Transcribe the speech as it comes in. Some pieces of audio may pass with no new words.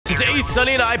Today,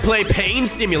 Sunny and I play Pain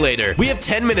Simulator. We have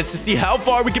 10 minutes to see how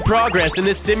far we can progress in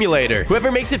this simulator.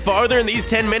 Whoever makes it farther in these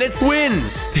 10 minutes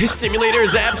wins. This simulator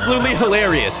is absolutely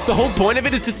hilarious. The whole point of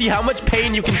it is to see how much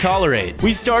pain you can tolerate.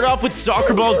 We start off with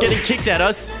soccer balls getting kicked at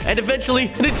us, and eventually,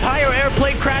 an entire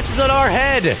airplane crashes on our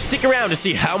head. Stick around to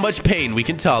see how much pain we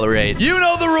can tolerate. You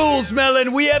know the rules,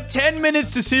 Melon. We have 10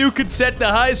 minutes to see who can set the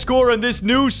high score on this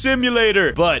new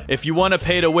simulator. But if you want to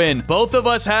pay to win, both of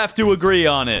us have to agree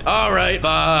on it. All right,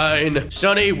 fine.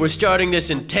 Sonny, we're starting this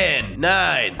in 10,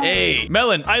 9, 8.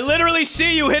 Melon, I literally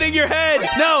see you hitting your head.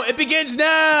 No, it begins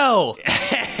now.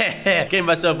 Gave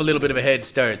myself a little bit of a head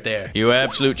start there. You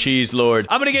absolute cheese lord.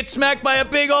 I'm gonna get smacked by a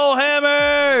big old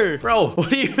hammer. Bro,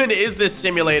 what even is this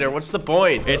simulator? What's the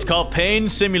point? It's called Pain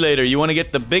Simulator. You want to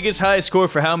get the biggest high score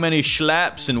for how many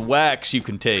slaps and whacks you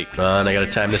can take. Come on, I gotta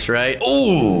time this right.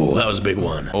 Ooh, that was a big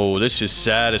one. Oh, this is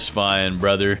satisfying,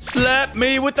 brother. Slap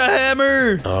me with the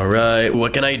hammer. All right,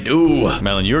 what can I do?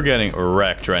 Melon, you're getting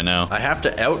wrecked right now. I have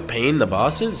to out-pain the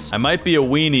bosses? I might be a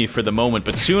weenie for the moment,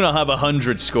 but soon I'll have a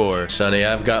 100 score. Sonny,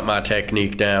 I've got my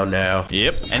technique down now.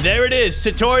 Yep. And there it is.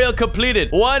 Tutorial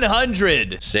completed.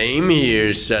 100. Same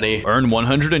here, Sonny. Earn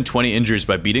 120 injuries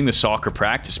by beating the soccer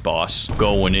practice boss.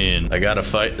 Going in. I gotta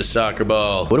fight the soccer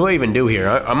ball. What do I even do here?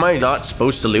 Am I not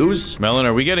supposed to lose? Melon,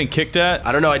 are we getting kicked at?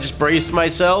 I don't know. I just braced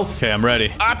myself. Okay, I'm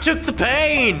ready. I took the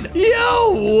pain.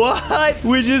 Yo, what?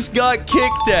 We just got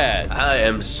kicked at. I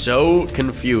am so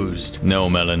confused. No,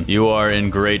 Melon. You are in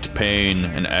great pain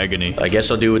and agony. I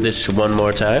guess I'll do this one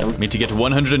more time. Need to get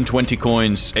 120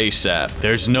 coins ASAP.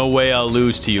 There's no way I'll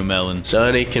lose to you, Melon.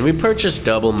 Sonny, can we purchase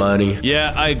double money?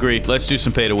 Yeah, I agree. Let's do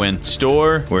some pay to win.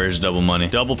 Store, where's double money?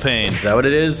 Double pain. Is that what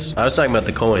it is? I was talking about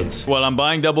the coins. Well, I'm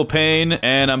buying double pain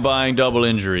and I'm buying double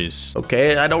injuries.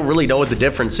 Okay, I don't really know what the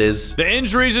difference is. The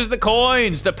injuries is the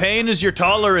coins. The pain is your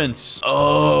tolerance.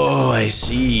 Oh, I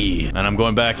see. And I'm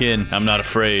going back in. I'm not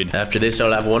afraid. After this,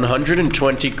 I'll have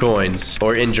 120 coins.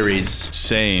 Or injuries.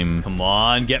 Same. Come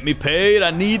on, get me paid.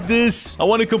 I need this. I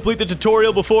want to complete the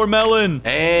tutorial before Melon.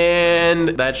 And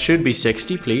that should be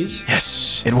 60, please.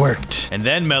 Yes, it worked. And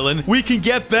then, Melon, we can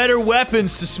get better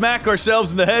weapons to smack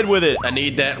ourselves in the head with it. I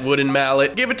need that wooden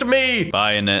mallet. Give it to me.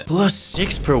 Buying it.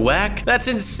 +6 per whack? That's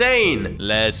insane.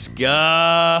 Let's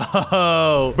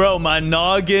go. Bro, my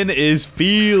noggin is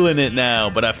feeling it now,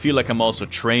 but I feel like I'm also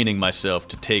training myself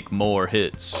to take more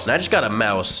hits. And I just got a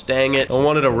mouse. Dang it. I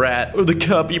wanted a rat or the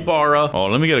capybara. Oh,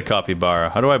 let me get a capybara.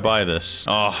 How do I buy this?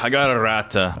 Oh, I got a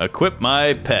rata. Equip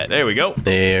my pet. There we go.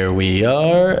 There we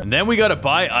are. And then we gotta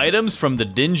buy items from the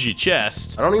dingy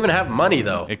chest. I don't even have money,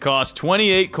 though. It costs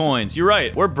 28 coins. You're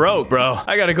right. We're broke, bro.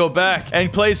 I gotta go back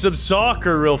and play some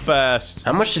soccer real fast.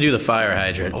 How much to do the fire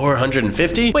hydrant? Or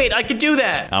 150? Wait, I could do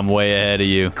that. I'm way ahead of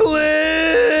you.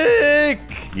 Click!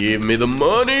 Give me the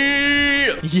money.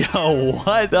 Yo,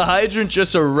 what? The hydrant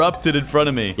just erupted in front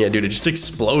of me. Yeah, dude, it just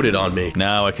exploded on me.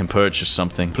 Now I can purchase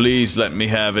something. Please let me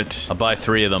have it. I'll buy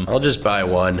 3 of them. I'll just buy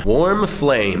one. Warm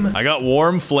flame. I got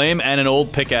warm flame and an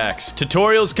old pickaxe.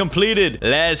 Tutorial's completed.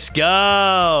 Let's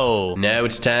go. Now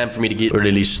it's time for me to get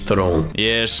really strong.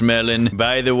 Yes, Melon.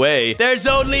 By the way, there's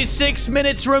only 6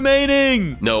 minutes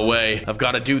remaining. No way. I've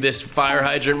got to do this fire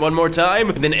hydrant one more time,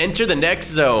 and then enter the next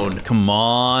zone. Come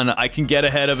on. I can get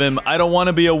ahead of him. I don't want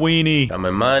to be a weenie. Got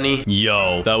my money.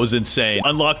 Yo, that was insane.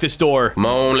 Unlock this door. Come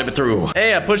on, let me through.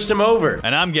 Hey, I pushed him over.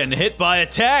 And I'm getting hit by a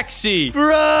taxi.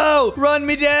 Bro, run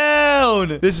me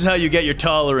down. This is how you get your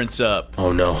tolerance up.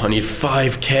 Oh no, I need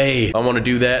 5K. I want to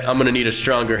do that. I'm gonna need a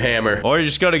stronger hammer. Or you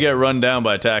just gotta get run down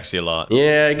by a taxi a lot.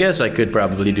 Yeah, I guess I could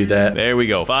probably do that. There we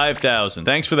go. 5,000.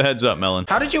 Thanks for the heads up, Melon.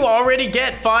 How did you already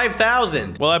get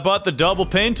 5,000? Well, I bought the double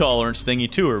pain tolerance thingy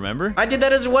too, remember? I did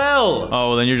that as well. Oh,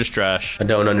 well, then you're just trash. I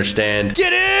don't understand.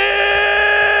 Get in!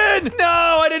 No,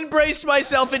 I didn't brace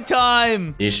myself in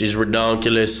time. This is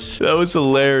redonkulous. That was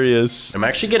hilarious. I'm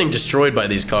actually getting destroyed by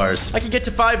these cars. I could get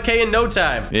to 5K in no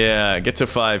time. Yeah, get to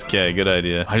 5K. Good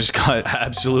idea. I just got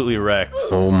absolutely wrecked.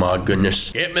 Oh my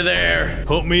goodness. Get me there.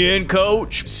 Put me in,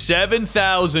 coach.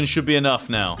 7,000 should be enough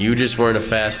now. You just weren't a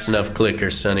fast enough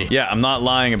clicker, Sonny. Yeah, I'm not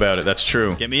lying about it. That's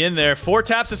true. Get me in there. 4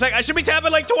 taps a second. I should be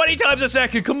tapping like 20 times a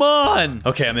second. Come on.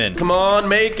 Okay, I'm in. Come on,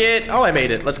 make it. Oh, I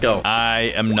made it. Let's go.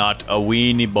 I am not a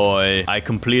weenie boy. I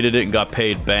completed it and got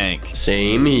paid bank.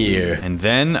 Same here. And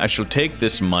then I shall take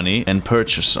this money and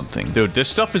purchase something. Dude, this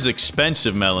stuff is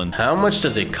expensive, Melon. How much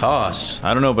does it cost?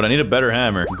 I don't know, but I need a better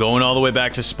hammer. I'm going all the way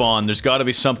back to spawn. There's got to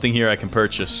be something here I can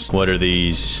purchase. What are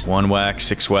these? 1 whack,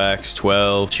 6 whacks,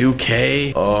 12.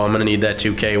 2K? Oh, I'm gonna need that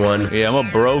 2K one. Yeah, I'm a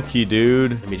brokey,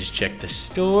 dude. Let me just check the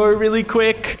store really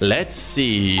quick. Let's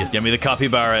see. Give me the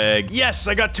capybara egg. Yes,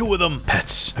 I got 2 of them.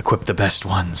 Pets, equip the best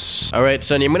ones. All right,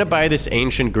 Sonny, I'm gonna buy this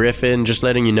ancient griffin. Just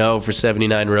letting you know for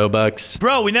 79 Robux.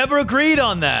 Bro, we never agreed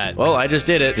on that. Well, I just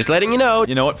did it. Just letting you know.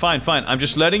 You know what? Fine, fine. I'm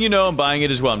just letting you know I'm buying it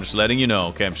as well. I'm just letting you know,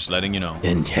 okay? I'm just letting you know.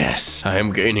 And yes, I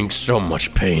am gaining so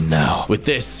much pain now. With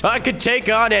this, I could take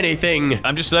on anything.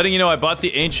 I'm just letting you know I bought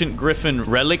the ancient griffin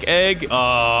relic egg.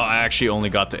 I actually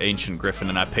only got the ancient griffin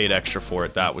and I paid extra for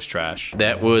it. That was trash.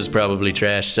 That was probably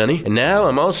trash, Sonny. And now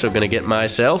I'm also gonna get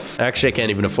myself... Actually, I can't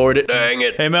even afford it. Dang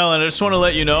it. Hey, Melon, I just want to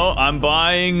let you know I'm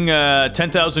buying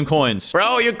 10,000 coins.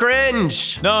 Bro, you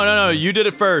cringe. No. You did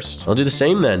it first. I'll do the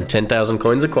same then. 10,000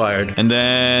 coins acquired. And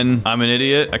then I'm an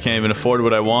idiot. I can't even afford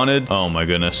what I wanted. Oh my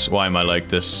goodness. Why am I like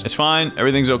this? It's fine.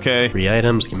 Everything's okay. 3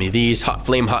 items. Give me these. Hot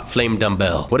flame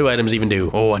dumbbell. What do items even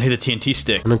do? Oh, I need the TNT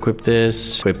stick. I'm gonna equip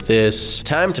this. Equip this.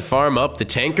 Time to farm up the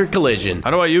tanker collision.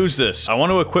 How do I use this? I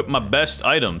want to equip my best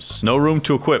items. No room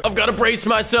to equip. I've got to brace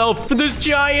myself for this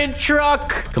giant truck.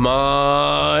 Come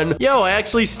on. Yo, I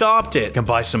actually stopped it. Can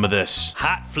buy some of this.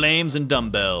 Hot flames and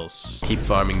dumbbells. Keep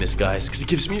farming this, guys, because it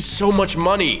gives me so much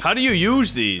money. How do you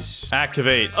use these?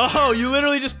 Activate. Oh, you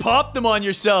literally just popped them on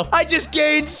yourself. I just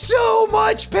gained so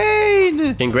much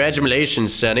pain.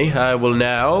 Congratulations, Sonny. I will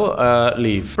now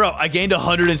leave. Bro, I gained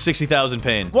 160,000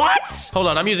 pain. What? Hold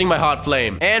on, I'm using my hot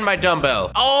flame and my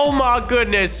dumbbell. Oh my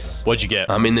goodness. What'd you get?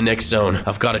 I'm in the next zone.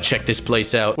 I've got to check this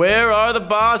place out. Where are the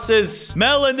bosses?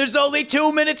 Melon, there's only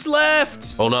 2 minutes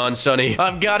left. Hold on, Sonny.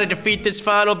 I've got to defeat this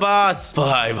final boss.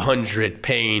 500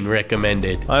 pain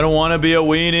recommended. I don't want to be a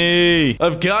weenie.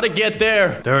 I've got to get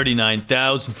there.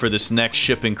 39,000 for this next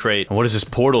shipping crate. And what does this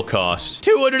portal cost?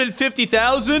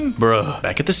 250,000? Bruh.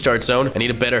 Back at the start zone, I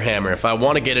need a better hammer if I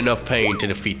want to get enough pain to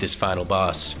defeat this final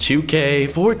boss. 2K,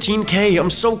 14K. I'm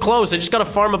so close. I just got to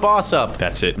farm a boss up.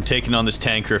 That's it. I'm taking on this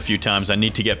tanker a few times. I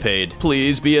need to get paid.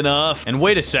 Please be enough. And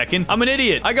wait a second. I'm an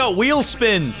idiot. I got wheel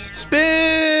spins.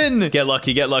 Spin! Get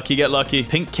lucky, get lucky, get lucky.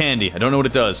 Pink candy. I don't know what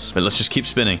it does, but let's just keep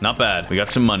spinning. Not bad. We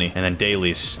got some money. And then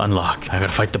dailies. Unlock. I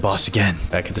gotta fight the boss again.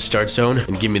 Back at the start zone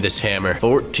and give me this hammer.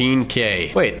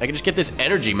 14K. Wait, I can just get this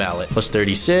energy mallet. Plus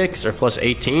 36 or plus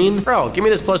 18? Bro, give me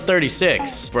this plus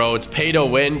 36. Bro, it's pay to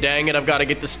win. Dang it, I've got to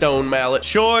get the stone mallet.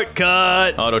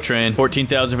 Shortcut. Auto train.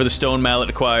 14,000 for the stone mallet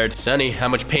acquired. Sonny, how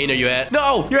much pain are you at?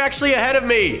 No, you're actually ahead of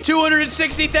me.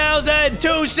 260,000.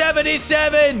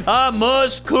 277. I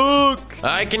must cook.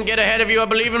 I can get ahead of you. I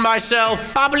believe in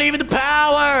myself. I believe in the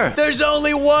power. There's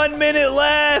only 1 minute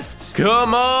left.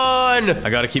 Come on. I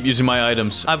gotta keep using my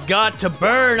items. I've got to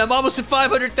burn. I'm almost at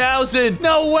 500,000.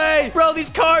 No way. Bro, these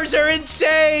cars are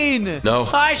insane. No,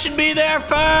 I should be there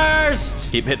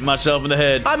first. Keep hitting myself in the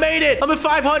head. I made it. I'm at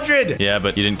 500. Yeah,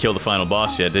 but you didn't kill the final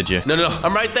boss yet, did you? No,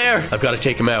 I'm right there. I've got to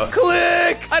take him out.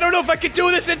 Click. I don't know if I can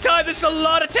do this in time. There's a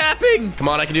lot of tapping. Come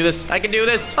on, I can do this. I can do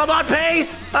this. I'm on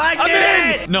pace. I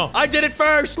did it. No, I did it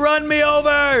first. Run me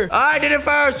over. I did it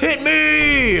first. Hit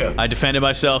me. I defended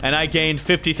myself and I gained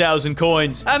 50,000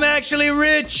 coins. I'm actually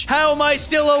rich. How am I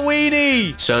still a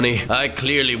weenie? Sonny, I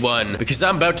clearly won because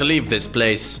I'm about to leave this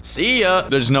place. See ya.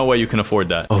 There's no way you can afford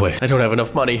that. Oh, wait. I don't have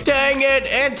enough money. Dang it.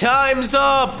 And time's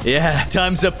up. Yeah,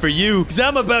 time's up for you because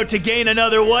I'm about to gain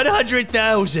another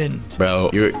 100,000.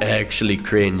 Bro, you're actually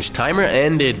cringe. Timer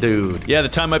ended, dude. Yeah, the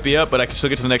time might be up, but I can still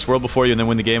get to the next world before you and then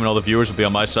win the game, and all the viewers will be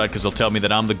on my side because they'll tell me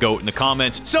that I'm the GOAT in the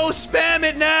comments. So spam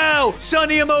it now!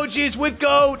 Sunny emojis with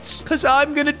goats! Because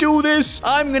I'm gonna do this!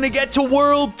 I'm gonna get to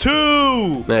World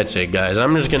 2! That's it, guys.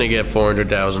 I'm just gonna get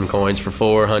 400,000 coins for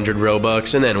 400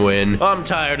 Robux and then win. I'm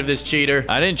tired of this cheater.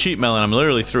 I didn't cheat, Melon. I'm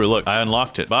literally through. Look, I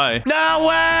unlocked it. Bye. No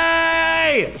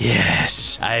way!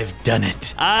 Yes, I've done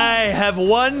it. I have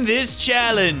won this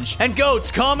challenge. And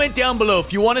goats, comment down below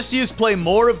if you want to see us play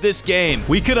more of this game.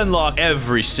 We could unlock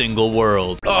every single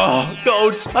world. Oh,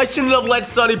 goats. I shouldn't have let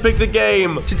Sonny pick the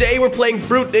game. Today we're playing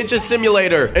Fruit Ninja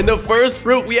Simulator. And the first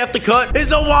fruit we have to cut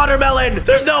is a watermelon.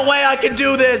 There's no way I can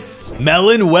do this.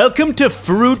 Melon, welcome to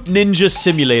Fruit Ninja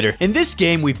Simulator. In this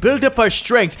game, we build up our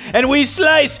strength and we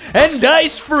slice and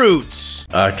dice fruits.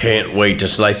 I can't wait to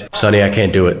slice. Sonny, I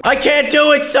can't do it. I can't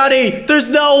do it, Sonny. There's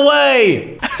no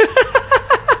way.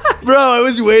 Bro, I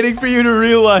was waiting for you to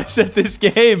realize that this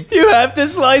game, you have to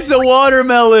slice a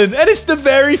watermelon, and it's the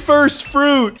very first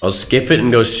fruit. I'll skip it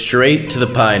and go straight to the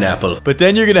pineapple. But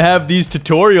then you're gonna have these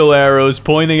tutorial arrows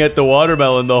pointing at the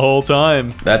watermelon the whole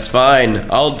time. That's fine.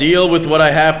 I'll deal with what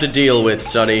I have to deal with,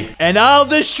 Sonny. And I'll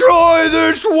destroy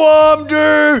this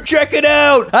Womder! Check it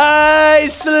out! I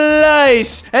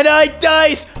slice, and I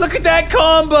dice! Look at that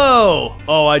combo!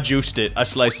 Oh, I juiced it. I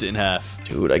sliced it in half.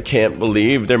 Dude, I can't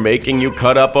believe they're making you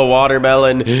cut up a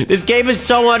watermelon. This game is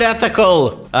so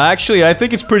unethical. Actually, I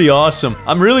think it's pretty awesome.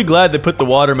 I'm really glad they put the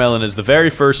watermelon as the very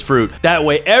first fruit. That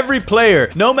way, every player,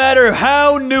 no matter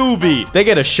how newbie, they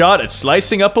get a shot at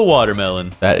slicing up a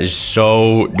watermelon. That is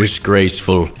so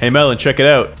disgraceful. Hey, Melon, check it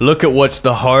out. Look at what's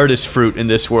the hardest fruit in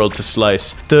this world to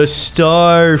slice. The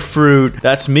star fruit.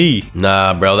 That's me.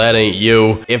 Nah, bro, that ain't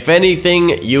you. If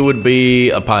anything, you would be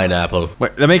a pineapple.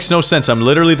 Wait, that makes no sense. I'm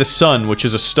literally the sun, which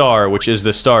is a star, which is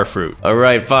the star fruit. All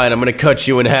right, fine. I'm gonna cut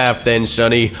you in half then,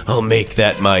 Sonny. I'll make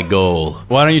that my goal.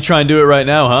 Why don't you try and do it right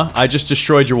now, huh? I just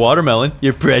destroyed your watermelon.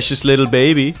 Your precious little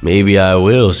baby. Maybe I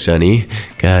will, Sonny.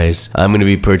 Guys, I'm gonna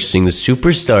be purchasing the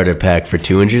Super Starter Pack for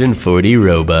 240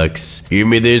 Robux. Give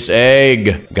me this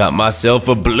egg. Got myself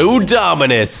a blue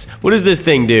Dominus. What does this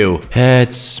thing do?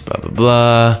 Pets, blah, blah,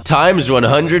 blah. Times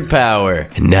 100 power.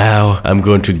 And now I'm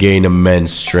going to gain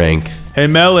immense strength. Hey,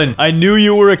 Melon, I knew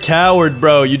you were a coward,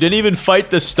 bro. You didn't even fight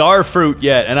the star fruit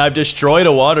yet, and I've destroyed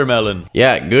a watermelon.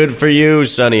 Yeah, good for you,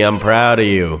 Sonny. I'm proud of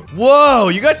you. Whoa,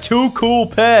 you got 2 cool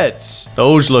pets.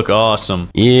 Those look awesome.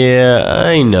 Yeah,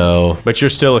 I know. But you're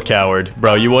still a coward.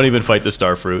 Bro, you won't even fight the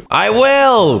star fruit. I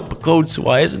will! But Coats,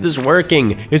 why isn't this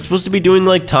working? It's supposed to be doing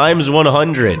like times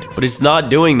 100, but it's not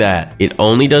doing that. It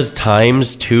only does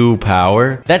times 2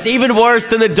 power. That's even worse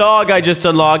than the dog I just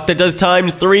unlocked that does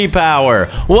times 3 power.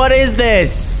 What is this?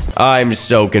 I'm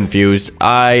so confused.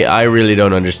 I really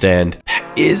don't understand. That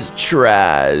is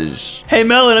trash. Hey,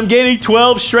 Melon, I'm gaining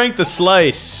 12 strength a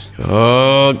slice.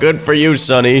 Oh, good for you,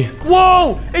 Sonny.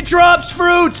 Whoa! It drops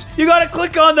fruits! You gotta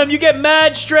click on them. You get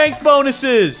mad strength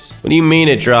bonuses. What do you mean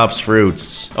it drops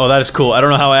fruits? Oh, that is cool. I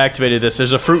don't know how I activated this.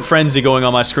 There's a fruit frenzy going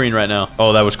on my screen right now.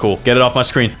 Oh, that was cool. Get it off my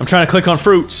screen. I'm trying to click on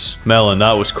fruits. Melon,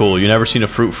 that was cool. You never seen a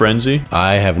fruit frenzy?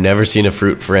 I have never seen a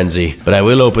fruit frenzy, but I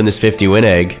will open this 50 win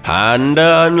egg.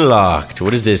 Panda unlocked.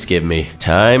 What does this give me?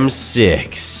 Times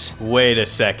 6. Wait a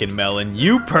second, Melon.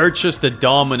 You purchased a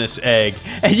Dominus egg,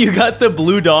 and you got the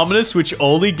blue Dominus, which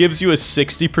only gives you a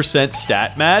 60%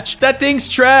 stat match? That thing's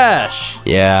trash.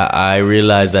 Yeah, I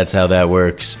realize that's how that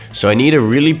works. So I need a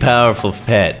really powerful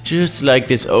pet, just like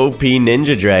this OP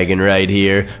ninja dragon right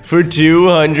here, for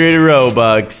 200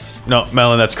 Robux. No,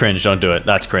 Melon, that's cringe. Don't do it.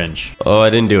 That's cringe. Oh, I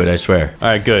didn't do it, I swear. All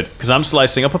right, good, because I'm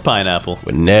slicing up a pineapple.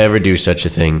 Would never do such a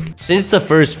thing. Since the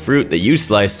first fruit that you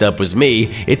sliced up was me,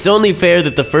 it's only fair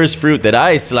that the first fruit that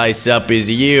I slice up is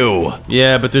you.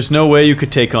 Yeah, but there's no way you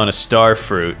could take on a star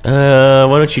fruit. Why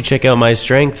don't you check out my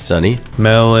strength, Sonny?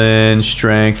 Melon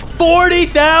strength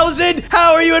 40,000.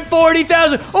 How are you at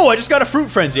 40,000? Oh, I just got a fruit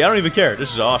frenzy. I don't even care.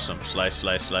 This is awesome. Slice,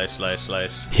 slice, slice, slice,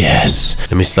 slice. Yes.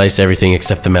 Let me slice everything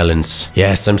except the melons.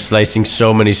 Yes, I'm slicing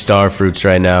so many star fruits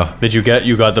right now. Did you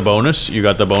got the bonus? You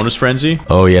got the bonus frenzy?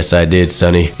 Oh, yes, I did,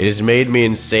 Sonny. It has made me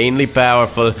insanely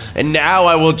powerful, and now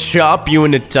I will chop you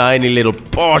into tiny little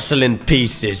porcelain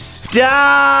pieces.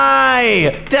 Die!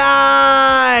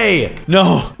 Die!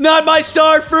 No, not my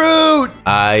star fruit!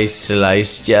 I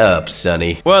sliced you up,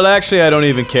 Sonny. Well, actually, I don't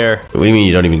even care. What do you mean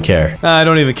you don't even care? I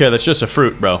don't even care. That's just a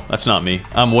fruit, bro. That's not me.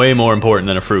 I'm way more important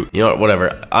than a fruit. You know what?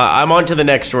 Whatever. I'm on to the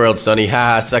next world, Sonny.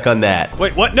 Haha, suck on that.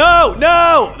 Wait, what? No!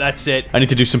 No! That's it. I need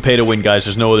to do some pay to win, guys.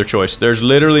 There's no other choice. There's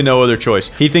literally no other choice.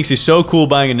 He thinks he's so cool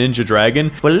buying a ninja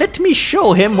dragon. Well, let me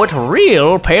show him what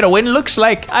real pay to win looks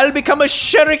like. I'll become a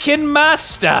shuriken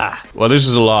master. Well, this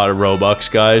is a lot of Robux,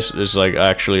 guys. This is like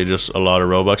actually just a lot of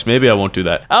Robux. Maybe I won't do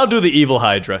that. I'll do the evil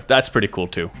Hydra. That's pretty cool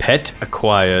too. Pet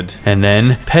acquired. And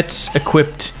then pets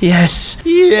equipped. Yes.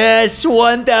 Yes.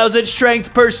 1,000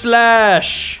 strength per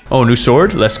slash. Oh, new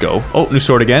sword. Let's go. Oh, new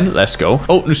sword again. Let's go.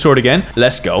 Oh, new sword again.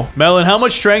 Let's go. Melon, how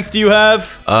much strength do you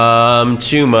have?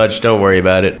 Too much. Don't worry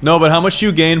about it. No, but how much do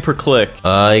you gain per click?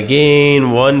 I gain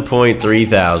 1.3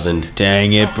 thousand.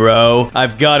 Dang it, bro.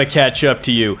 I've got to catch up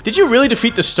to you. Did you really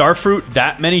defeat the star fruit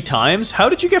that many times? How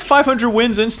did you get 500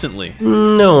 wins instantly?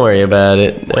 Don't worry about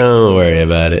it. Don't worry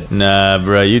about it. Nah,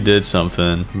 bro, you did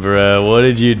something. Bro, what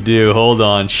did you do? Hold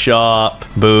on. Shop.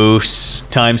 Boosts.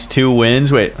 Times 2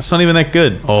 wins. Wait, that's not even that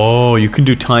good. Oh, you can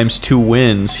do times 2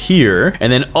 wins here.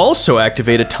 And then also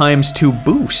activate a times 2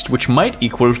 boost, which might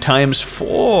equal times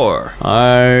 4.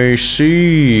 I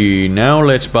see. Now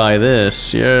let's buy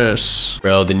this. Yes.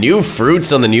 Bro, the new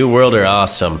fruits on the new world are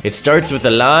awesome. It starts with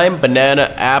a lime,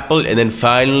 banana, apple, and then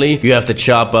finally you have to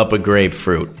chop up a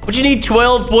grapefruit. But you need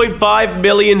 12.5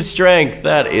 million strength.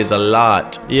 That is a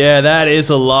lot. Yeah, that is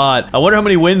a lot. I wonder how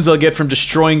many wins I'll get from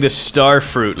destroying this star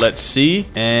fruit. Let's see.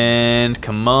 And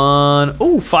come on.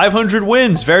 Oh, 500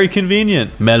 wins. Very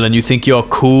convenient. Melon, you think you're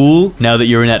cool now that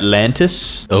you're in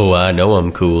Atlantis? Oh, I know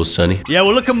I'm cool, Sonny. Yeah,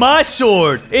 well, look at my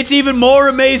sword. It's even more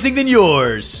amazing than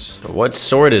yours. What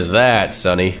sword is that,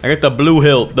 Sonny? I got the blue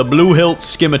hilt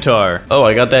scimitar. Oh,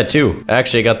 I got that that too.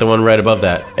 Actually, I got the one right above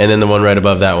that. And then the one right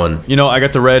above that one. You know, I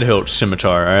got the red hilt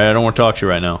scimitar. I don't want to talk to you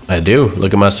right now. I do.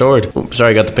 Look at my sword. Oops,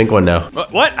 sorry, I got the pink one now.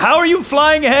 What? How are you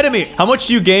flying ahead of me? How much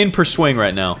do you gain per swing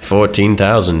right now?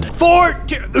 14,000.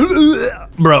 14.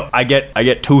 Bro, I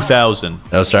get 2,000.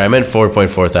 Oh, sorry, I meant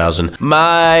 4.4 thousand.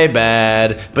 My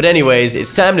bad. But anyways,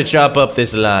 it's time to chop up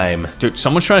this lime. Dude,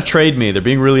 someone's trying to trade me. They're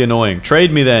being really annoying.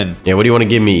 Trade me then. Yeah, what do you want to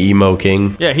give me, Emo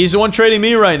King? Yeah, he's the one trading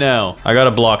me right now. I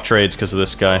gotta block trades because of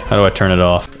this guy. How do I turn it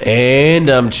off? And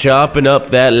I'm chopping up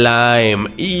that lime.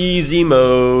 Easy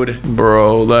mode.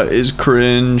 Bro, that is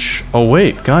cringe. Oh,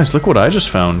 wait. Guys, look what I just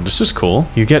found. This is cool.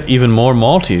 You get even more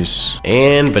Maltese.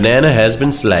 And banana has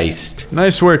been sliced.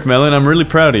 Nice work, Melon. I'm really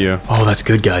proud of you. Oh, that's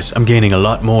good, guys. I'm gaining a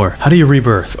lot more. How do you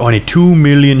rebirth? Oh, I need 2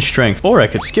 million strength. Or I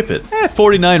could skip it.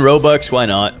 49 Robux. Why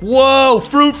not? Whoa,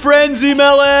 Fruit Frenzy,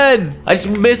 Melon! I just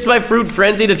missed my Fruit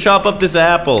Frenzy to chop up this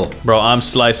apple. Bro, I'm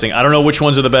slicing. I don't know which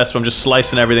ones are the best, but I'm just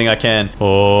slicing everything I can.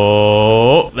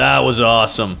 Oh, that was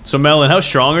awesome. So, Melon, how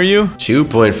strong are you?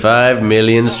 2.5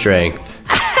 million strength.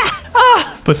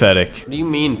 Pathetic. What do you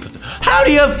mean? How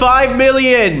do you have 5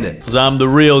 million? Because I'm the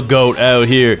real goat out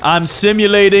here. I'm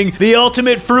simulating the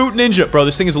ultimate fruit ninja. Bro,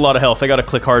 this thing is a lot of health. I gotta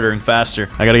click harder and faster.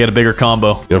 I gotta get a bigger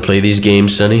combo. You wanna play these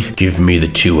games, Sonny? Give me the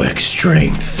 2x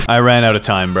strength. I ran out of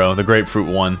time, bro. The grapefruit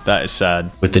won. That is sad.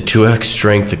 With the 2x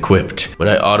strength equipped, when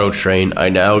I auto-train, I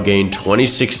now gain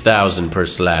 26,000 per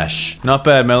slash. Not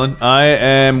bad, Melon. I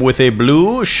am with a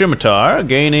blue scimitar,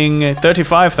 gaining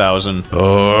 35,000.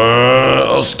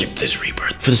 I'll skip this rebirth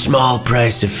for the small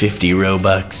price of 50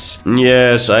 Robux.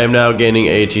 Yes, I am now gaining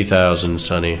 80,000,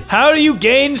 Sonny. How do you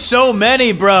gain so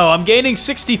many, bro? I'm gaining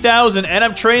 60,000 and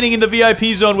I'm training in the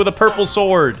VIP zone with a purple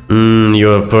sword.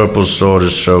 Your purple sword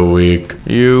is so weak.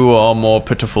 You are more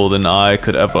pitiful than I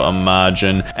could ever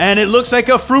imagine. And it looks like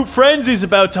a Fruit Frenzy's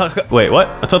about to... Wait, what?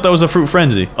 I thought that was a Fruit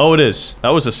Frenzy. Oh, it is. That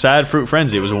was a sad Fruit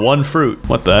Frenzy. It was one fruit.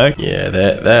 What the heck? Yeah,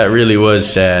 that really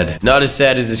was sad. Not as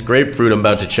sad as this grapefruit I'm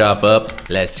about to chop up.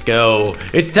 Let's go.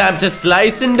 It's time to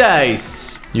slice and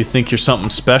dice. You think you're something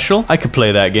special? I could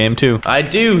play that game too. I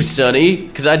do, Sonny,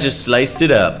 because I just sliced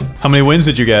it up. How many wins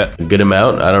did you get? A good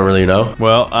amount. I don't really know.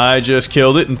 Well, I just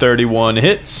killed it in 31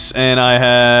 hits, and I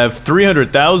have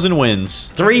 300,000 wins.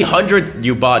 300?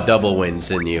 You bought double wins,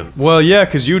 didn't you? Well, yeah,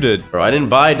 because you did. Bro, I didn't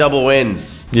buy double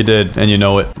wins. You did, and you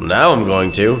know it. Now I'm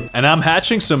going to. And I'm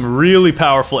hatching some really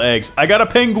powerful eggs. I got a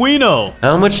penguino.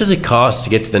 How much does it cost to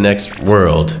get to the next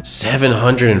world?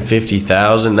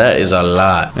 750,000? That is a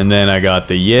lot. And then I got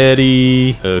the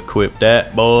Yeti. Equip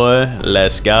that, boy.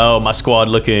 Let's go. My squad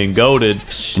looking goated.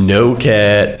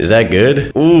 Snowcat. Is that good?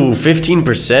 Ooh,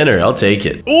 15%er. I'll take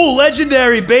it. Ooh,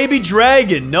 legendary baby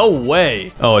dragon. No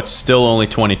way. Oh, it's still only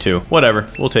 22. Whatever.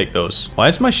 We'll take those. Why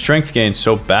is my strength gain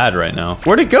so bad right now?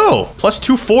 Where'd it go? Plus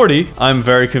 240. I'm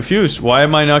very confused. Why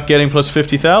am I not getting plus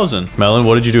 50,000? Melon,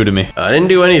 what did you do to me? I didn't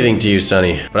do anything to you,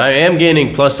 Sonny. But I am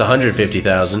gaining plus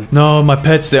 150,000. No, my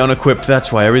pets stay unequipped.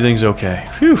 That's why everything's okay.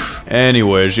 Phew.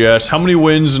 Anyways, yes. How many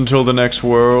wins until the next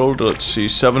world? Let's see.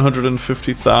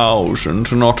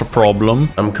 750,000. Not a problem.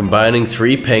 I'm combining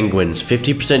 3 penguins.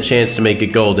 50% chance to make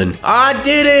it golden. I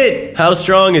did it! How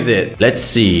strong is it? Let's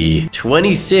see.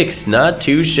 26. Not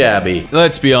too shabby.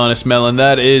 Let's be honest, Melon.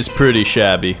 That is pretty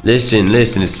shabby. Listen.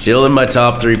 It's still in my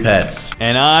top 3 pets.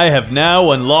 And I have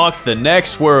now unlocked the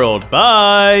next world.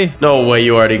 Bye! No way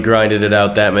you already grinded it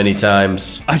out that many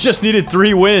times. I just needed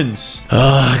 3 wins.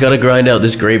 I gotta grind out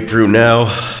this grapefruit now.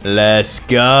 Let's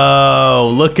go.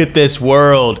 Look at this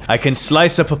world. I can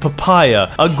slice up a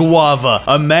papaya, a guava,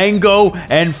 a mango,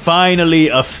 and finally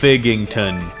a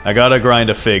figington. I gotta grind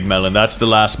a fig, Melon. That's the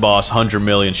last boss. 100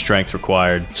 million strength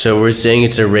required. So we're saying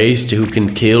it's a race to who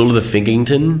can kill the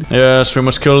figington? Yes, we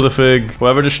must kill the fig.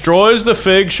 Whoever destroys the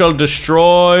fig shall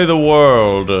destroy the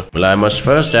world. Well, I must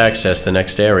first access the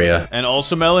next area. And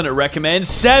also, Melon, it recommends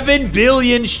 7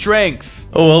 billion strength.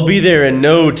 Oh, I'll be there in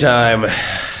no time.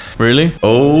 Really?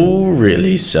 Oh,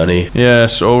 really, Sonny?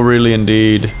 Yes, oh, really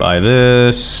indeed. Buy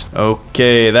this.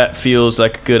 Okay, that feels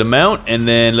like a good amount. And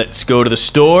then let's go to the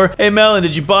store. Hey, Melon,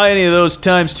 did you buy any of those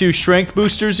 ×2 strength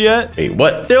boosters yet? Wait,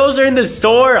 what? Those are in the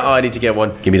store? Oh, I need to get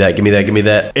one. Give me that, give me that, give me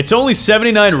that. It's only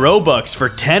 79 Robux for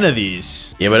 10 of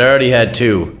these. Yeah, but I already had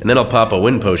 2. And then I'll pop a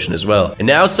wind potion as well. And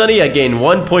now, Sonny, I gain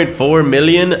 1.4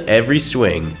 million every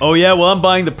swing. Oh, yeah, well, I'm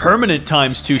buying the permanent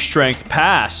 ×2 strength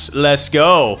pass. Let's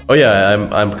go. Oh, yeah,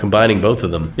 I'm completely combining both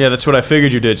of them. Yeah, that's what I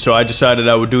figured you did, so I decided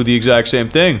I would do the exact same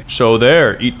thing. So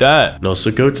there, eat that. And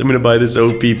also, Goats, I'm gonna buy this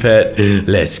OP pet.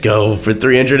 Let's go for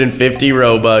 350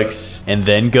 Robux. And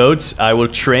then, Goats, I will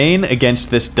train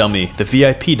against this dummy, the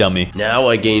VIP dummy. Now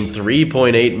I gain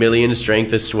 3.8 million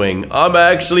strength a swing. I'm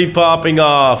actually popping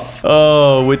off.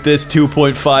 Oh, with this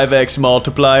 2.5x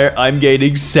multiplier, I'm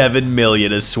gaining 7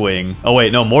 million a swing. Oh,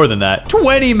 wait, no, more than that.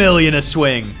 20 million a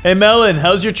swing. Hey, Melon,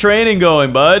 how's your training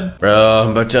going, bud? Bro, I'm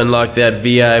about to unlock that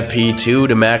VIP too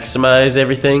to maximize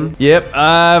everything. Yep,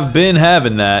 I've been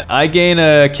having that. I gain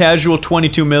a casual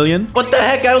 22 million. What the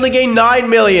heck? I only gained 9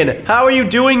 million. How are you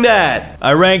doing that?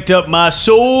 I ranked up my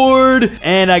sword,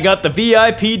 and I got the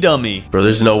VIP dummy. Bro,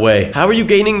 there's no way. How are you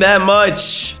gaining that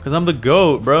much? Because I'm the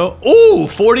GOAT, bro. Ooh,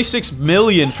 46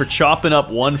 million for chopping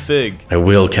up one fig. I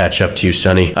will catch up to you,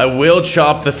 Sonny. I will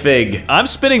chop the fig. I'm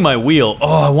spinning my wheel.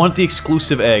 Oh, I want the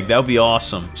exclusive egg. That would be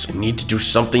awesome. So I need to do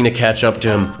something to catch up to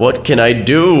him. What can I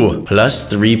do? Plus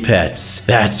 3 pets.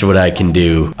 That's what I can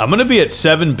do. I'm gonna be at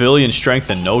 7 billion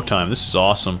strength in no time. This is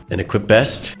awesome. And equip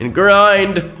best and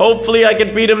grind. Hopefully I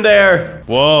can beat him there.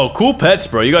 Whoa, cool pets,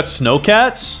 bro. You got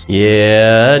snowcats?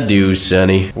 Yeah, I do,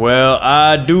 Sonny. Well,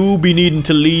 I do be needing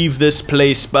to leave this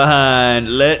place behind.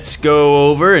 Let's go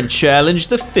over and challenge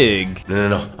the fig.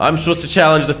 No. I'm supposed to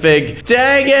challenge the fig.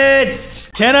 Dang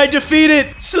it! Can I defeat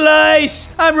it? Slice!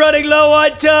 I'm running low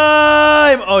on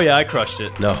time! Oh yeah, I crushed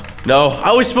it. No,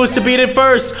 I was supposed to beat it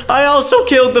first. I also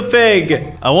killed the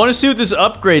fig. I want to see what this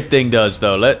upgrade thing does,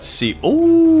 though. Let's see.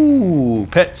 Ooh,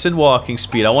 pets and walking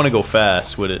speed. I want to go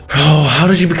fast with it. Bro, how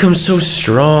did you become so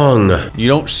strong? You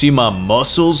don't see my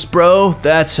muscles, bro?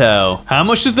 That's how. How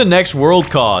much does the next world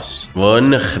cost?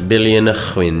 1 billion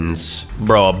wins.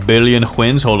 Bro, 1 billion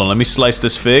wins? Hold on, let me slice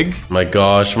this fig. My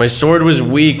gosh, my sword was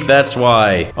weak, that's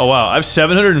why. Oh, wow, I have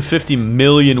 750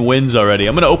 million wins already.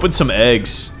 I'm gonna open some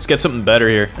eggs. Let's get something better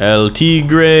here. El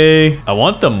Tigre. I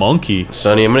want the monkey.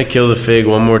 Sonny, I'm gonna kill the fig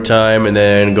one more time and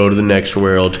then go to the next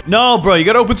world. No, bro, you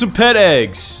gotta open some pet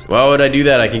eggs. Why would I do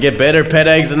that? I can get better pet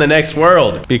eggs in the next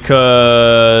world.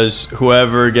 Because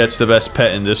whoever gets the best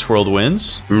pet in this world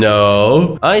wins?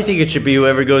 No, I think it should be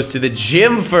whoever goes to the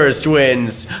gym first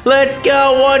wins. Let's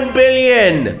go, 1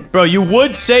 billion. Bro, you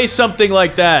would say something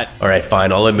like that. All right,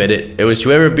 fine, I'll admit it. It was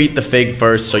whoever beat the fig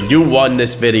first, so you won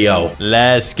this video.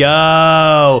 Let's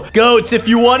go. Goats, if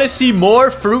you want to see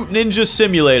more Fruit Ninja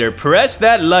Simulator, press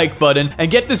that like button and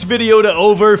get this video to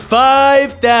over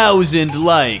 5,000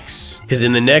 likes. Because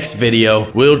in the next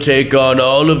video, we'll take on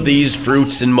all of these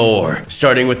fruits and more.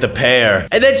 Starting with the pear,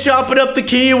 and then chopping up the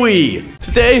kiwi.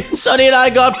 Today, Sonny and I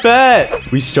got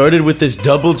fat. We started with this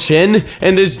double chin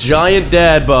and this giant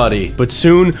dad body. But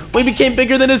soon, we became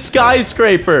bigger than a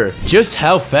skyscraper. Just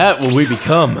how fat will we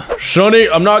become? Sonny,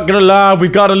 I'm not gonna lie, we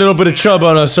got a little bit of chub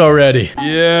on us already.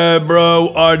 Yeah,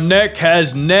 bro, our neck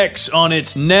has necks on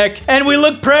its neck, and we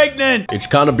look pregnant. It's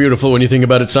kind of beautiful when you think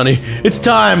about it, Sonny. It's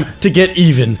time to get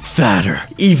even fatter,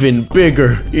 even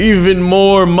bigger, even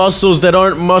more muscles that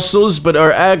aren't muscles, but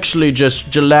are actually just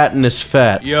gelatinous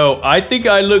fat. Yo, I think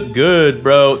I look good,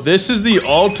 bro. This is the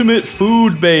ultimate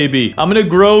food baby. I'm gonna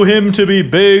grow him to be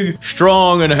big,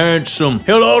 strong, and handsome.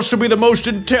 He'll also be the most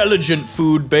intelligent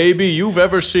food baby you've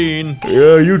ever seen.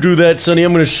 Yeah, you do that, Sonny.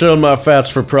 I'm gonna sell my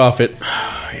fats for profit.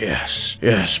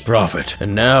 Yes, profit.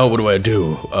 And now, what do I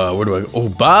do? Where do I go? Oh,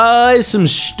 buy some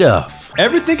stuff.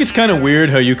 Ever think it's kind of weird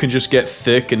how you can just get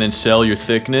thick and then sell your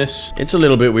thickness? It's a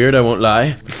little bit weird, I won't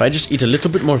lie. If I just eat a little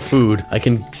bit more food, I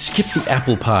can skip the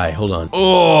apple pie. Hold on.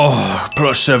 Oh,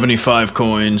 plus 75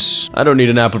 coins. I don't need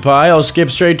an apple pie. I'll skip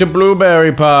straight to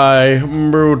blueberry pie.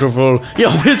 Beautiful. Yo,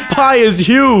 this pie is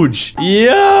huge.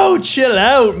 Yo, chill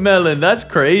out, Melon. That's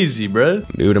crazy, bruh.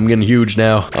 Dude, I'm getting huge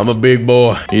now. I'm a big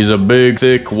boy. He's a big,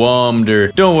 thick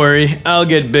womder. Don't worry, I'll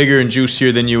get bigger and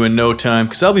juicier than you in no time,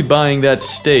 because I'll be buying that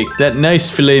steak, that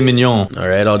nice filet mignon. All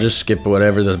right, I'll just skip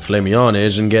whatever the filet mignon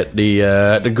is and get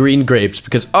the green grapes,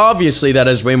 because obviously that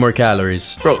has way more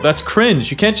calories. Bro, that's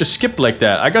cringe. You can't just skip like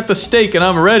that. I got the steak and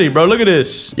I'm ready, bro. Look at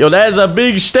this. Yo, that's a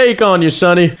big steak on you,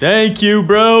 Sonny. Thank you,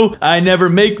 bro. I never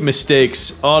make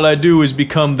mistakes. All I do is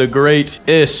become the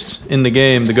greatest in the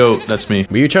game. The GOAT. That's me.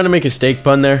 Were you trying to make a steak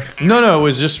pun there? No, it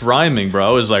was just rhyming, bro. I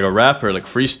was like a rapper, like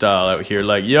freestyle out here.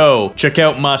 Like, yo, check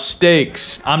out my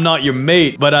steaks. I'm not your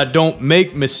mate, but I don't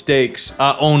make mistakes.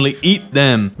 I only eat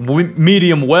them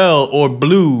medium well or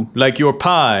blue like your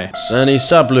pie. Sonny,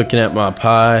 stop looking at my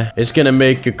pie. It's gonna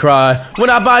make you cry when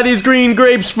I buy these green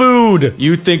grapes food.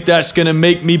 You think that's gonna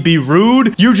make me be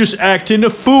rude? You just acting a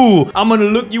fool. I'm gonna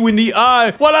look you in the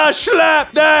eye while I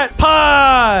slap that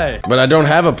pie. But I don't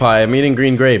have a pie. I'm eating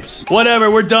green grapes.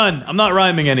 Whatever, we're done. I'm not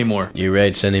rhyming anymore. You're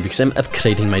right, Sonny, because I'm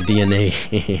upgrading my DNA.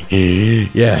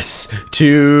 Yes,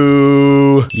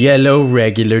 to yellow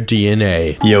regular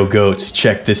DNA. Yo, goats,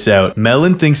 check this out.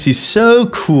 Melon thinks he's so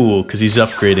cool because he's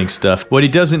upgrading stuff. What he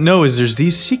doesn't know is there's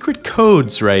these secret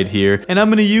codes right here, and I'm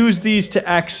gonna use these to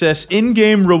access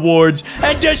in-game rewards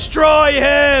and destroy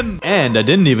him! And I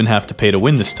didn't even have to pay to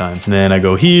win this time. And then I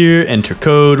go here, enter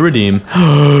code, redeem.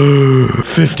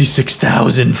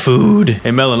 56,000 food.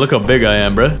 Hey, Melon, look how big I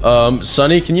am, bruh.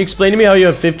 Sonny, can you explain to me how you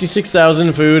have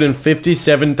 56,000 food and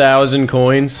 57,000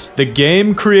 coins? The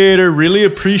game creator really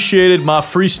appreciated my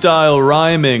freestyle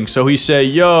rhyming, so he said,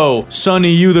 yo,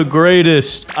 Sonny, you the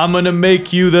greatest. I'm gonna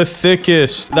make you the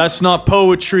thickest. That's not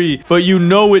poetry, but you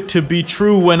know it to be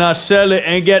true when I sell it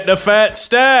and get the fat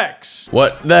stacks.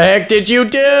 What the heck did you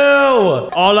do?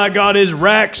 All I got is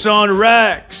racks on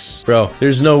racks. Bro,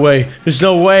 there's no way. There's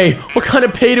no way. What kind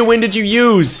of pay to win did you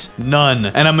use? None.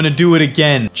 And I'm gonna do it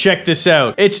again. Check this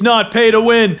out. It's not pay to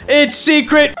win. It's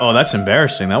secret. Oh, that's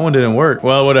embarrassing. That one didn't work.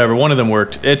 Well, whatever. One of them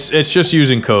worked. It's just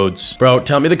using codes. Bro,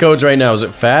 tell me the codes right now. Is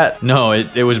it fat? No,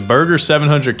 it was burger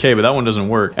 700k, but that one doesn't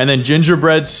work. And then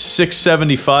gingerbread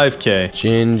 675k.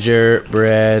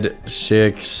 Gingerbread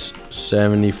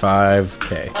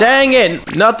 675k. Dang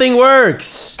it! Nothing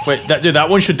works! Wait, that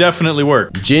one should definitely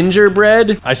work.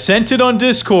 Gingerbread? I sent it on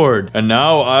Discord. And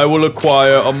now I will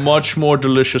acquire a much more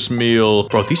delicious meal.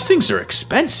 Bro, these things are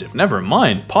expensive. Never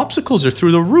mind. Popsicles are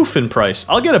through the roof in price.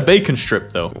 I'll get a bacon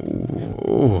strip, though.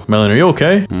 Ooh. Melon, are you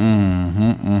okay?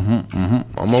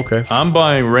 I'm okay. I'm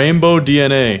buying rainbow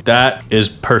DNA. That is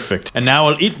perfect. And now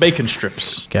I'll eat bacon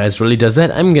strips. Guys, while he does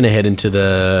that, I'm gonna head into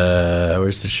the...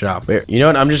 Where's the shop? You know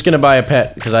what? I'm just gonna buy a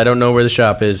pet because I don't know where the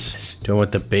shop is. Do I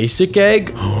want the basic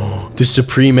egg? The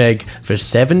supreme egg for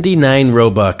 79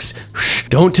 Robux.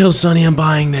 Don't tell Sonny I'm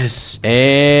buying this.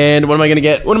 And what am I gonna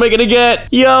get? What am I gonna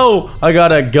get? Yo, I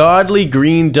got a godly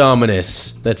green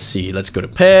Dominus. Let's see. Let's go to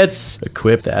pets.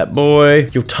 Equip that boy.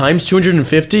 Yo, times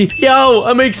 250. Yo,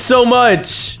 I make so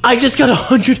much. I just got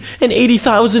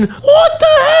 180,000. What the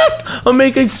heck? I'm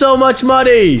making so much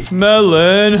money.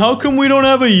 Melon, how come we don't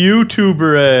have a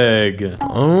YouTuber egg?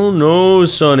 Oh no,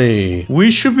 Sonny.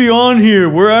 We should be on here.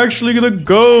 We're actually the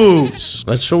goats.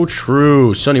 That's so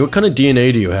true. Sonny, what kind of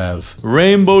DNA do you have?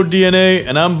 Rainbow DNA,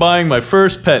 and I'm buying my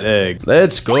first pet egg.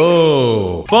 Let's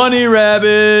go. Bunny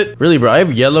rabbit. Really, bro, I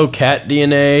have yellow cat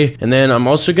DNA, and then I'm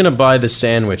also gonna buy the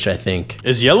sandwich, I think.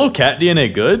 Is yellow cat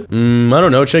DNA good? I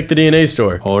don't know. Check the DNA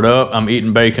store. Hold up. I'm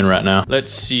eating bacon right now.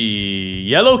 Let's see.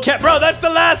 Yellow cat. Bro, that's the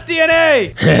last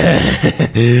DNA.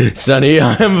 Sonny,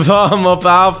 I'm far more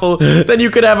powerful than you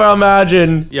could ever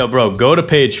imagine. Yo, bro, go to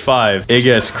page 5. It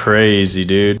gets crazy,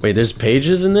 dude. Wait, there's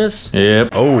pages in this? Yep.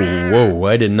 Oh, whoa.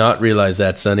 I did not realize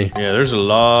that, Sonny. Yeah, there's a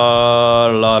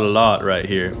lot right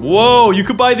here. Whoa, you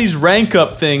could buy these rank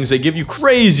up things. They give you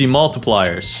crazy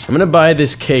multipliers. I'm gonna buy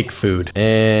this cake food.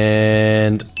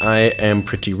 And I am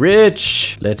pretty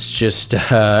rich. Let's just,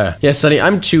 yeah, Sonny,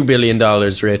 I'm $2 billion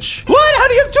rich. What? How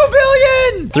do you have 2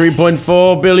 billion?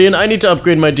 3.4 billion. I need to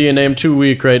upgrade my DNA. I'm too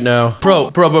weak right now.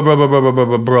 Bro,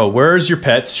 where's your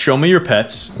pets? Show me your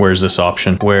pets. Where's this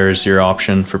option? Where's your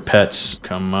option for pets?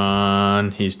 Come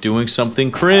on. He's doing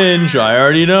something cringe. I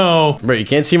already know. Bro, you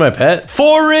can't see my pet?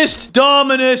 Forest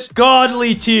Dominus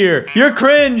Godly Tier. You're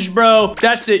cringe, bro.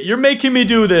 That's it. You're making me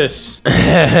do this.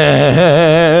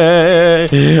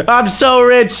 I'm so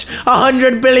rich.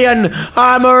 100 billion.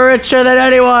 I'm richer than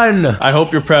anyone. I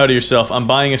hope you're proud of yourself. I'm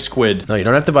buying a squid. No, you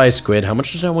don't have to buy a squid. How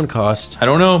much does that one cost? I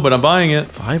don't know, but I'm buying it.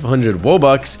 500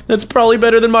 Robux. That's probably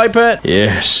better than my pet.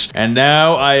 Yes. And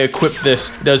now I equip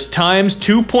this. Does times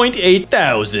 2.8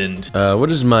 thousand. What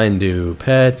does mine do?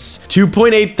 Pets.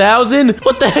 2.8 thousand?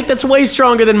 What the heck? That's way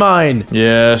stronger than mine.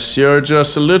 Yes, you're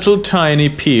just a little tiny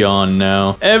peon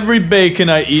now. Every bacon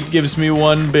I eat gives me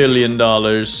 $1 billion.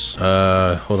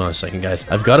 Hold on a second, guys.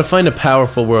 I've got to find a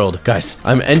powerful world. Guys,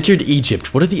 I'm entered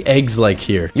Egypt. What are the eggs like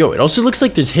here? Yo, it also looks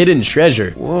like there's hidden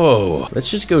treasure. Whoa. Let's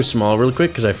just go small real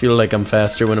quick because I feel like I'm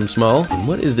faster when I'm small. And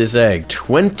what is this egg?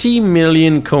 20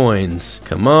 million coins.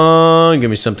 Come on, give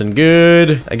me something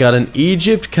good. I got an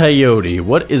Egypt coyote.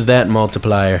 What is that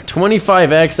multiplier?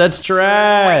 25x, that's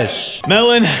trash.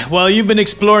 Melon, while you've been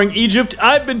exploring Egypt,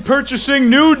 I've been purchasing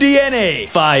new DNA.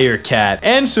 Fire cat.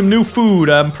 And some new food.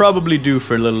 I'm probably due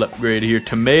for a little upgrade here.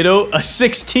 Tomato. A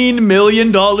 $16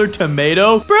 million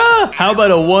tomato? Bruh. How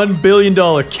about a $1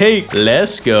 billion cake?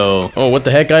 Let's go. Oh, what what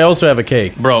the heck? I also have a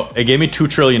cake. Bro, it gave me $2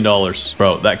 trillion.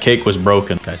 Bro, that cake was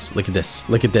broken. Guys, look at this.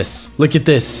 Look at this. Look at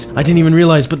this. I didn't even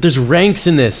realize, but there's ranks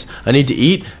in this. I need to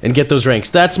eat and get those ranks.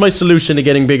 That's my solution to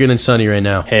getting bigger than Sunny right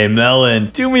now. Hey,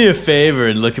 Melon, do me a favor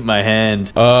and look at my hand.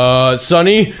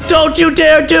 Sunny, don't you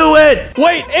dare do it!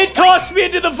 Wait, it tossed me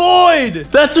into the void!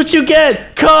 That's what you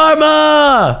get!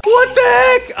 Karma! What the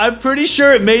heck? I'm pretty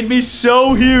sure it made me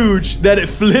so huge that it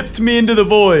flipped me into the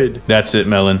void. That's it,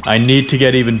 Melon. I need to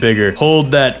get even bigger.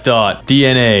 Hold that thought.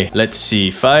 DNA. Let's see.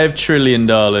 $5 trillion.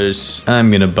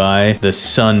 I'm gonna buy the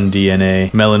sun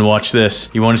DNA. Melon, watch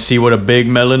this. You want to see what a big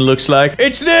melon looks like?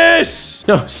 It's this!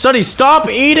 No, Sunny, stop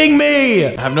eating me!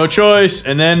 I have no choice.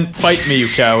 And then fight me, you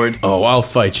coward. Oh, I'll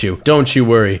fight you. Don't you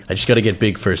worry. I just gotta get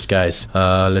big first, guys.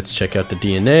 Let's check out the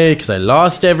DNA, because I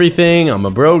lost everything. I'm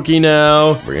a brokey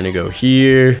now. We're gonna go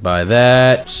here. Buy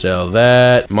that. Sell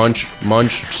that. Munch,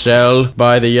 munch, sell.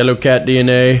 Buy the yellow cat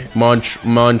DNA. Munch,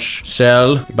 munch,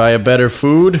 sell. Buy a better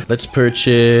food. Let's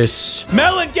purchase...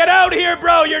 Melon, get out here,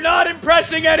 bro! You're not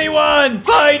impressing anyone!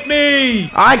 Fight me!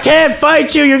 I can't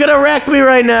fight you! You're gonna wreck me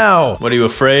right now! What, are you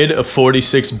afraid of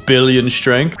 46 billion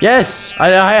strength? Yes! I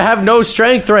have no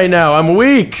strength right now. I'm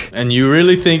weak! And you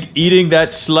really think eating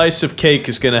that slice of cake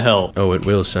is gonna help? Oh, it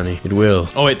will, Sunny. It will.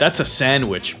 Oh, wait, that's a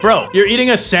sandwich. Bro, you're eating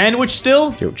a sandwich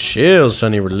still? Yo, chill,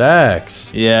 Sunny.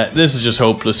 Relax. Yeah, this is just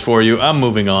hopeless for you. I'm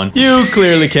moving on. You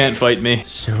clearly can't fight me.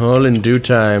 It's all in due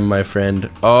time, my friend.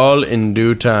 All in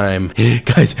due time.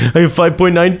 Guys, I have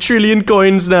 5.9 trillion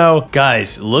coins now.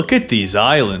 Guys, look at these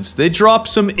islands. They drop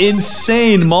some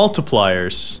insane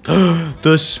multipliers.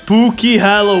 The spooky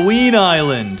Halloween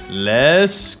island.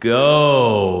 Let's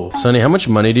go. Sunny, how much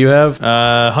money do you have?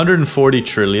 140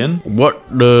 trillion. What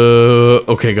the...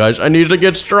 Okay, guys, I need to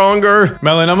get stronger.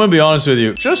 Melon, I'm gonna be honest with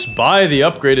you. Just buy the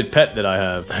upgraded pet that I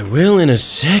have. I will in a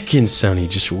second, Sunny.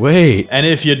 Just wait. And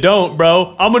if you don't,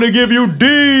 bro, I'm gonna give you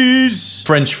these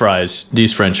French fries.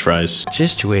 These French fries.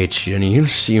 Just wait, Sunny. You'll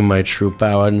see my true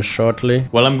power shortly.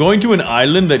 Well, I'm going to an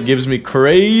island that gives me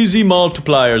crazy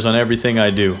multipliers on everything I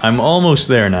do. I'm almost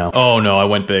there now. Oh no, I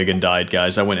went big and died,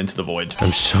 guys. I went into the void.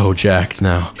 I'm so jacked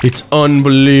now. It's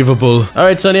unbelievable. All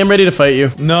right, Sunny, I'm ready to fight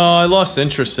you. No, I lost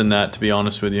interest in that, to be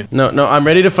honest with you. No, I'm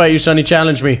ready to fight you, Sunny.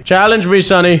 Challenge me. Challenge me,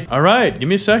 Sunny. All right, give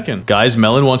me a second. Guys,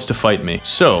 Melon wants to fight me.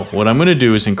 So, what I'm gonna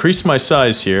do is increase my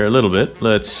size here a little bit.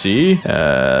 Let's see.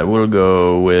 We'll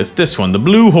go with this one, the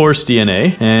blue horse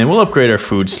DNA. And we'll upgrade our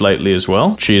food slightly as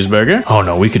well. Cheeseburger. Oh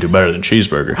no, we could do better than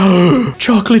cheeseburger.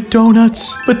 Chocolate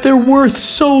donuts, but they're worth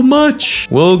so much.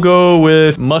 We'll go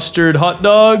with mustard hot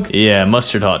dog. Yeah,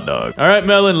 mustard hot dog. All right,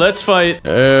 Melon, let's fight.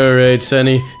 All right,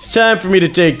 Sunny. It's time for me to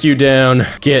take you down.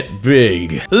 Get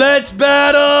big. Let's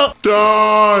battle.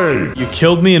 Die! You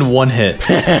killed me in one hit.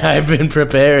 I've been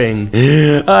preparing.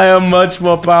 I am much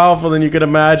more powerful than you could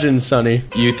imagine, Sunny.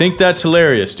 You think that's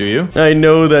hilarious, do you? I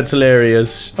know that's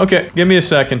hilarious. Okay, give me a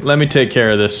second. Let me take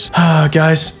care of this.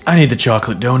 Guys, I need the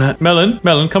chocolate donut.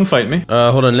 Melon, come fight me.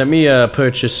 Hold on. Let me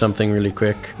purchase something really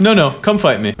quick. No, come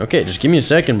fight me. Okay, just give me a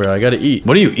second, bro. I gotta eat.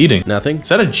 What are you eating? Nothing. Is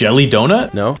that a jelly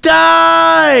donut? No.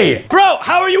 Die! Bro,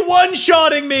 how are you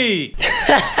one-shotting me?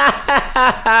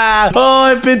 Oh,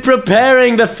 I've been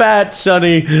preparing the fat,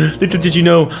 Sunny. Little did you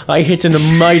know, I hit a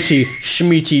mighty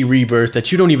schmeaty rebirth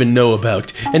that you don't even know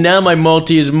about. And now my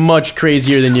multi is much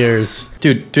crazier than yours.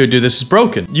 Dude, this is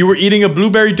broken. You were eating a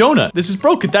blueberry donut. This is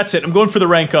broken. That's it. I'm going for the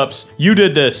rank ups. You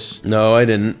did this. No, I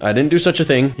didn't. I didn't do such a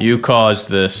thing. You caused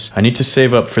this. I need to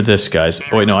save up for this, guys.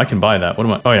 Oh, wait, no, I can buy that. What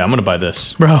am I? Oh, yeah, I'm gonna buy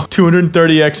this. Bro,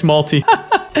 230x multi.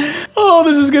 Oh,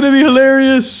 this is gonna be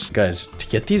hilarious. Guys, to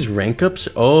get these rank ups,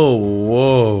 oh,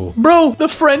 whoa. Bro, the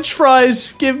French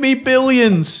fries give me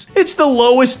billions. It's the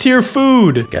lowest tier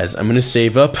food. Guys, I'm gonna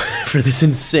save up for this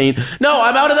insane... No,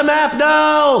 I'm out of the map,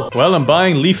 no! Well, I'm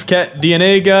buying leaf cat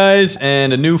DNA, guys,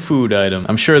 and a new food item.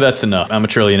 I'm sure that's enough. I'm a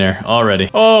trillionaire already.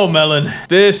 Oh, Melon,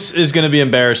 this is gonna be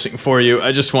embarrassing for you.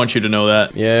 I just want you to know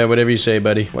that. Yeah, whatever you say,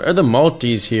 buddy. What are the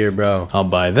multis here, bro? I'll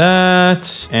buy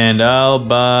that, and I'll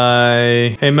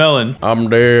buy... Hey, Melon. I'm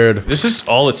dead. This is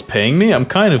all it's paying me? I'm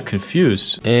kind of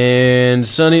confused. And,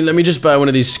 Sunny, let me just buy one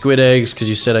of these squid eggs, because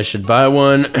you said I should buy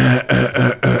one. 500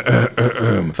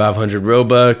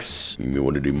 Robux. Give me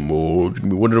one of them more. Give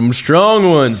me one of them strong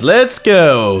ones. Let's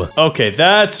go. Okay,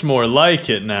 that's more like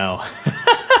it now.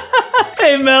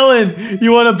 Hey, Melon,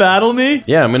 you want to battle me?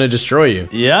 Yeah, I'm gonna destroy you.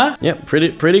 Yeah? Yeah,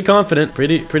 pretty confident.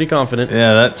 Pretty confident.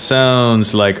 Yeah, that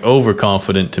sounds like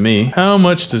overconfident to me. How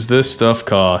much does this stuff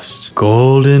cost?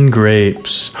 Golden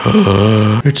grapes.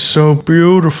 It's so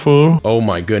beautiful. Oh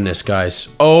my goodness,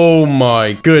 guys. Oh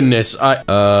my goodness.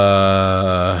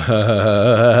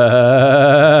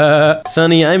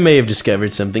 Sonny, I may have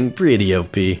discovered something pretty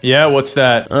OP. Yeah, what's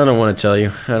that? I don't want to tell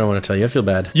you. I feel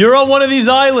bad. You're on one of these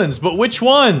islands, but which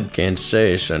one? Can't say,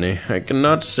 Sonny. I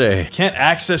cannot say. Can't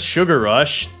access Sugar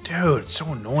Rush. Dude, it's so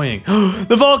annoying.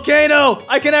 The volcano!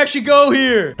 I can actually go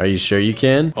here! Are you sure you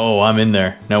can? Oh, I'm in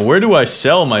there. Now, where do I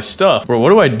sell my stuff? Bro, what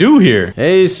do I do here?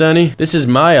 Hey, Sonny. This is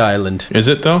my island. Is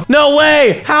it, though? No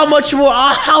way!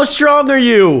 How strong are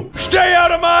you? Stay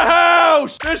out of my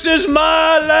house! This is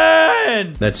my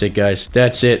land! That's it, guys.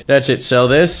 That's it. Sell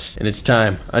this, and it's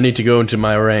time. I need to go into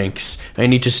my ranks. I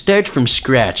need to start from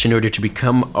scratch in order to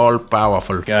become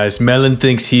all-powerful. Guys, Melon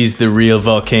thinks he's the real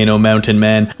volcano mountain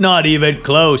man. Not even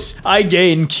close. I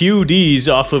gain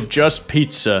QDs off of just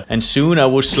pizza, and soon I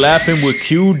will slap him with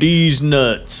QD's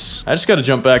nuts. I just gotta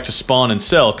jump back to spawn and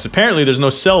sell, because apparently there's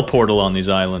no sell portal on these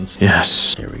islands.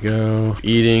 Yes. Here we go.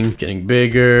 Eating, getting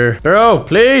bigger. Bro,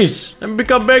 please! Let me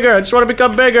become bigger. I just want to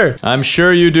become bigger. I'm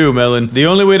sure you do, Melon. The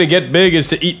only way to get big is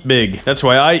to eat big. That's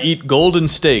why I eat golden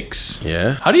steaks.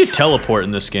 Yeah? How do you teleport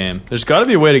in this game? There's gotta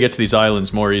be a way to get to these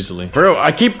islands more easily. Bro,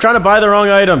 I keep trying to buy the wrong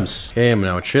items. Okay, I'm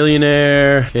now a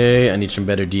trillionaire. Okay, I need some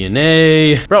better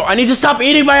DNA. Bro, I need to stop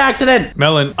eating by accident.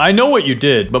 Melon, I know what you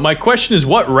did, but my question is,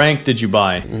 what rank did you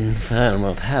buy? I don't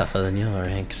know, half of the your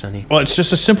rank, Sonny. Well, it's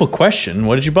just a simple question.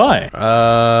 What did you buy?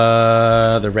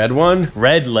 The red one?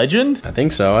 Red Legend? I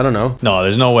think so, I don't know. No,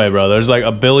 there's no way, bro. There's like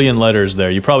a billion letters there.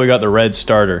 You probably got the red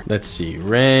starter. Let's see,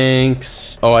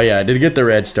 ranks. Oh yeah, I did get the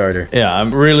red starter. Yeah,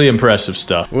 I'm really impressive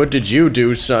stuff. What did you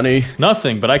do, Sonny?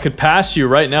 Nothing, but I could pass you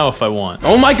right now if I want.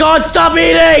 Oh my god, stop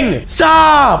eating!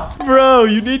 Stop! Bro,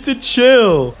 you need to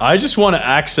chill. I just want to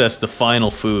access the final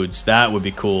foods. That would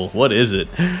be cool. What is it?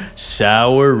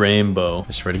 Sour rainbow.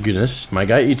 I swear to goodness, my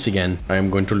guy eats again. I am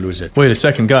going to lose it. Wait a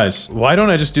second, guys. Why don't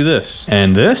I just do this?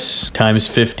 And this times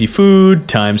 50 food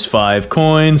times 5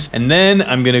 coins. And then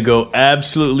I'm gonna go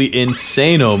absolutely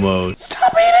insano mode.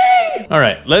 Stop eating! All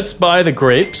right, let's buy the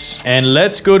grapes and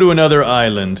let's go to another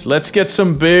island. Let's get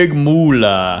some big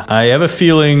moolah. I have a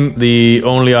feeling the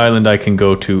only island I can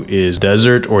go to is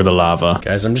desert or the lava.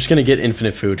 Guys, I'm just gonna get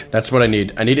infinite food. That's what I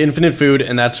need. I need infinite food,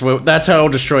 and that's how I'll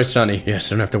destroy Sonny. Yes,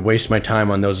 I don't have to waste my time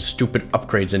on those stupid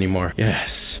upgrades anymore.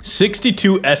 Yes.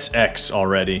 62 SX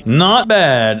already. Not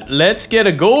bad. Let's get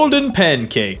a golden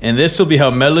pancake. And this will be how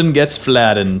Melon gets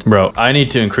flattened. Bro, I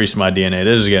need to increase my DNA.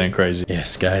 This is getting crazy.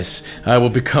 Yes, guys. I will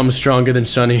become stronger than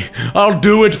Sonny. I'll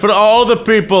do it for all the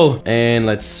people. And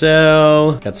let's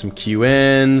sell. Got some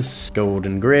QNs.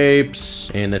 Golden grapes.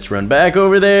 And let's run back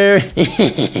over there.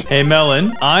 Hey,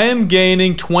 Melon. I am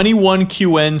gaining 21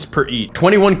 QNs per eat.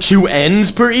 21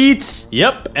 QNs per eat?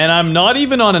 Yep. And I'm not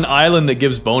even on an island that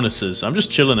gives bonuses. I'm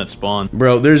just chilling at spawn.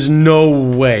 Bro, there's no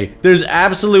way. There's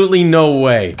absolutely no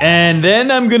way. And then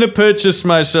I'm gonna purchase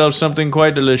myself something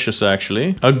quite delicious,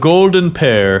 actually. A golden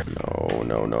pear. No.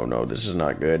 This is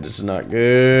not good. This is not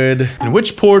good. And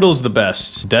which portal's the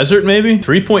best? Desert, maybe?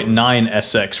 3.9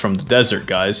 SX from the desert,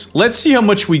 guys. Let's see how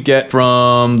much we get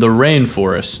from the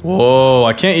rainforest. Whoa,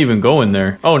 I can't even go in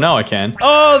there. Oh, now I can.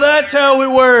 Oh, that's how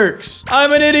it works.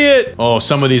 I'm an idiot. Oh,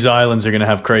 some of these islands are gonna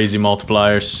have crazy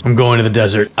multipliers. I'm going to the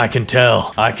desert. I can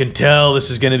tell. I can tell this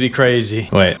is gonna be crazy.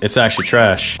 Wait, it's actually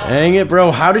trash. Dang it,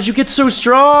 bro. How did you get so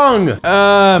strong?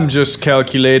 I'm just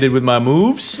calculated with my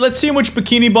moves. Let's see how much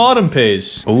Bikini Bottom pays.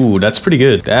 Ooh, that's pretty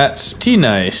good. That's pretty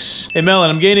nice. Hey, Melon,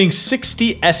 I'm gaining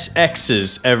 60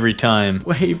 SXs every time.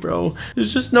 Wait, bro.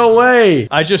 There's just no way.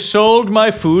 I just sold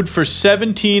my food for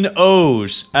 17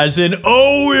 O's. As in,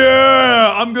 oh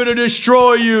yeah, I'm gonna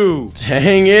destroy you.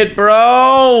 Dang it,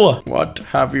 bro. What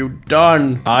have you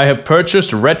done? I have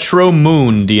purchased Retro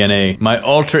Moon DNA, my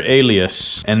alter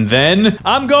alias. And then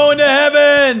I'm going to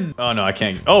heaven. Oh, no, I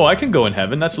can't. Oh, I can go in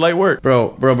heaven. That's light work.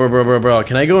 Bro.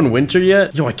 Can I go in winter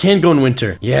yet? Yo, I can go in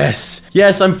winter. Yes.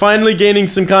 Yes, I'm finally gaining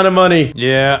some kind of money.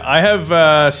 Yeah, I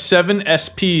have 7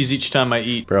 SPs each time I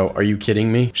eat. Bro, are you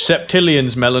kidding me?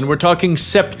 Septillions, Melon. We're talking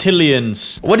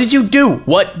septillions. What did you do?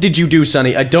 What did you do,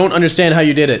 Sonny? I don't understand how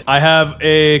you did it. I have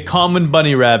a common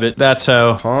bunny rabbit. That's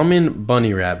how. Common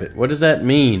bunny rabbit. What does that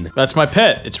mean? That's my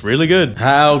pet. It's really good.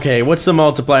 Okay, what's the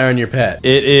multiplier on your pet?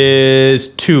 It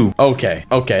is 2. Okay,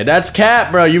 that's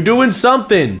cap, bro. You doing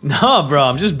something. Nah, bro.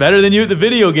 I'm just better than you at the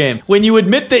video game. When you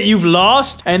admit that you've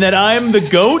lost and that I'm the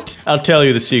GOAT, don't, I'll tell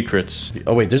you the secrets.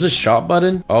 Oh, wait, there's a shop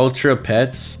button? Ultra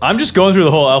pets. I'm just going through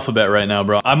the whole alphabet right now,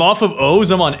 bro. I'm off of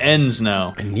O's, I'm on N's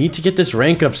now. I need to get this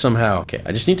rank up somehow. Okay,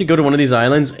 I just need to go to one of these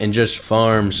islands and just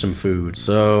farm some food.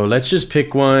 So let's just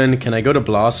pick one. Can I go to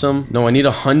Blossom? No, I need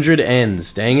 100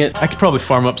 N's. Dang it. I could probably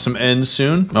farm up some N's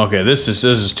soon. Okay, this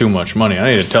is too much money.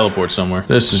 I need to teleport somewhere.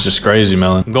 This is just crazy,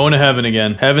 Melon. I'm going to heaven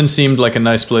again. Heaven seemed like a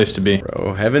nice place to be.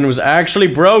 Bro, heaven was actually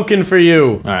broken for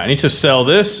you. All right, I need to sell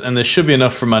this, and this should be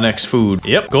enough for my next food.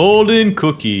 Yep, golden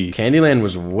cookie. Candyland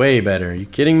was way better. Are you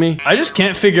kidding me? I just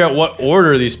can't figure out what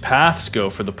order these paths go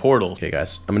for the portal. Okay,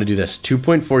 guys, I'm gonna do this.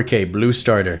 2.4K blue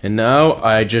starter. And now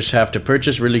I just have to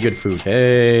purchase really good food.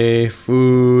 Hey,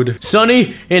 food.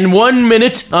 Sonny, in 1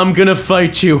 minute, I'm gonna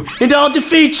fight you and I'll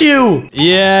defeat you.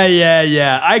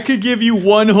 Yeah. I could give you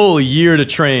 1 whole year to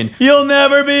train. You'll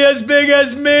never be as big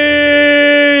as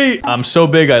me. I'm so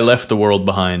big I left the world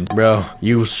behind. Bro,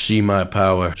 you'll see my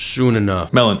power soon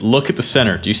enough. Melon, look at the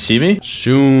center. Do you see me?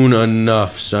 Soon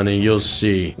enough, Sonny, you'll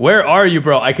see. Where are you,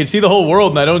 bro? I can see the whole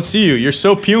world and I don't see you. You're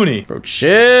so puny. Bro,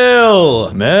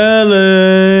 chill.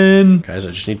 Melon. Guys,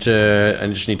 I just need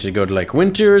to go to like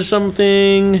winter or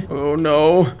something. Oh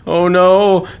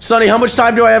no. Sonny, how much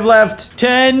time do I have left?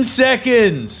 10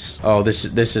 seconds. Oh, this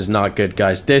is not good,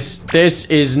 guys. This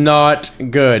is not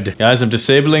good. Guys, I'm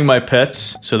disabling my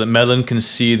pets so that Melon can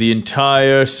see the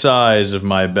entire size of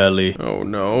my belly. Oh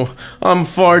no. I'm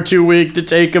far too weak to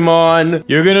take him on.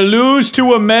 You're gonna lose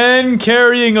to a man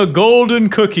carrying a golden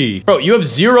cookie. Bro, you have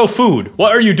 0 food.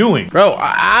 What are you doing? Bro,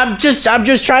 I'm just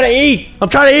trying to eat. I'm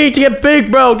trying to eat to get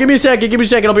big, bro. Give me a second.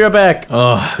 I'll be right back.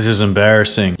 Oh, this is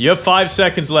embarrassing. You have 5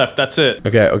 seconds left. That's it.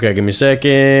 Okay, give me a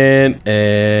second.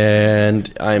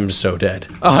 And I'm so dead.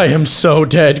 I am so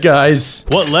dead, guys.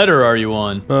 What letter are you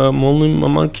on? I'm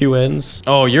on QNs.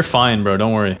 Oh, you're fine, bro.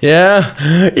 Don't worry.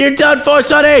 Yeah? You're done for,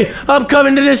 Sonny. I'm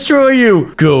coming to destroy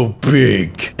you. Go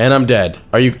big. And I'm dead.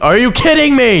 Are you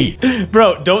kidding me?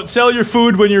 Bro, don't sell your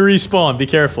food when you respawn. Be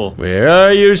careful. Where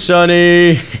are you,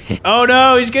 Sonny? Oh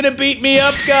no, he's gonna beat me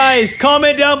up, guys.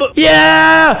 Comment down below.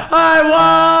 Yeah!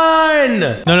 I won!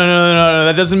 No,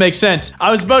 that doesn't make sense.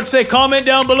 I was about to say, comment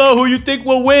down below who you think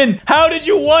will win. How did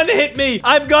you one-hit me?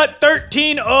 I've got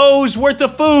 13 O's worth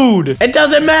of food. It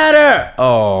doesn't matter!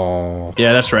 Oh.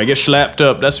 Yeah, that's right. Get slapped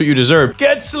up. That's what you deserve.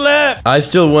 Get slapped! I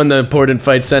still won the important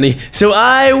fight, Sonny. So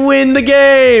I win the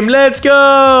game! Let's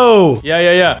go!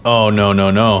 Yeah. Oh, no.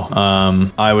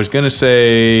 I was gonna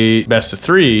say best of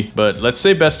 3, but let's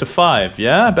say best of 5.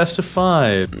 Yeah, best of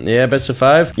 5. Yeah, best of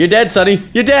 5. You're dead, Sonny.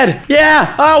 You're dead.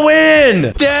 Yeah, I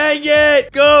win! Dang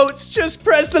it! Goats, just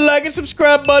press the like and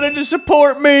subscribe button to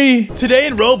support me. Today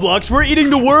in Roblox, we're eating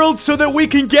the world so that we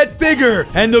can get bigger.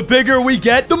 And the bigger we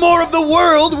get, the more of the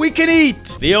world we can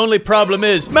eat. The only problem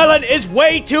is, Melon is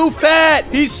way too fat.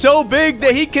 He's so big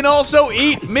that he can also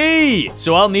eat me.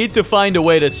 So I'll need to find a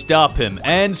way to stop him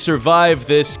and survive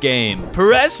this game.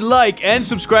 Press like and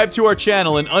subscribe to our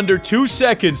channel in under 2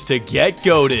 seconds to get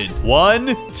goated.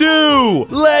 1, 2,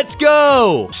 let's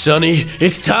go! Sonny,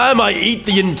 it's time I eat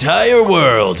the entire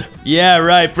world. Yeah,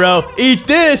 right, bro. Eat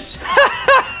this!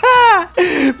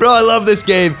 Bro, I love this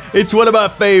game. It's one of my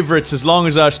favorites. As long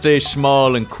as I stay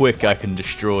small and quick, I can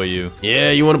destroy you.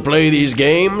 Yeah, you want to play these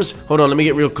games? Hold on, let me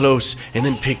get real close and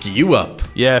then pick you up.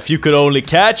 Yeah, if you could only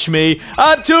catch me.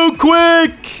 I'm too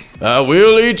quick! I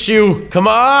will eat you. Come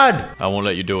on. I won't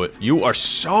let you do it. You are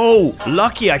so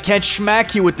lucky I can't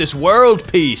smack you with this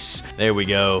world piece. There we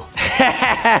go.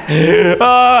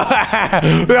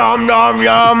 Yum, yum,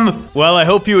 yum. Well, I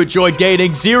hope you enjoyed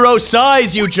gaining 0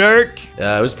 size, you jerk.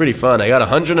 It was pretty fun. I got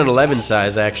 111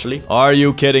 size, actually. Are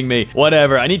you kidding me?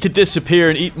 Whatever. I need to disappear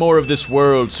and eat more of this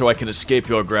world so I can escape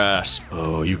your grasp.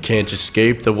 Oh, you can't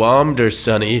escape the Womder,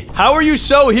 Sonny. How are you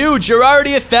so huge? You're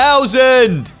already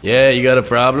 1,000. Yeah, you got a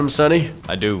problem, Sonny?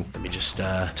 I do. Let me just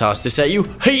toss this at you.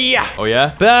 Hiya! Oh,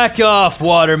 yeah? Back off,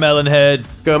 watermelon head.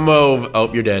 Come over.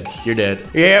 Oh, you're dead. You're dead.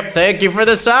 Yep, thank you for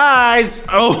the size.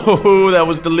 Oh, that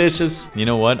was delicious. You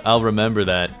know what? I'll remember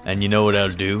that. And you know what I'll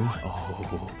do? Oh,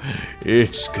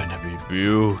 it's gonna be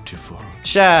beautiful.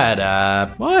 Shut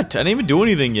up. What? I didn't even do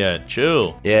anything yet.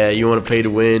 Chill. Yeah, you want to pay to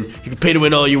win? You can pay to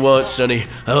win all you want, Sonny.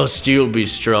 I'll still be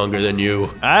stronger than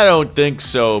you. I don't think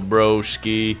so,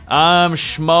 broski. I'm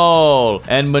small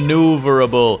and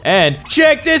maneuverable. And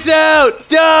check this out!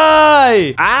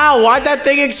 Die! Ow, why'd that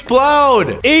thing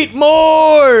explode? Eat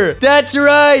more! That's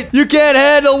right! You can't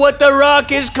handle what the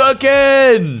rock is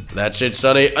cooking! That's it,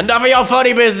 Sonny. Enough of your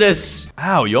funny business!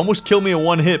 Ow, you almost killed me in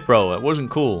 1 hit, bro. That wasn't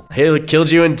cool. Hell have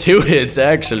killed you in 2 hits,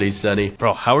 actually, Sonny.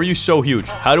 Bro, how are you so huge?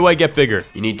 How do I get bigger?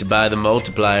 You need to buy the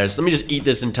multipliers. Let me just eat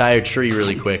this entire tree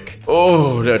really quick.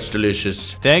 Oh, that's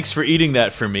delicious. Thanks for eating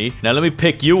that for me. Now let me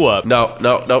pick you up. No,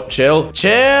 no, no, chill.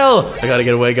 Chill! I gotta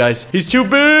get away, guys. He's too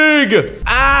big!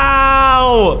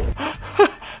 Ow!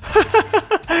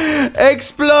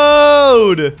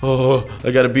 Explode! Oh,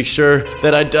 I gotta be sure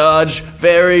that I dodge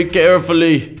very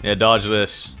carefully. Yeah, dodge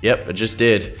this. Yep, I just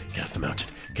did. Get off the mountain.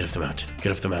 Get off the mountain.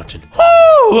 Get off the mountain.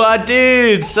 Woo! I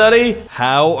did, Sonny.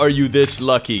 How are you this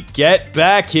lucky? Get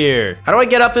back here. How do I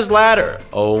get up this ladder?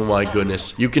 Oh my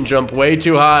goodness. You can jump way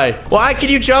too high. Why can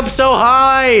you jump so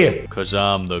high? Cause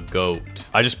I'm the goat.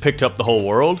 I just picked up the whole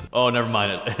world? Oh, never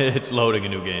mind it. It's loading a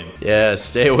new game. Yeah,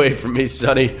 stay away from me,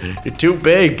 Sonny. You're too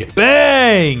big.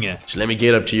 Bang! Just let me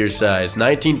get up to your size.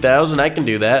 19,000, I can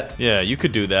do that. Yeah, you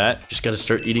could do that. Just gotta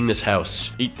start eating this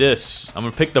house. Eat this. I'm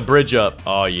gonna pick the bridge up.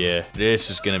 Oh yeah, this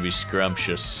is gonna be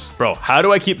scrumptious. Bro, how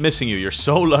do I keep missing you? You're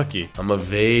so lucky. I'm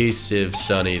evasive,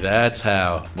 Sonny. That's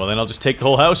how. Well, then I'll just take the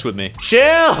whole house with me.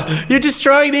 Chill! You're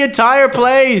destroying the entire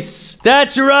place!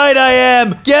 That's right, I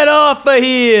am! Get off of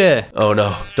here! Oh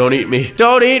no, don't eat me.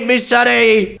 Don't eat me,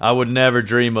 Sonny! I would never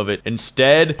dream of it.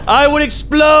 Instead, I would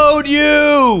explode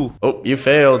you! Oh, you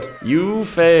failed. You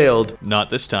failed. Not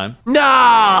this time.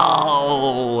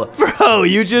 No! Bro,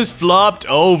 you just flopped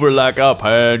over like a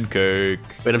pancake.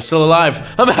 Wait, I'm still alive.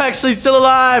 I'm actually still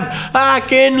alive! I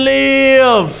can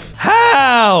live!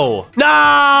 How?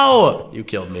 No! You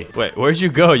killed me. Wait, where'd you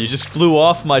go? You just flew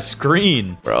off my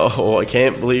screen. Bro, I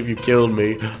can't believe you killed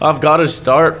me. I've got to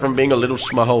start from being a little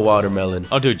small watermelon.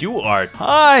 Oh, dude, you are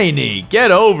tiny.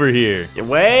 Get over here.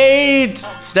 Wait!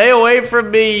 Stay away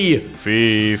from me!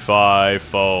 Fee, fi,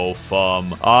 fo,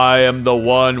 fum. I am the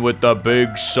one with the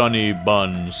big sunny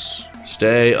buns.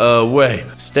 Stay away.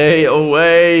 Stay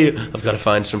away. I've got to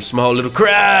find some small little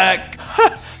crack.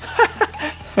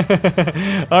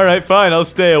 All right, fine, I'll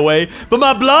stay away. But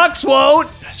my blocks won't.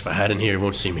 Yes, if I hide in here, he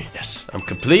won't see me. Yes, I'm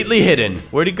completely hidden.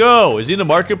 Where'd he go? Is he in the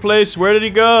marketplace? Where did he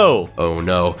go? Oh,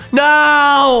 no.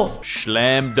 No!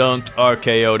 Slam dunked,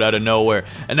 RKO'd out of nowhere.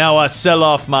 And now I sell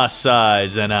off my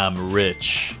size and I'm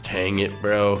rich. Dang it,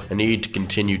 bro. I need to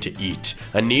continue to eat.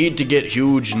 I need to get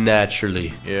huge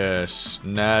naturally. Yes,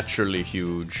 naturally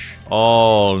huge.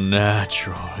 All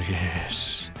natural,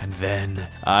 yes. And then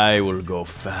I will go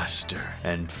faster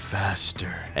and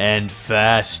faster and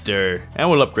faster.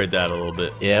 And we'll upgrade that a little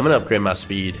bit. Yeah, I'm gonna upgrade my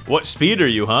speed. What speed are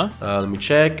you, huh? Let me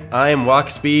check. I am walk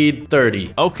speed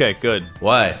 30. Okay, good.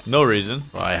 Why? No reason.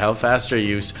 Why? How fast are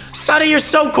you? Sonny, you're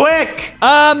so quick!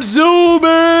 I'm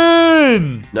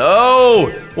zooming!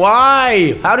 No!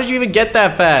 Why? How did you even get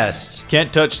that fast?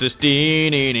 Can't touch this.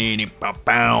 Can't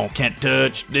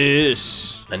touch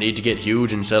this. I need to get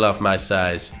huge and sell off my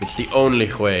size. It's the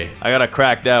only way. I gotta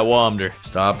crack that Womder.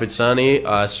 Stop it, Sonny.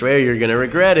 I swear you're gonna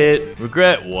regret it.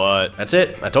 Regret what? That's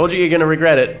it. I told you you're gonna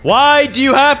regret it. Why do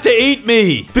you have to eat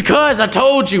me? Because I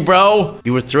told you, bro.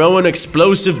 You were throwing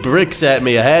explosive bricks at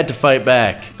me. I had to fight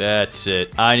back. That's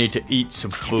it. I need to eat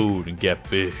some food and get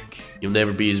big. You'll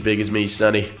never be as big as me,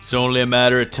 Sonny. It's only a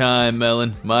matter of time,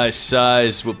 Melon. My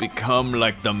size will become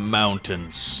like the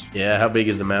mountains. Yeah, how big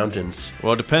is the mountains?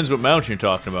 Well, it depends what mountain you're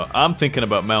talking about. I'm thinking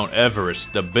about Mount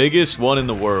Everest, the biggest one in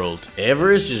the world.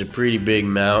 Everest is a pretty big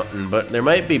mountain, but there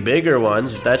might be bigger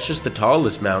ones. That's just the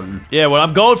tallest mountain. Yeah, well,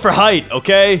 I'm going for height,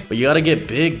 okay? But you gotta get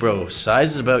big, bro.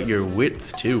 Size is about your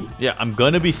width, too. Yeah, I'm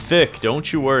gonna be thick.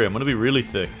 Don't you worry. I'm gonna be really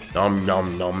thick. Nom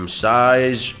nom nom.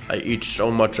 Size. I eat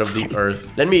so much of the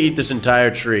earth. Let me eat this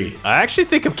entire tree. I actually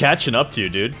think I'm catching up to you,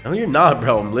 dude. No, you're not,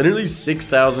 bro. I'm literally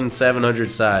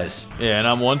 6,700 size. Yeah, and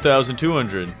I'm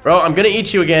 1,200. Bro, I'm gonna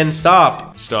eat you again.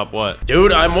 Stop. Stop what?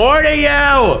 Dude, I'm warning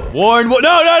you! Warn what?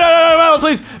 No, Melon,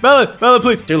 please! Melon,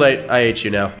 please! Too late. I ate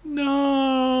you now.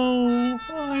 No,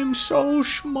 I'm so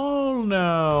small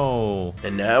now.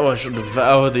 And now I shall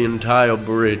devour the entire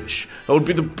bridge. I will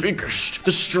be the biggest,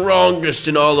 the strongest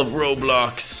in all of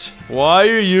Roblox. Why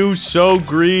are you so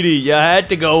greedy? You had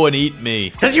to go and eat me.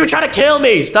 Because you were trying to kill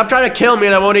me! Stop trying to kill me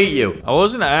and I won't eat you. I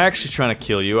wasn't actually trying to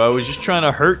kill you. I was just trying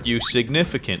to hurt you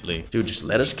significantly. Dude, just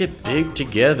let us get big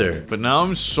together. But now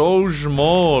I'm so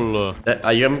small.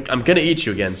 I'm gonna eat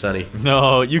you again, Sonny.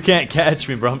 No, you can't catch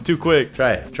me, bro. I'm too quick.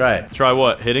 Try it. Try it. Try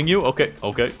what? Hitting you? Okay,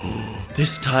 okay.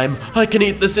 This time, I can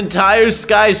eat this entire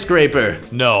skyscraper.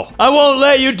 No, I won't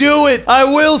let you do it. I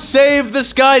will save the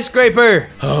skyscraper.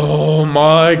 Oh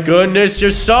my goodness, you're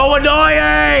so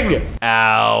annoying!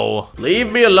 Ow.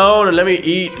 Leave me alone and let me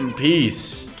eat in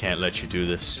peace. can't let you do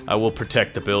this. I will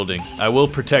protect the building. I will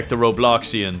protect the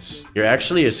Robloxians. You're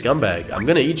actually a scumbag. I'm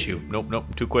gonna eat you. Nope, nope,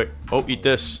 I'm too quick. Oh, eat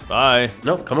this. Bye.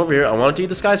 No, come over here. I wanted to eat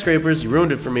the skyscrapers. You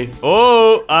ruined it for me.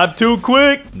 Oh, I'm too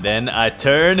quick. Then I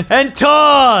turn and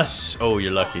toss. Oh,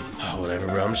 you're lucky. Oh, whatever,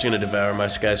 bro. I'm just gonna devour my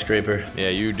skyscraper. Yeah,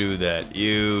 you do that.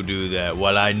 You do that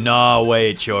while I gnaw away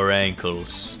at your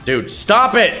ankles. Dude,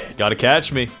 stop it! Gotta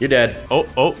catch me. You're dead.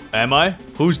 Oh, am I?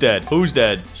 Who's dead? Who's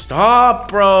dead? Stop,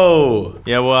 bro.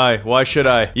 Yeah, why? Why should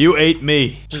I? You ate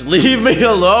me. Just leave me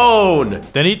alone.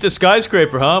 Then eat the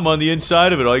skyscraper, huh? I'm on the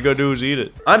inside of it. All you gotta do is eat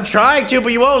it. I'm trying to,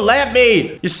 but you won't let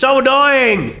me. You're so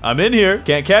annoying. I'm in here.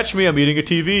 Can't catch me. I'm eating a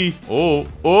TV.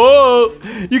 Oh,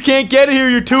 you can't get here.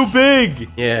 You're too big.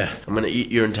 Yeah, I'm gonna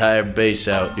eat your entire base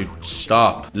out, dude.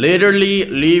 Stop. Literally,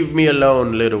 leave me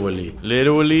alone, literally.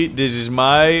 Literally, this is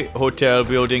my hotel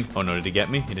building. Oh no, did he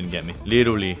get me? He didn't get me.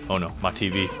 Literally. Oh no, my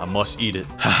TV. I must eat it.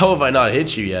 How have I not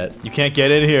hit you yet? You can't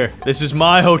get in here. This is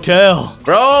my hotel.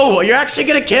 Bro, you're actually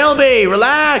gonna kill me.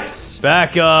 Relax.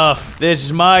 Back off. This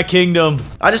is my kingdom.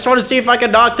 I just want to see if I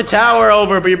can knock the tower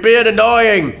over, but you're being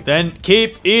annoying. Then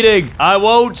keep eating. I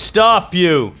won't stop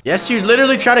you. Yes, you're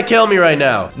literally trying to kill me right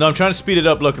now. No, I'm trying to speed it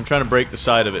up. Look, I'm trying to break the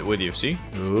side of it with you. See?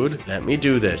 Dude, let me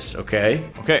do this, okay?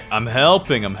 Okay, I'm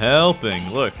helping. I'm helping.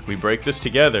 Look, we break this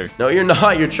together. No, you're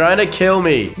not. You're trying to kill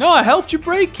me. No, I helped you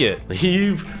break it.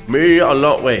 Leave me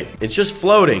alone. Wait, it's just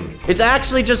floating. It's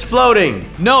actually just floating.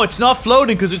 No, it's not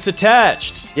floating because it's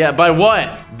attached. Yeah, by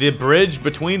what? The bridge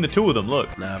between the two of them.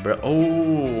 Look. Nah, bro.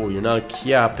 Oh, you're not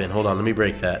yapping. Hold on, let me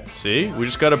break that. See? We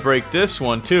just gotta break this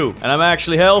one too. And I'm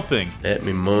actually helping. Let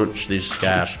me munch this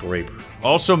skyscraper.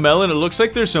 Also, Melon, it looks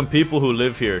like there's some people who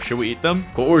live here. Should we eat them?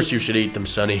 Of course you should eat them,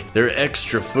 Sonny. They're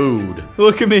extra food.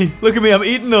 Look at me. Look at me. I'm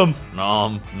eating them.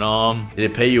 Nom, nom.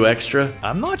 Did it pay you extra?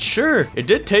 I'm not sure. It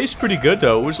did taste pretty good,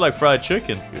 though. It was like fried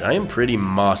chicken. Dude, I am pretty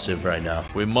massive right now.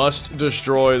 We must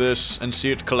destroy this and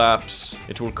see it collapse.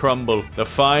 It will crumble. The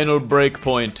final break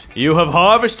point. You have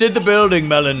harvested the building,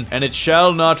 Melon, and it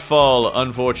shall not fall,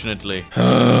 unfortunately.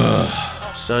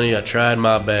 Sonny, I tried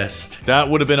my best. That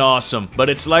would have been awesome. But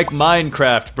it's like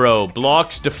Minecraft, bro.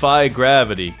 Blocks defy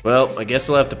gravity. Well, I guess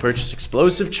I'll have to purchase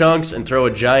explosive chunks and throw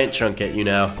a giant chunk at you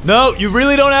now. No, you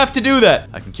really don't have to do that.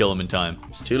 I can kill him in time.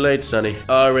 It's too late, Sonny.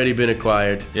 Already been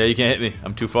acquired. Yeah, you can't hit me.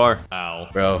 I'm too far. Ow.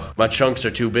 Bro, my chunks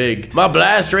are too big. My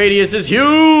blast radius is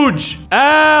huge!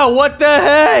 Ow, what the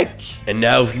heck? And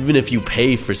now, even if you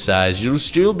pay for size, you'll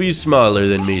still be smaller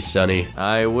than me, Sonny.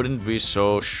 I wouldn't be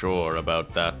so sure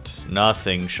about that.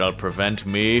 Nothing shall prevent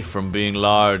me from being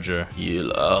larger.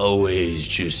 You'll always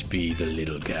just be the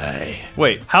little guy.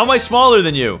 Wait, how am I smaller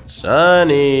than you?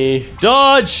 Sonny.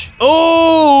 Dodge!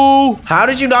 Oh! How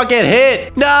did you not get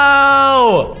hit?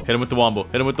 No! Hit him with the wombo.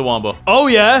 Hit him with the wombo. Oh,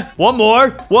 yeah. One more.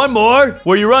 One more.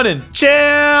 Where you running? Chill!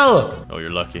 Oh, you're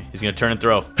lucky. He's gonna turn and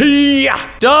throw. Yeah.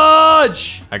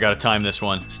 Dodge! I gotta time this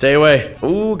one. Stay away.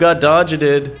 Ooh, got dodge, you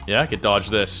did. Yeah, I could dodge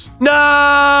this.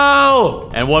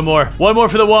 No! And one more. One more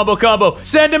for the wombo combo.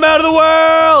 Send him out of the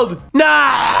world! No!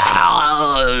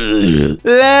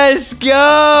 Let's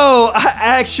go! I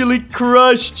actually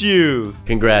crushed you.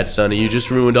 Congrats, Sonny. You just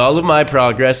ruined all of my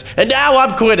progress, and now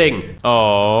I'm quitting.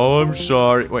 Oh, I'm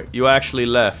sorry. Wait, you actually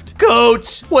left.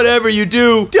 Goats, whatever you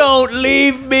do, don't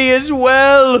leave me as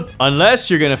well. Unless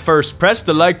you're gonna first press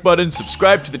the like button,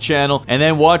 subscribe to the channel, and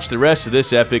then watch the rest of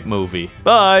this epic movie.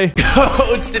 Bye.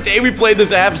 Goats, today we played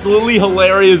this absolutely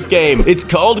hilarious game. It's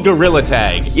called Gorilla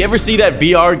Tag. You ever see that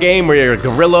VR game where you're a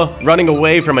gorilla running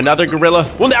away from another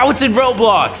gorilla? Well, now it's in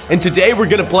Roblox, and today we're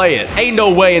gonna play it. Ain't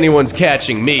no way anyone's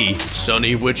catching me.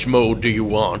 Sonny, which mode do you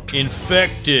want?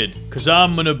 Infected, cause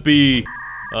I'm gonna be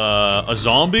a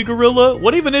zombie gorilla?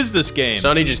 What even is this game?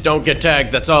 Sonny, just don't get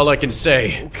tagged, that's all I can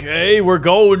say. Okay, we're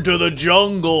going to the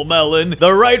jungle, Melon.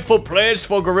 The rightful place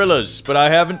for gorillas, but I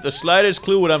haven't the slightest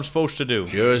clue what I'm supposed to do.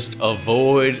 Just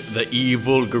avoid the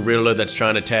evil gorilla that's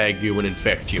trying to tag you and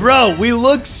infect you. Bro, we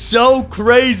look so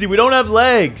crazy. We don't have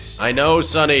legs. I know,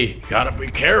 Sonny. Gotta be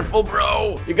careful,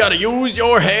 bro. You gotta use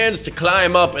your hands to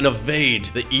climb up and evade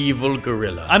the evil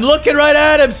gorilla. I'm looking right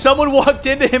at him. Someone walked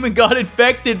into him and got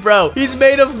infected, bro. He's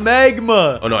made of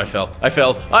magma. Oh no, I fell. I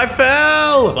fell. I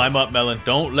fell! Climb up, Melon.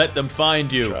 Don't let them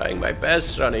find you. Trying my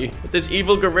best, Sonny. But this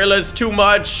evil gorilla is too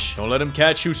much. Don't let him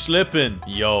catch you slipping.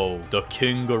 Yo, the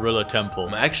King Gorilla Temple.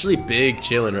 I'm actually big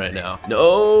chilling right now.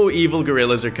 No evil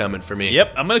gorillas are coming for me.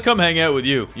 Yep, I'm gonna come hang out with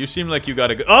you. You seem like you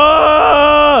got a good—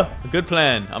 Ah! A good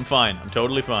plan. I'm fine. I'm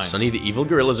totally fine. Sonny, the evil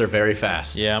gorillas are very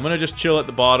fast. Yeah, I'm gonna just chill at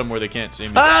the bottom where they can't see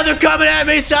me. Ah, they're coming at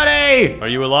me, Sonny! Are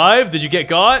you alive? Did you get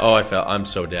got? Oh, I fell. I'm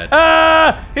so dead. Ah!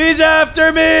 Ah! He's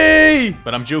after me!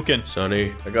 But I'm juking.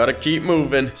 Sonny, I gotta keep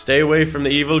moving. Stay away from the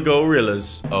evil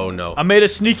gorillas. Oh, no. I made a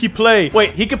sneaky play.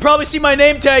 Wait, he could probably see my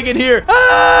name tag in here.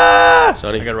 Ah!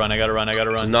 Sonny, I gotta run, I gotta run, I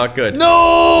gotta this is run. not good.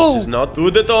 No! This is not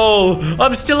good at all.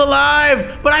 I'm still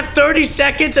alive, but I have 30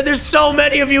 seconds and there's so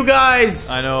many of you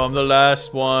guys. I know, I'm the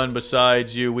last one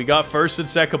besides you. We got first and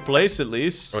second place at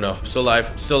least. Oh, no. I'm still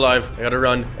alive. I'm still alive. I gotta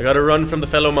run. I gotta run from the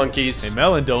fellow monkeys. Hey,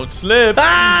 Melon, don't slip.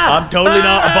 Ah! I'm totally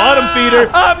not a bottom feeder.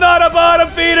 I'm not a bottom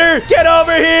feeder. Get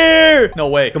over here. No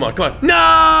way. Come on, come on. No!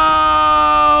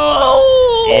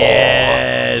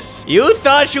 Yes. You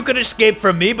thought you could escape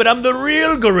from me, but I'm the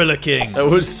real Gorilla King. I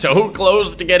was so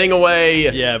close to getting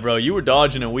away. Yeah, bro, you were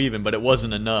dodging and weaving, but it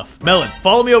wasn't enough. Melon,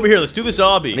 follow me over here. Let's do this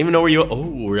obby. I don't even know where you are.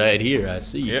 Oh, right here. I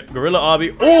see. Yep, Gorilla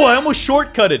obby. Oh, I almost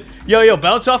shortcutted. Yo,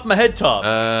 bounce off my head top.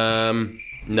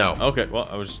 No. Okay,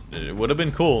 well, it would have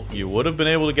been cool. You would have been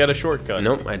able to get a shortcut.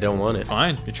 Nope, I don't want it.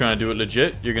 Fine. You're trying to do it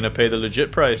legit. You're gonna pay the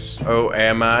legit price. Oh,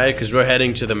 am I? Because we're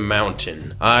heading to the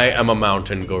mountain. I am a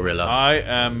mountain gorilla. I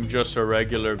am just a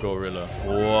regular gorilla.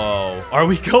 Whoa. Are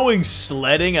we going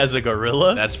sledding as a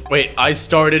gorilla? Wait, I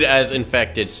started as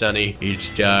infected, Sonny. It's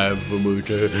time for me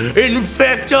to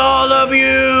infect all of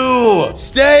you!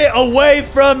 Stay away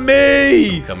from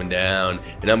me! Coming down,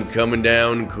 and I'm coming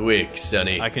down quick,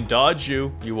 Sonny. I can dodge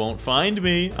you. You won't find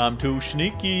me. I'm too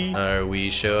sneaky. Are we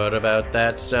sure about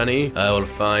that, Sonny? I will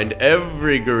find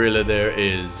every gorilla there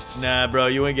is. Nah, bro,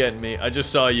 you ain't getting me. I just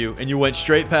saw you, and you went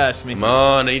straight past me. Come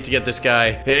on, I need to get this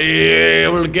guy. Hey, I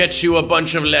will get you a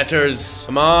bunch of letters.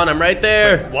 Come on, I'm right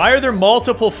there. Why are there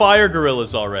multiple fire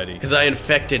gorillas already? Because I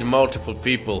infected multiple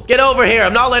people. Get over here,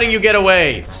 I'm not letting you get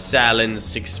away.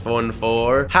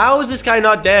 Salin614. How is this guy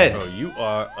not dead? Bro, you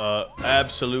are a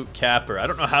absolute capper. I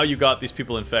don't know how you got these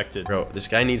people infected. Bro, this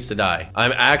guy needs to die.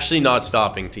 I'm actually not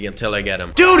stopping until I get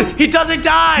him. Dude, he doesn't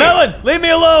die! Melon, leave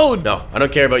me alone! No, I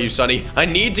don't care about you, Sonny. I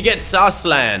need to get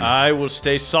Saslan. I will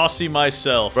stay saucy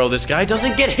myself. Bro, this guy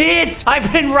doesn't get hit!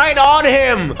 I've been right on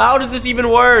him! How does this even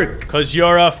work? Cause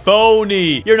you're a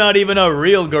phony. You're not even a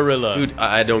real gorilla. Dude,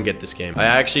 I don't get this game. I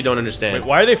actually don't understand. Wait,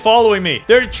 why are they following me?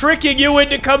 They're tricking you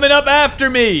into coming up after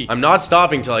me. I'm not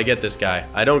stopping till I get this guy.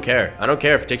 I don't care. I don't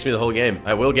care if it takes me the whole game.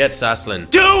 I will get Saslan.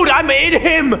 Dude, I'm in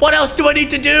him! What else do I need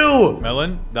to do?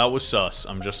 Melon, that was sus.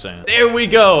 I'm just saying. There we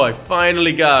go. I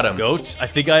finally got him. Goats, I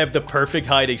think I have the perfect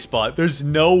hiding spot. There's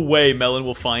no way Melon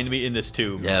will find me in this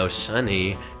tube. Now,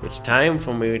 Sonny, it's time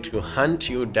for me to hunt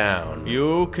you down.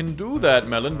 You can do that,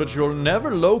 Melon, but you'll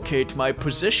never locate my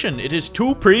position. It is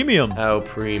too premium. How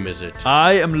preem is it?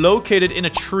 I am located in a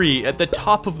tree at the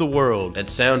top of the world. That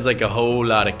sounds like a whole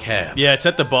lot of cap. Yeah, it's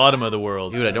at the bottom of the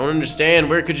world. Dude, I don't understand.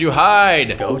 Where could you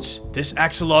hide? Goats, this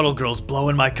axolotl girl's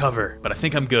blowing my cover, but I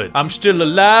think I'm good. I'm still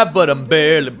alive, but I'm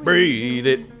barely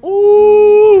breathing.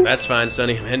 Ooh. That's fine,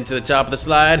 Sonny. I'm heading to the top of the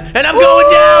slide, and I'm going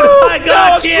down! I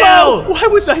got you! Slow. Why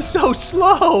was I so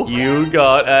slow? You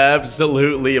got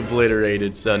absolutely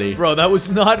obliterated, Sonny. Bro, that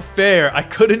was not fair. I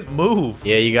couldn't move.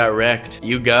 Yeah, you got wrecked.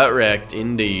 You got wrecked,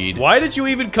 indeed. Why did you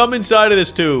even come inside of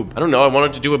this tube? I don't know. I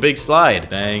wanted to do a big slide.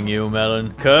 Dang you,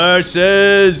 Melon.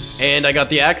 Curses! And I got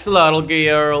the axolotl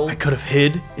girl. I could have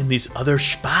hid in these other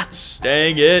spots.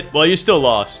 Dang it. Well, you still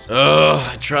lost. Ugh,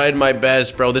 I tried my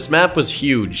best, bro. This map was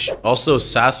huge. Also,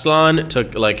 Saslan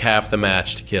took like half the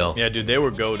match to kill. Yeah, dude, they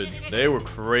were goated. They were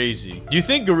crazy. Do you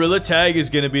think Gorilla Tag is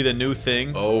gonna be the new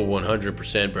thing? Oh,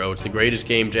 100%, bro. It's the greatest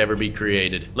game to ever be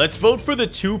created. Let's vote for the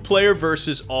 2-player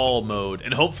versus all mode,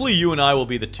 and hopefully you and I will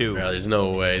be the 2. Bro, there's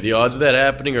no way. The odds of that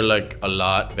happening are like a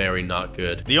lot, very not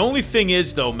good. The only thing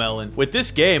is, though, Melon, with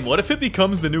this game, what if it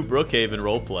becomes the new Brookhaven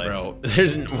roleplay? Bro,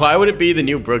 why would it be the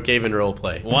new Brookhaven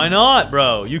roleplay? Why not,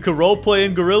 bro? You could roleplay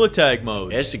in Gorilla Tag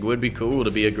mode. Yes, it would be cool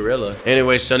to be a gorilla.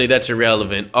 Anyway, Sonny, that's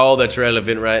irrelevant. All that's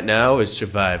relevant right now is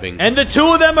surviving. And the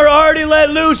 2 of them are already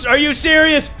let loose. Are you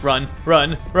serious? Run,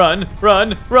 run, run,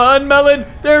 run, run, Melon.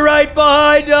 They're right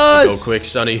behind us. Go quick,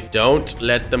 Sonny. Don't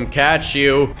let them catch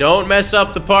you. Don't mess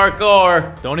up the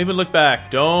parkour. Don't even look back.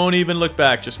 Don't even look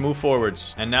back. Just move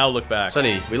forwards. And now look back.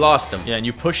 Sonny, we lost him. Yeah, and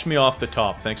you pushed me off the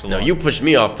top. Thanks a lot. No, you pushed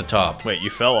me off the top. Wait,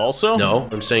 you fell also? No,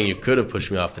 I'm saying you could have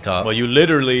pushed me off the top. Well, you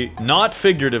literally, not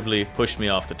figuratively, pushed me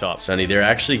off the top. Sonny, they're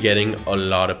actually getting a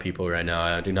lot of people right now.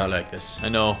 I do not like this. I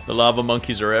know. The lava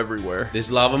monkeys are everywhere.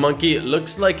 This lava monkey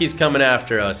looks like he's coming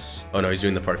after us. Oh no, he's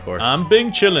doing the parkour. I'm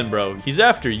being chillin', bro. He's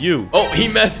after you. Oh, he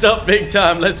messed up big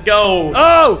time. Let's go.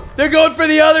 Oh, they're going for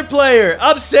the other player.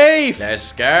 I'm safe.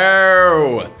 Let's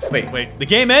go. Wait, the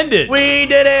game ended. We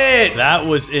did it. That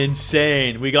was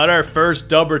insane. We got our first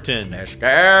Dubberton. Let's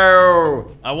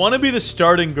go. I want to be the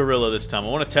starting gorilla this time. I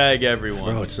want to tag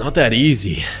everyone. Bro, it's not that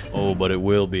easy. Oh, but it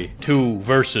will be. 2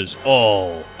 versus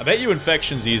all. I bet you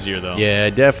infection's easier, though. Yeah,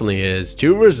 it definitely is.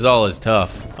 2 versus all is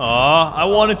tough. Aw, I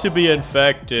wanted to be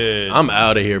infected. I'm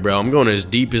out of here, bro. I'm going as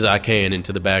deep as I can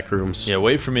into the back rooms. Yeah,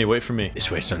 wait for me, wait for me.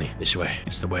 This way, Sonny. This way.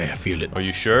 It's the way I feel it. Are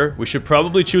you sure? We should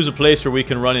probably choose a place where we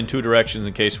can run in 2 directions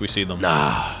in case we see them.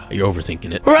 Nah, you're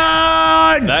overthinking it.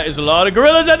 Run! That is a lot of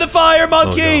gorillas at the fire,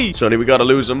 monkey! Oh, no. Sonny, we gotta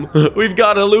lose them. We've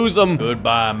gotta lose them.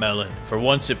 Goodbye, Melon. For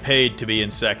once it paid to be in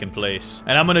second place.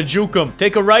 And I'm gonna juke him.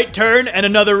 Take a right turn and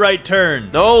another right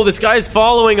turn. No, this guy's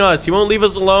following us. He won't leave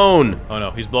us alone. Oh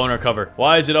no, he's blowing our cover.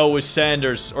 Why is it always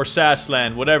Sanders or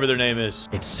Sassland, whatever their name is?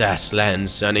 It's Sassland,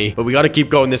 Sonny. But we gotta keep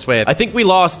going this way. I think we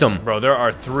lost him. Bro, there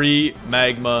are 3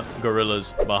 magma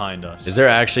gorillas behind us. Is there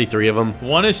actually 3 of them?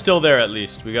 One is still there at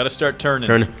least. We gotta start turning.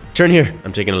 Turn here.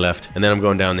 I'm taking a left. And then I'm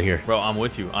going down to here. Bro, I'm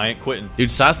with you. I ain't quitting. Dude,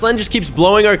 Sassland just keeps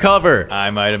blowing our cover.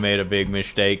 I might have made a big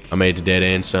mistake. I made a dead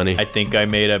end, Sonny. I think I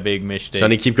made a big mistake.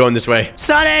 Sonny, keep going this way.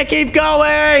 Sonny, keep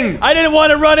going! I didn't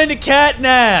want to run into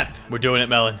Catnap. We're doing it,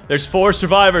 Melon. There's 4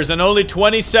 survivors and only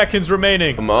 20 seconds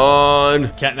remaining. Come on.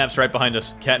 Catnap's right behind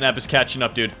us. Catnap is catching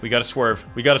up, dude. We gotta swerve.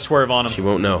 We gotta swerve on him. She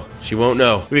won't know. She won't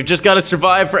know. We've just gotta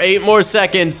survive for 8 more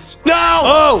seconds. No!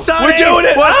 Oh, Sonny, we're doing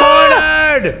it! We're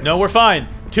cornered! No, we're fine.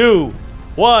 2,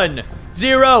 1,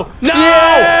 0. No!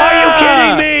 Yeah! Are you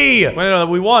kidding me? Wait, no,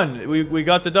 we won. We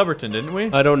got the Dubberton, didn't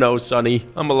we? I don't know, Sonny.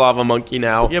 I'm a lava monkey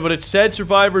now. Yeah, but it said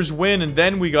survivors win, and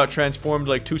then we got transformed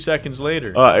like 2 seconds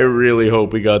later. I really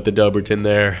hope we got the Dubberton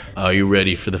there. Are you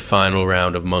ready for the final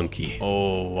round of monkey?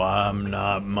 Oh, I'm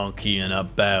not monkeying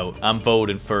about. I'm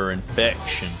voting for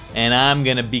infection. And I'm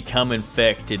gonna become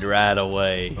infected right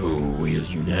away. Oh, will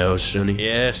you now, Sonny?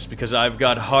 Yes, because I've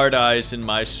got hard eyes in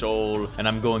my soul, and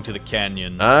I'm going to the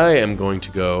canyon. I am going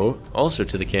to go also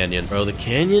to the canyon. Bro, the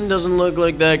canyon doesn't look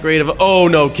like that great of a— Oh,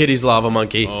 no, Kitty's lava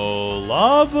monkey. Oh,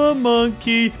 lava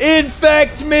monkey.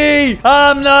 Infect me!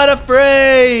 I'm not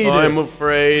afraid! I'm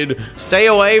afraid. Stay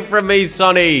away from me,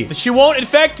 Sonny. She won't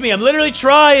infect me. I'm literally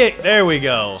trying. There we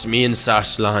go. It's me and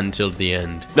Sashlan till the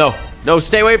end. No. No,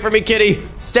 stay away from me, Kitty!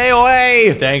 Stay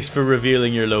away! Thanks for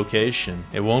revealing your location.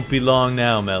 It won't be long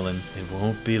now, Melon. It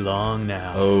won't be long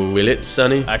now. Oh, will it,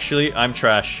 Sonny? Actually, I'm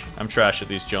trash. I'm trash at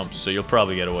these jumps, so you'll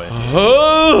probably get away.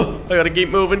 Oh! I gotta keep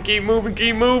moving, keep moving,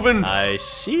 keep moving. I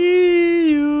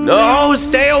see you. No,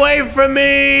 stay away from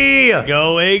me!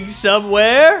 Going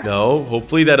somewhere? No,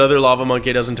 hopefully that other lava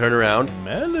monkey doesn't turn around.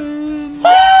 Melon. Woo!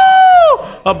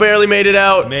 I barely made it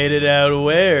out. Made it out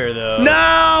where, though?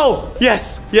 No!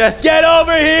 Yes, yes. Get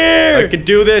over here! I can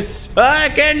do this. I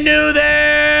can do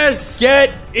this!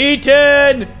 Get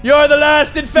eaten! You're the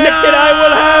last infected. No! I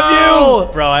will have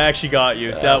you! Bro, I actually got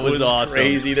you. That was awesome.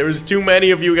 Crazy. There was too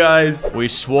many of you guys. We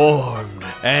swarmed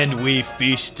and we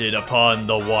feasted upon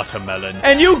the watermelon.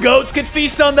 And you goats could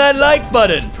feast on that like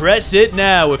button. Press it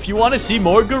now if you want to see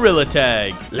more gorilla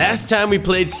tag. Last time we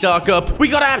played Stock Up, we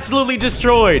got absolutely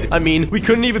destroyed. I mean, we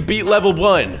couldn't even beat level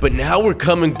 1. But now we're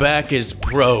coming back as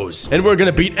pros. And we're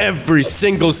gonna beat every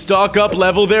single Stock Up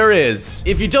level there is.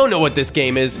 If you don't know what this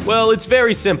game is, well, it's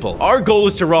very simple. Our goal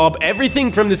is to rob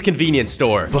everything from this convenience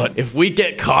store. But if we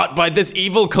get caught by this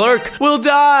evil clerk, we'll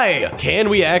die. Can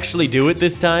we actually do it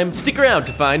this time? Stick around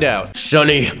to find out.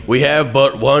 Sonny, we have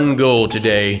but one goal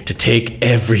today: to take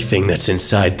everything that's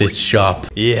inside this shop.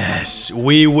 Yes,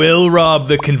 we will rob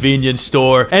the convenience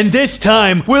store. And this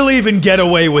time, we'll even get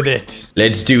away with it.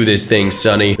 Let's do this thing,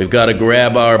 Sonny. We've got to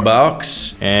grab our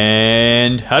box.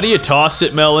 And how do you toss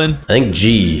it, Melon? I think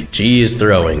G. G is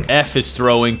throwing. F is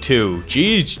throwing too.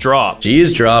 G's drop. G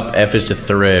is drop, F is to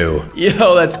throw.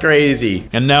 Yo, that's crazy.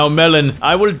 And now, Melon,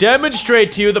 I will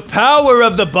demonstrate to you the power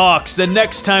of the box the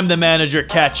next time the manager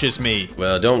catches me.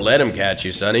 Well, don't let him catch you,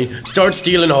 Sonny. Start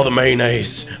stealing all the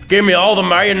mayonnaise. Give me all the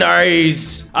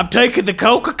mayonnaise. I'm taking the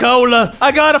Coca-Cola.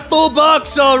 I got a full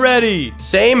box already.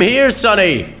 Same here,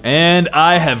 Sonny. And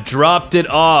I have dropped it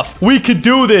off. We could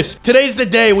do this. Today's the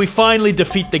day we finally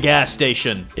defeat the gas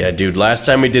station. Yeah, dude, last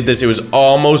time we did this, it was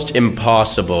almost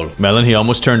impossible. Melon, he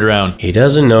almost turned around. He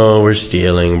doesn't know we're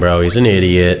stealing, bro. He's an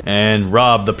idiot. And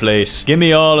robbed the place. Give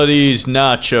me all of these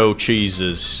nacho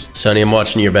cheeses. Sonny, I'm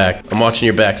watching your back. I'm watching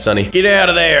your back, Sonny. Get out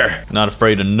of there. Not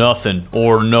afraid of nothing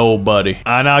or nobody.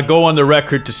 And I go on the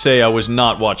record to say I was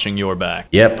not watching your back.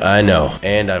 Yep, I know.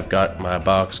 And I've got my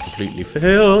box completely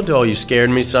filled. Oh, you scared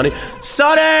me, Sonny.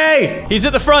 Sonny! He's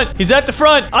at the front. He's at the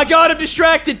front. I got him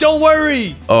distracted. Don't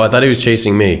worry. Oh, I thought he was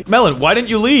chasing me. Melon, why didn't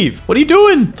you leave? What are you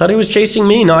doing? Thought he was chasing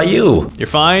me, not you. You're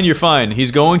fine. You're fine.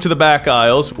 He's going to the back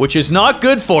aisles, which is not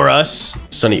good for us.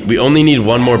 Sonny, we only need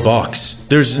one more box.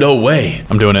 There's no way.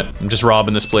 I'm doing it. I'm just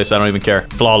robbing this place. I don't even care.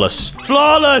 Flawless.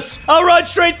 Flawless! I'll run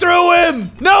straight through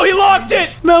him! No, he locked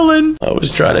it! Melon! I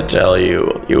was trying to tell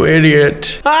you, you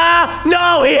idiot. Ah,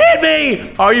 no, he hit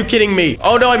me! Are you kidding me?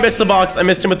 Oh no, I missed the box. I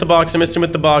missed him with the box. I missed him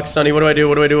with the box. Sonny, what do I do?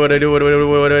 What do I do? What do I do? What do I do?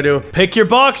 What do I do? Pick your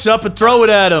box up and throw it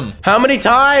at him. How many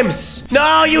times?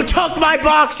 No, you took my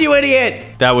box, you idiot!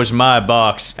 That was my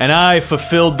box, and I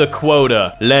fulfilled the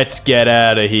quota. Let's get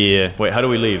out of here. Wait, how do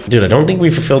we leave? Dude, I don't think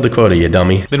we fulfilled the quota, you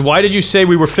dummy. Then why did you say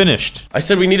we were finished? I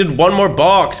said we needed one more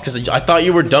box, because I thought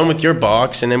you were done with your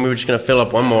box, and then we were just gonna fill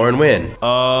up one more and win.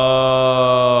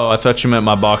 Oh, I thought you meant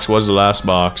my box was the last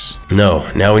box. No,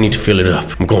 now we need to fill it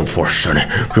up. I'm going for it, Sonny.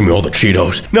 Give me all the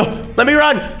Cheetos. No, let me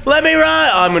run! Let me run!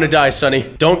 I'm gonna die, Sonny.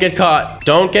 Don't get caught.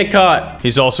 Don't get caught.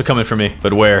 He's also coming for me,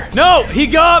 but where? No, he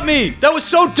got me! That was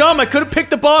so dumb, I could have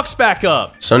picked the box back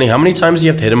up. Sonny, how many times do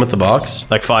you have to hit him with the box?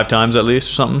 Like 5 times at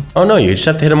least or something? Oh no, you just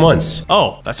have to hit him once.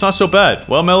 Oh, that's not so bad.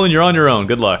 Well, Melon, you're on your own.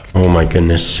 Good luck. Oh my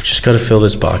goodness. Just gotta fill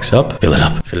this box up. Fill it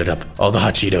up. Fill it up. All the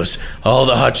hot Cheetos. All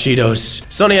the hot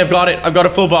Cheetos. Sonny, I've got it. I've got a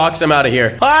full box. I'm out of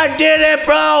here. I did it,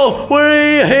 bro!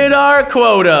 We hit our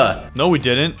quota. No, we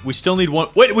didn't. We still need one.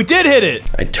 Wait, we did hit it!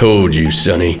 I told you,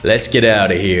 Sonny. Let's get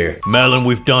out of here. Melon,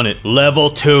 we've done it. Level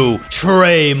 2.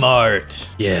 Tray Mart.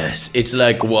 Yes, it's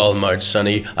like Walmart,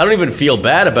 Sonny. I don't even feel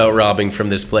bad about robbing from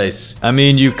this place. I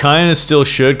mean, you kind of still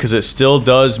should, because it still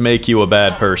does make you a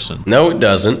bad person. No, it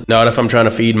doesn't. Not if I'm trying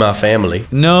to feed my family.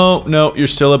 No, you're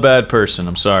still a bad person.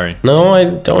 I'm sorry. No, I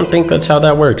don't think that's how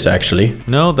that works, actually.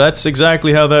 No, that's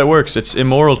exactly how that works. It's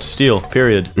immoral to steal,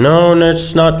 period. No,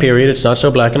 it's not, period. It's not so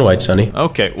black and white, Sonny.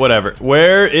 Okay, whatever.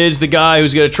 Where is the guy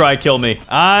who's gonna try kill me?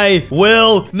 I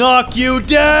will knock you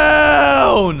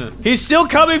down! He's still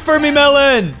coming for me,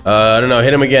 Melon! I don't know.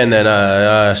 Hit him again, then.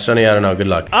 Sonny, I don't know. Good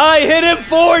luck. I hit him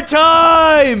 4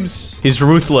 times! He's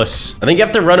ruthless. I think you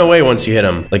have to run away once you hit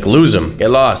him. Like, lose him.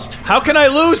 Get lost. How can I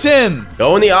lose him?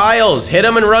 Go in the aisles. Hit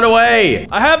him and run away.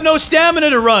 I have no stamina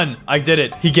to run. I did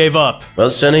it. He gave up. Well,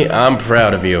 Sonny, I'm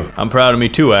proud of you. I'm proud of me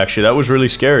too, actually. That was really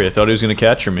scary. I thought he was gonna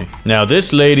capture me. Now,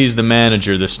 this lady's the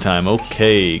manager this time.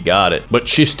 Okay, got it. But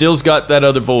she still's got that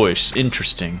other voice.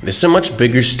 Interesting. This is a much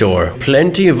bigger store.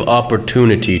 Plenty of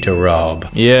opportunity to rob.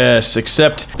 Yes,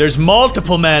 except there's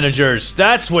multiple managers.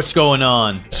 That's what's going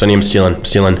on. Sonny, I'm stealing. I'm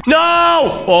stealing.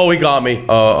 No! Oh, he got me.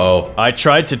 Uh-oh. I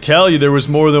tried to tell you there was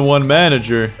more than one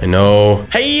manager. I know.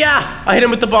 Hey, yeah! I hit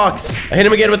him with the box. I hit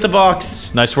him again with the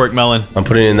box. Nice work, Melon. I'm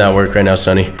putting in that work right now,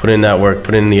 Sonny. Put in that work.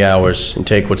 Put in the hours. And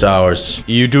take what's ours.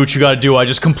 You do what you gotta do. I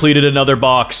just completed another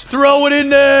box. Throw it in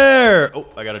there! Oh,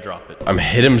 I gotta drop it. I'm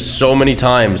hit him so many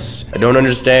times. I don't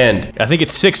understand. I think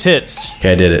it's 6 hits.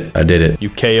 Okay, I did it. I did it. You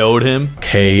KO'd him?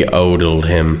 KO'd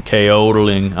him.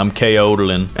 KO'dling. I'm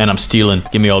KO'dling. And I'm stealing.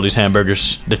 Give me all these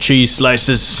hamburgers. The cheese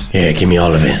slices. Yeah, give me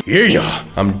all of it. Yeah.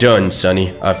 I'm done,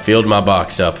 Sonny. I filled my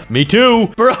box up. Me too.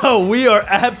 Bro, we are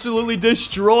absolutely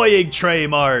destroying Tray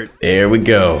Mart. There we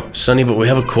go. Sonny, but we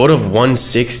have a quota of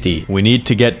 160. We need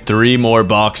to get 3 more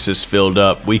boxes filled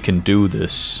up. We can do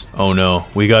this. Oh no.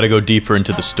 We gotta go deeper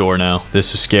into the store now.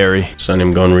 This is scary. Sonny,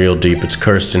 I'm going real deep. It's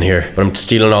cursed in here. But I'm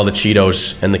stealing all the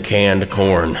Cheetos and the canned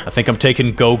corn. I think I'm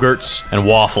taking Go-Gurts and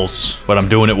waffles, but I'm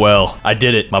doing it well. I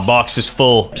did it. My box is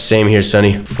full. Same here,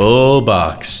 Sonny. Full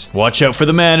box. Watch out for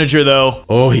the manager, though.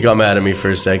 Oh, he got mad at me for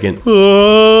a second.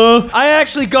 I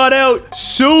actually got out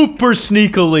super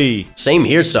sneakily. Same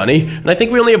here, Sonny. And I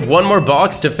think we only have one more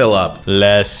box to fill up.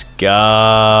 Let's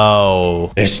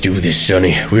go. Let's do this,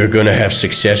 Sonny. We're gonna have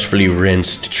successfully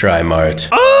rinsed Tray Mart.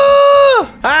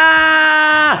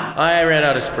 Ah! I ran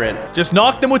out of sprint. Just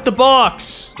knock them with the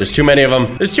box. There's too many of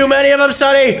them. There's too many of them,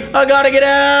 Sonny. I gotta get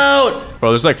out. Bro,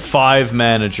 there's like 5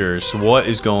 managers. What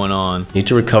is going on? Need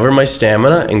to recover my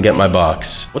stamina and get my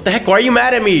box. What the heck? Why are you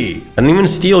mad at me? I didn't even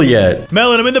steal yet.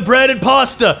 Melon, I'm in the bread and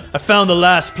pasta. I found the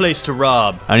last place to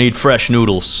rob. I need fresh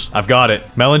noodles. I've got it.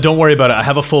 Melon, don't worry about it. I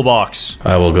have a full box.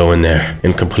 I will go in there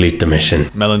and complete the mission.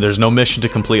 Melon, there's no mission to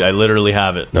complete. I literally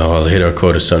have it. No, I'll hit our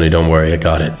quota, Sonny. Don't worry. I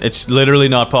got it. It's literally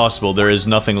not possible. There is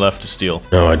nothing left to steal.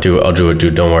 No, I'll do it,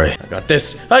 dude. Don't worry. I got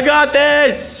this. I got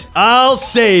this! I'll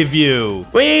save you.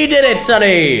 We did it,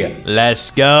 Sonny!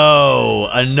 Let's go.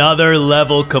 Another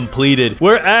level completed.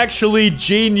 We're actually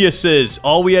geniuses.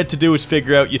 All we had to do was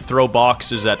figure out you throw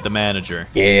boxes at the manager.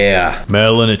 Yeah.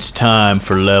 Melon, it's time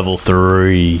for level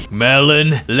 3.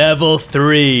 Melon, level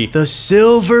 3. The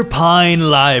Silver Pine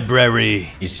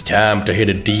Library. It's time to hit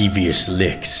a devious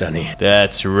lick, Sonny.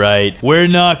 That's right. We're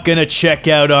not gonna check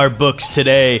out our books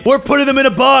today. We're putting them in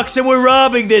a box and we're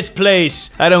robbing this place.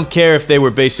 I don't care if they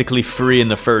were basically free in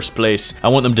the first place. I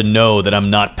want them to know know that I'm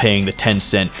not paying the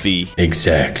 10-cent fee.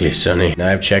 Exactly, Sonny. Now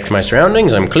I've checked my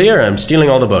surroundings. I'm clear. I'm stealing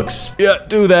all the books. Yeah,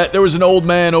 do that. There was an old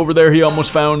man over there. He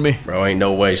almost found me. Bro, ain't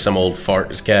no way some old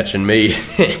fart is catching me.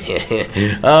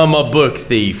 I'm a book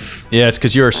thief. Yeah, it's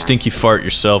because you're a stinky fart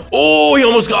yourself. Oh, he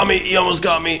almost got me. He almost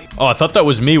got me. Oh, I thought that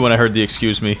was me when I heard the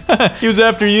excuse me. He was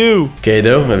after you. Okay,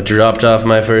 though. I've dropped off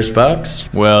my first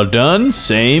box. Well done.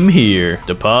 Same here.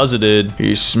 Deposited.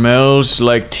 He smells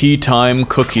like tea time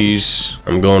cookies.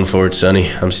 I'm going for it,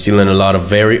 Sonny. I'm stealing a lot of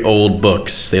very old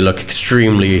books. They look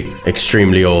extremely,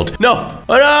 extremely old. No!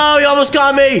 Oh no! He almost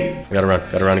got me! I gotta run.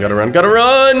 Gotta run. Gotta run. Gotta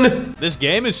run! This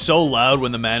game is so loud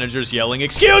when the manager's yelling,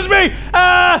 "Excuse me!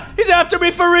 Ah! He's after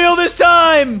me for real this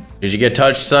time!" Did you get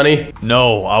touched, Sonny?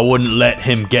 No, I wouldn't let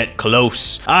him get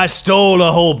close. I stole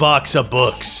a whole box of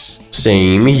books.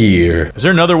 Same here. Is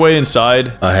there another way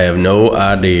inside? I have no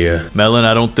idea. Melon,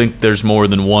 I don't think there's more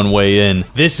than one way in.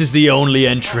 This is the only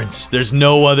entrance. There's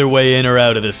no other way in or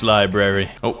out of this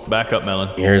library. Oh, back up,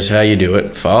 Melon. Here's how you do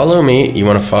it. Follow me. You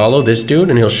want to follow this dude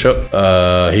and he'll show...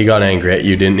 he got angry at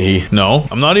you, didn't he? No,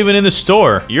 I'm not even in the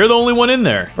store. You're the only one in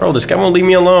there. Bro, this guy won't leave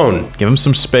me alone. Give him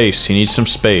some space. He needs some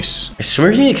space. I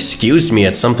swear he excused me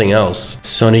at something else.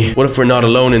 Sonny, what if we're not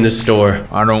alone in this store?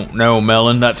 I don't know,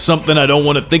 Melon. That's something I don't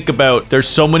want to think about. There's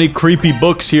so many creepy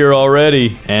books here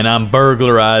already, and I'm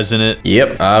burglarizing it.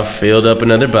 Yep, I've filled up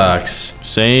another box.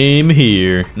 Same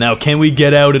here. Now, can we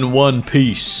get out in one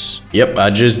piece? Yep, I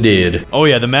just did. Oh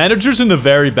yeah, the manager's in the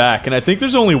very back, and I think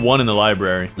there's only one in the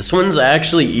library. This one's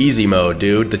actually easy mode,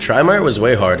 dude. The Trimart was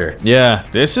way harder. Yeah,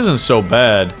 this isn't so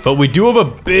bad. But we do have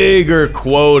a bigger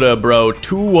quota, bro.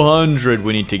 200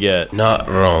 we need to get. Not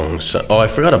wrong. So oh, I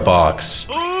forgot a box.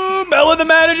 Ooh, Melon, the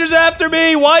manager's after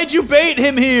me. Why'd you bait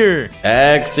him here?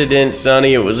 Accident,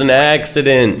 Sonny. It was an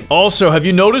accident. Also, have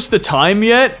you noticed the time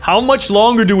yet? How much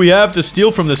longer do we have to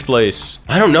steal from this place?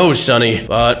 I don't know, Sonny,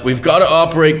 but we've got to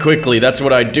operate quickly. That's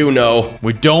what I do know.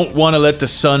 We don't want to let the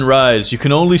sun rise. You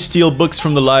can only steal books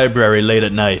from the library late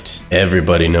at night.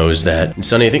 Everybody knows that. And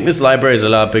Sonny, I think this library is a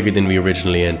lot bigger than we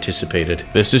originally anticipated.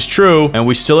 This is true, and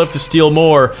we still have to steal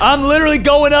more. I'm literally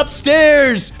going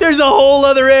upstairs. There's a whole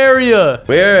other area.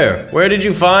 Where? Where did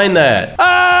you find that?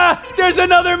 Ah! There's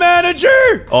another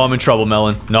manager! Oh, I'm in trouble,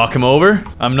 Melon. Knock him over?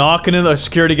 I'm knocking the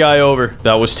security guy over.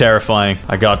 That was terrifying.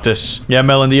 I got this. Yeah,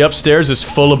 Melon, the upstairs is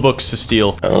full of books to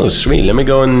steal. Oh, sweet. Let me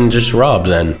go and just rob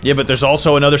then. Yeah, but there's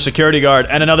also another security guard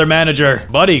and another manager.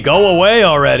 Buddy, go away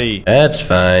already. That's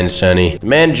fine, Sonny. The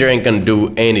manager ain't gonna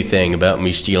do anything about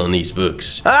me stealing these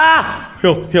books. Ah!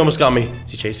 Yo, he almost got me.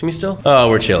 Is he chasing me still? Oh,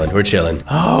 we're chilling. We're chilling.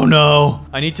 Oh, no.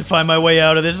 I need to find my way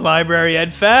out of this library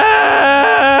and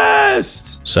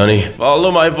fast. Sonny,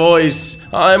 follow my voice.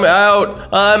 I'm out.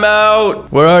 I'm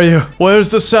out. Where are you?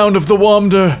 Where's the sound of the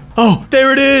wonder? Oh,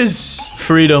 there it is.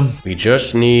 Freedom. We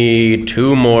just need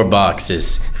 2 more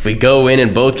boxes. If we go in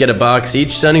and both get a box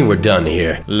each, Sonny, we're done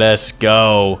here. Let's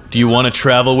go. Do you want to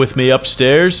travel with me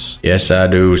upstairs? Yes, I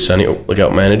do, Sonny. Oh, look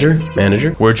out, manager.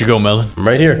 Manager. Where'd you go, Melon? I'm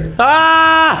right here.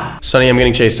 Ah! Sonny, I'm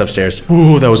getting chased upstairs.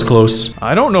 Ooh, that was close.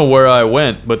 I don't know where I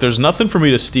went, but there's nothing for me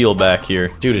to steal back here.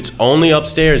 Dude, it's only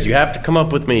upstairs. You have to come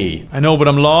up with me. I know, but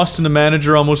I'm lost and the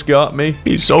manager almost got me.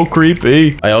 He's so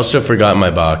creepy. I also forgot my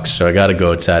box, so I gotta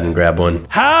go outside and grab one.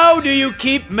 How do you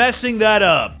keep messing that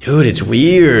up? Dude, it's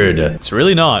weird. It's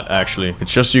really not, actually.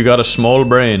 It's just you got a small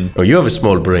brain. Oh, you have a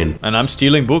small brain. And I'm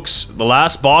stealing books. The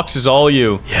last box is all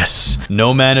you. Yes.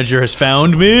 No manager has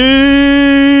found me.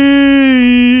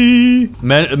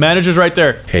 The manager's right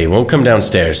there. Okay, he won't come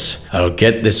downstairs. I'll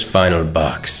get this final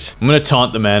box. I'm gonna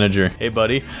taunt the manager. Hey,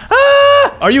 buddy.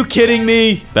 Ah! Are you kidding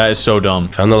me? That is so dumb.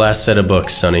 Found the last set of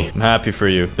books, Sonny. I'm happy for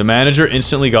you. The manager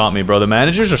instantly got me, bro. The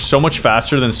managers are so much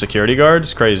faster than security guards.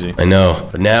 It's crazy. I know.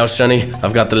 But now, Sonny,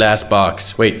 I've got the last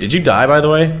box. Wait, did you die, by the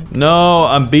way? No,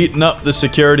 I'm beating up the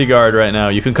security guard right now.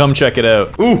 You can come check it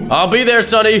out. Ooh, I'll be there,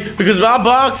 Sonny, because my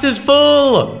box is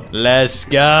full. Let's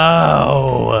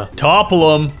go.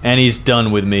 Topple him, and he's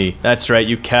done with me. That's right,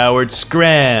 you coward.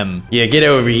 Scram. Yeah, get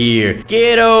over here.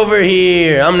 Get over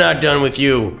here. I'm not done with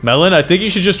you. Melon, I think you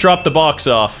should just drop the box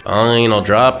off. Fine, I'll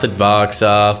drop the box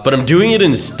off, but I'm doing it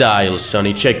in style,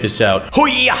 Sonny. Check this out.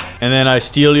 Hoo-yah! And then I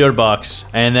steal your box,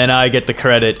 and then I get the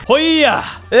credit. Hoo-yah!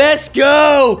 Let's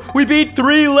go! We beat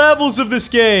 3 levels of this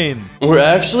game. We're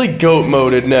actually goat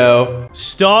moded now.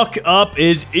 Stock up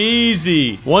is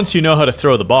easy. Once you know how to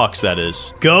throw the box, that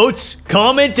is. Goats,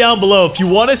 comment down below if you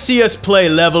want to see us play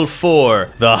level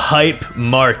 4, the hype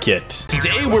market.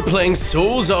 Today we're playing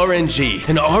Souls RNG,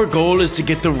 and our goal is to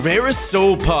get the rarest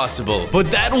soul possible.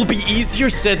 But that will be easier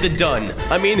said than done.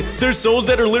 I mean, there's souls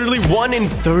that are literally 1 in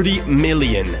 30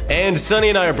 million. And Sunny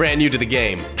and I are brand new to the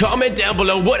game. Comment down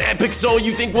below what epic soul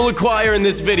you think think we'll acquire in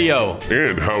this video.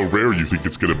 And how rare you think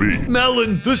it's gonna be.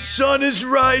 Melon, the sun is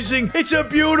rising. It's a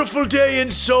beautiful day in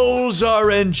Souls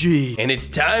RNG. And it's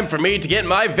time for me to get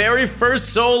my very first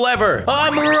soul ever.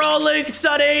 I'm rolling,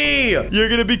 Sunny! You're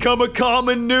gonna become a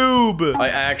common noob. I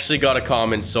actually got a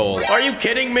common soul. Are you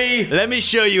kidding me? Let me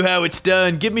show you how it's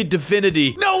done. Give me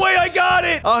divinity. No way, I got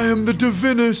it. I am the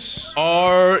divinus.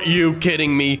 Are you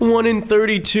kidding me? 1 in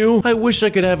 32? I wish I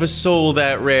could have a soul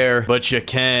that rare. But you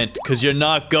can't, because you're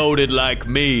not goated like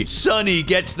me. Sunny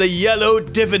gets the yellow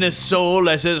divinus soul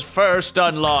as his first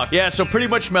unlock. Yeah, so pretty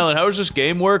much, Melon, how does this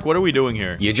game work? What are we doing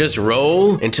here? You just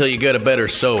roll until you get a better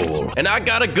soul. And I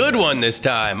got a good one this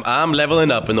time. I'm leveling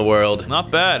up in the world.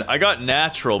 Not bad. I got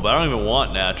natural, but I don't even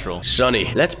want natural.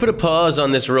 Sunny, let's put a pause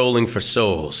on this rolling for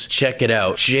souls. Check it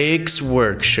out. Jake's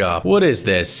Workshop. What is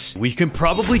this? We can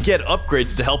probably get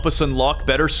upgrades to help us unlock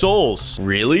better souls.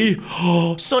 Really?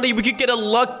 Oh, Sunny, we could get a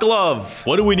luck glove.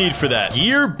 What do we need for that?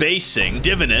 Gear basing,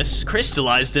 divinus,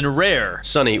 crystallized and rare.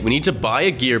 Sunny, we need to buy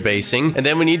a gear basing, and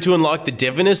then we need to unlock the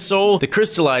divinus soul, the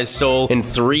crystallized soul, and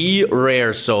 3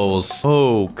 rare souls.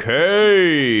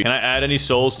 Okay. Can I add any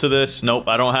souls to this? Nope,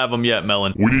 I don't have them yet,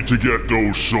 Melon. We need to get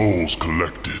those souls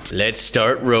collected. Let's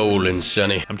start rolling,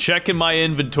 Sunny. I'm checking my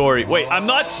inventory. Wait, I'm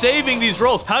not saving these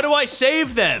rolls. How do I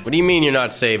save them? What do you mean you're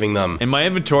not saving them? In my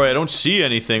inventory, I don't see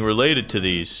anything related to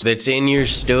these. That's in your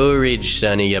storage,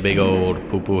 Sunny, you big old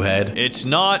poo-poo head. It's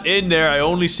not in there. I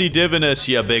only see divinus,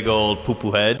 you big old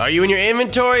poo-poo head. Are you in your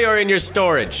inventory or in your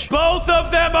storage? Both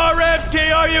of them are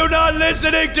empty. Are you not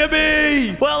listening to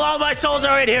me? Well, all my souls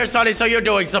are in here, Sunny, so you're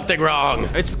doing something wrong.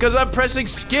 It's because I'm pressing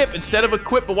skip instead of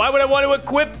equip. But why would I want to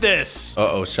equip this?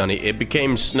 Uh-oh, Sunny, it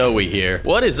became snowy here.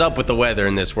 What is up with the weather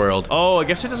in this world? Oh, I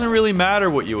guess it doesn't really matter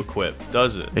what you equip,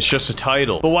 does it? It's just a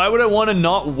title. But why would I want to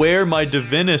not wear my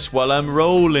divinus while I'm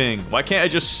rolling? Why can't I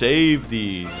just save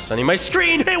these? Sunny, my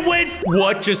screen, it went...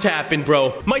 What just happened,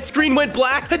 bro? My screen went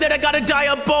black, and then I got a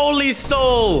Diaboli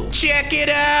soul. Check it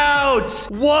out.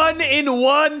 1 in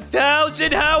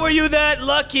 1,000? How are you that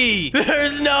lucky?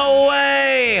 There's no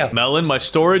way. Melon, my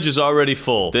storage is already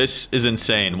full. This is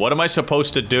insane. What am I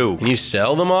supposed to do? Can you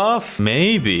sell them off?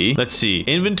 Maybe. Let's see.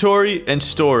 Inventory and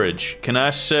storage. Can I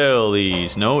sell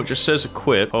these? No, it just says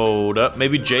equip. Hold up.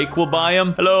 Maybe Jake will buy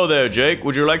them. Hello there, Jake.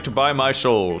 Would you like to buy my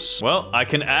souls? Well, I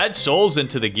can add souls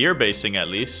into the gear basing at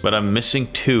least, but I'm missing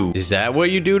 2. Is that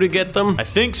what you do to get them? I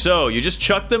think so. You just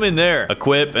chuck them in there.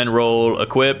 Equip and roll.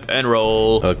 Equip and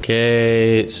roll.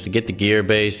 Okay, so to get the gear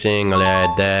basing, I'll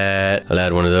add that. I'll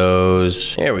add one of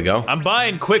those. There we go. I'm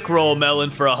buying quick roll, Melon,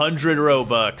 for 100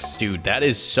 Robux. Dude, that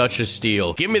is such a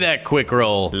steal. Give me that quick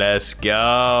roll. Let's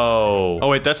go. Oh,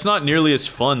 wait, that's not nearly as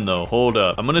fun, though. Hold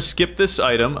up. I'm gonna skip this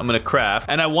item. I'm gonna craft.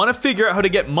 And I want to figure out how to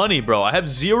get money, bro. I have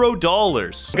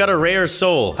 $0. I got a rare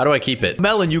soul. How do I keep it?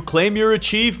 Melon, you claim your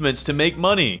achievements to make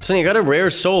money. Sonny, I got a rare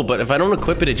soul, but if I don't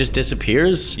equip it, it just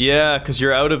disappears? Yeah, because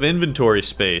you're out of inventory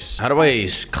space. How do I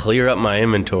clear up my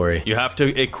inventory? You have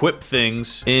to equip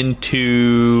things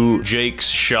into Jake's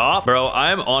shop. Bro,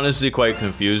 I'm honestly quite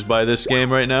confused by this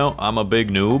game right now. I'm a big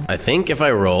noob. I think if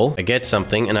I roll, I get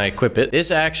something, and I equip it.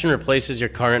 This action replaces your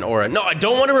current aura. No, I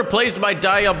don't want to replace my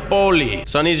Diaboli.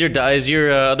 Sonny, is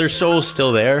your other soul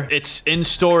still there? It's in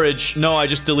storage. No, I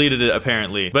just deleted it,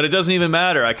 apparently. But it doesn't even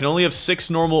matter. I can only have 6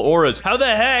 normal auras. How the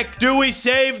heck do we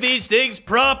save these things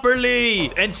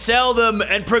properly and sell them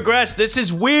and progress? This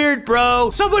is weird, bro.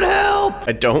 Someone help!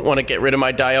 I don't want to get rid of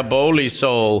my Diaboli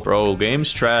soul. Bro,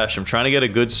 game's trash. I'm trying to get a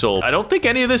good soul. I don't think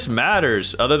any of this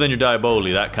matters other than your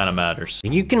Diaboli. That kind of matters.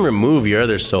 You can remove your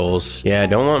other souls. Yeah, I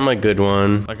don't want my good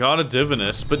one. I got a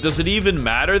Divinus, but does it even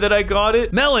matter that I got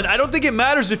it? Melon, I don't think it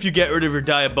matters if you get rid of your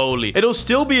Diaboli. It'll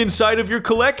still be inside of your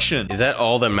collection. Is that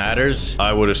all that matters?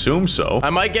 I would assume so. I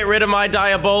might get rid of my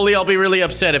Diaboli. I'll be really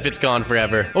upset if it's gone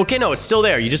forever. Okay, no, it's still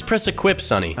there. You just press equip,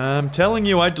 Sonny. I'm telling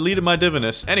you, I deleted my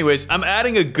Divinus. Anyways, I'm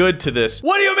adding a good to this.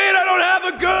 What do you mean I don't have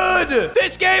a good?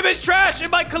 This game is trash.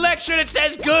 In my collection, it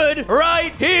says good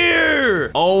right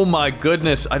here. Oh my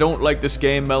goodness. I don't like this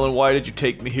game, Melon. Why did you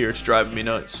take me here? It's driving me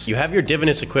nuts. You have your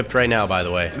Divinus equipped right now, by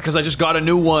the way. Because I just got a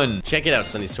new one. Check it out,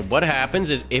 Sonny. So what happens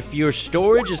is if your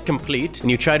storage is complete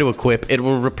and you try to equip, it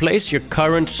will replace your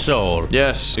current soul.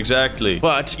 Yes, exactly.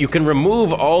 But you can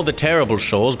remove all the terrible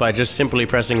souls by just simply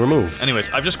pressing remove. Anyways,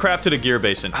 I've just crafted a gear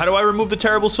basin. How do I remove the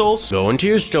terrible souls? Go into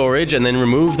your storage and then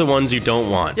remove the ones you don't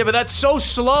want. Yeah, but that's so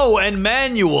slow and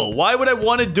manual. Why would I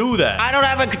want to do that? I don't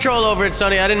have a control over it,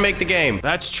 Sonny. I didn't make the game.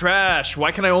 That's trash.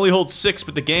 Why can I only hold 6,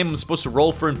 but the game I'm supposed to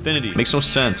roll for infinity? Makes no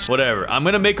sense. Whatever. I'm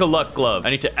gonna make a luck glove. I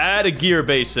need to add a gear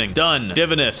basing. Done.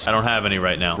 Divinous. I don't have any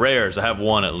right now. Rares. I have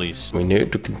 1 at least. We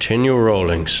need to continue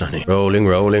rolling, Sonny. Rolling,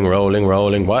 rolling, rolling,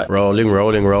 rolling. What? Rolling,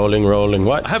 rolling, rolling, rolling.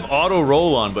 What? I have auto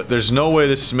roll on, but there's no way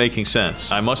this is making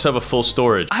sense. I must have a full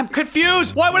storage. I'm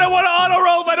confused. Why would I want to auto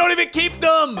roll if I don't even keep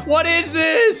them? What is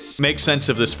this? Make sense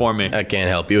of this for me. I can't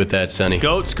help you with that, Sonny.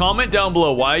 Goats, comment down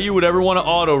below why you would ever want to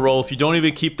auto roll if you don't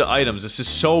even keep the items. This is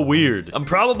so weird. I'm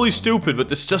probably stupid, but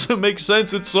this doesn't make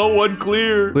sense. It's so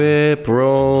unclear. Whip,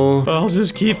 roll. I'll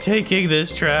just keep taking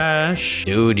this trash.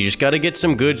 Dude, you just gotta get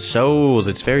some good souls.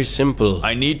 It's very simple.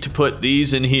 I need to put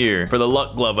these in here. For the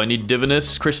luck glove, I need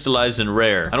divinous, crystallized, and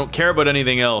rare. I don't care about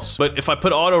anything else. But if I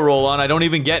put auto roll on, I don't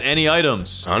even get any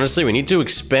items. Honestly, we need to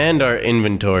expand our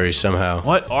inventory somehow.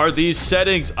 What are these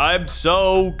settings? I'm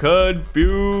so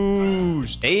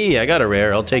confused. Hey, I got a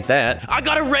rare. I'll take that. I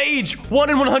got a rage! 1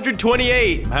 in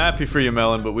 128. I'm happy for you,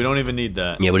 Melon, but we don't even need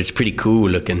that. Yeah, but it's pretty cool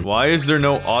looking. Why is there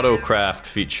no auto craft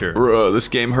feature? Bruh, this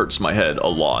game hurts my head a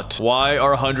lot. Why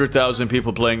are 100,000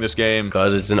 people playing this game?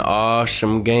 Because it's an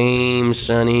awesome game,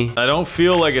 Sonny. I don't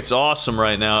feel like it's awesome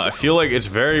right now. I feel like it's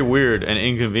very weird and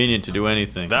inconvenient to do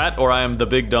anything. That or I am the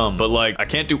big dumb. But like, I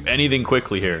can't do anything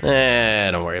quickly here.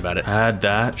 Don't worry about it. Add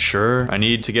that, sure. I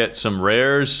need to get some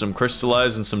rares, some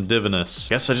crystallized, and some divinous.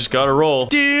 Guess I just gotta roll.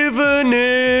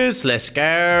 Divinous, let's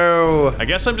go. I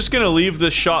guess I'm just gonna leave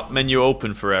the shop menu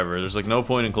open forever. There's like no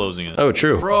point in closing it. Oh,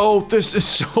 true. Bro, this is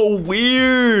so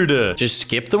weird. Just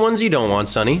skip the ones you don't want,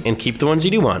 Sonny, and keep the ones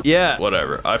you do want. Yeah,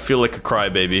 whatever. I feel like a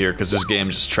crybaby here because this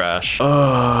game's just trash.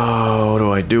 Oh, what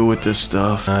do I do with this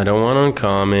stuff? I don't want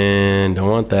uncommon. Don't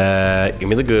want that. Give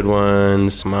me the good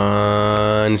ones. Come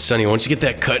on, Sonny. Once you get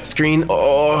that cut screen,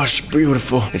 oh, it's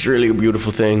beautiful. It's really a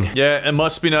beautiful thing. Yeah, it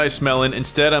must be nice, Melon.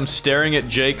 Instead, I'm staring at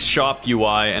Jake's shop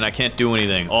UI and I can't do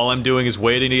anything. All I'm doing is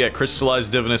waiting to get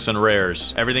crystallized divinous and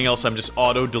rares. Everything else I'm just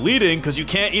auto-deleting because you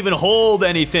can't even hold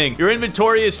anything. Your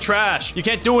inventory is trash. You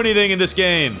can't do anything in this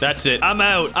game. That's it. I'm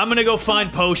out. I'm gonna go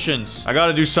find potions. I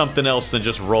gotta do something else than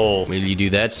just roll. Will you do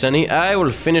that, Sonny? I will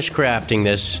finish crafting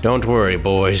this. Don't worry,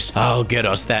 boys. I'll get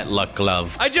us that luck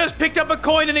glove. I just picked up a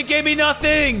coin and it gave me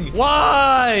nothing.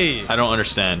 Why? I don't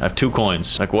understand. I have 2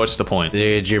 coins. Like, what's the point?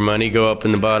 Did your money go up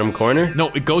in the bottom corner? No,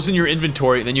 it goes in your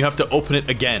inventory and then you have to open it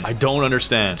again. I don't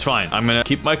understand. It's fine. I'm gonna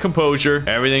keep my composure.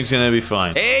 Everything's gonna be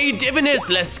fine. Hey, divinous,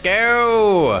 let's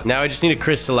go. Now I just need to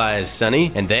crystallize,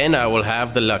 Sonny, and then I will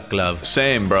have the luck glove.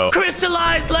 Same, bro.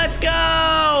 Crystallize, let's go.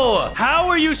 How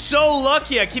are you so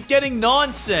lucky? I keep getting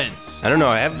nonsense. I don't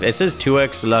know. It says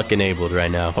 2x luck enabled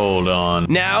right now. Hold on.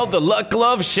 Now the luck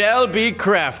glove shall be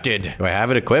crafted. Do I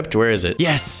have it equipped? Where is it?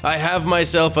 Yes, I have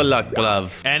myself a luck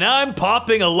glove. And I'm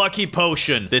popping a lucky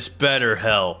potion. This better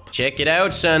help. Check it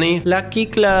out, Sonny. Lucky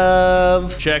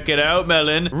glove. Check it out,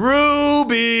 Melon.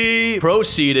 Ruby.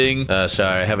 Proceeding.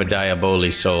 Sorry, I have a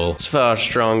Diaboli soul. It's far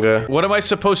stronger. What am I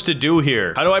supposed to do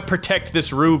here? How do I protect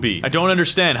this ruby? I don't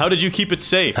understand. How did you keep it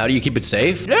safe? How do you keep it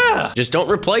safe? Yeah. Just don't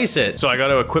replace it. So I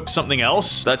gotta equip something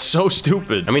else? That's so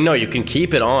stupid. I mean, no, you can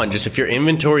keep it on. Just if your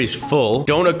inventory's full,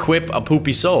 don't equip a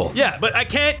poopy soul. Yeah, but I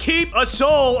can't keep a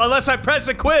soul unless I press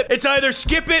equip. It's either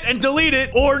skip it and delete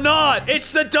it or not.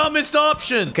 It's the dumbest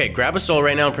option. Okay, grab a soul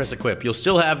right now and press equip. You'll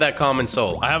still have that common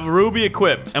soul. I have a ruby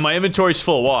equipped and my inventory's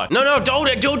full. Watch. No,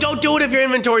 don't do it if your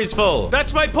inventory's full.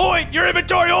 That's my point. Your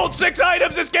inventory holds 6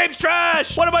 items. This game's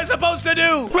trash. What am I supposed to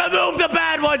do? Remove the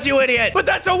bad ones, you idiot. But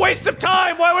that's a waste of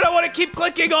time. Why would I want to keep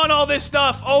clicking on all this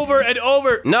stuff over and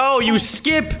over? No, you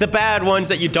skip the bad ones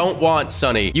that you don't want,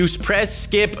 Sonny. You press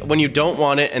skip when you don't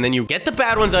want it, and then you get the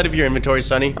bad ones out of your inventory,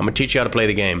 Sonny. I'm gonna teach you how to play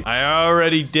the game. I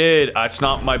already did. That's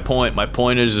not my point. My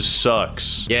point is it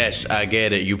sucks. Yes, I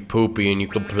get it. You poopy and you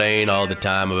complain all the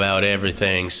time about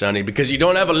everything, Sonny, because you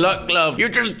don't have a luck glove. You're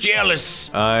just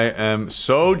jealous. I am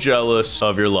so jealous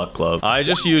of your luck glove. I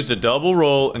just used a double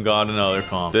roll and got another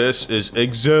comp. This is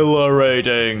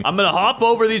exhilarating. I'm gonna hop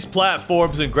over these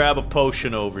platforms and grab a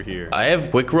potion over here. I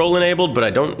have quick roll enabled, but I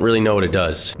don't really know what it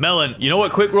does. Melon, you know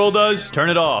what quick roll does? Turn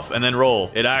it off and then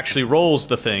roll. It actually rolls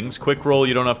the things. Quick roll,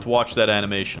 you don't have to watch that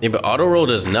animation. Yeah, but auto roll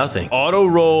does nothing. Auto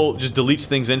roll just deletes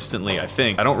things instantly, I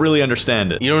think. I don't really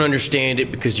understand it. You don't understand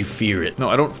it because you fear it. No,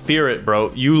 I don't fear it,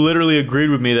 bro. You literally agreed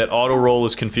with me that auto roll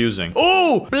is confusing.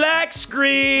 Oh, black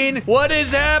screen. What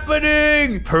is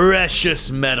happening?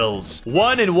 Precious metals.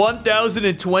 1 in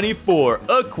 1024.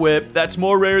 Equip. That's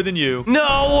more rare than you.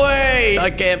 No way. I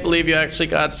can't believe you actually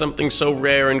got something so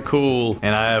rare and cool.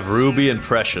 And I have ruby and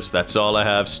precious. That's all I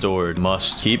have stored.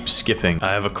 Must keep skipping.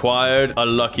 I have acquired a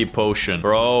lucky potion.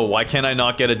 Bro, why can't I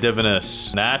not get a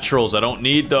divinous? Naturals. I don't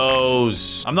need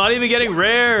those. I'm not even getting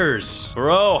rares.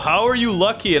 Bro. Bro, how are you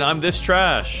lucky and I'm this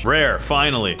trash? Rare,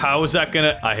 finally. How is that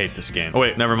gonna... I hate this game. Oh,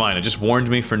 wait, never mind. It just warned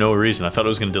me for no reason. I thought it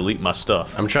was gonna delete my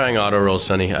stuff. I'm trying auto roll,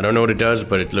 Sonny. I don't know what it does,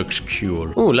 but it looks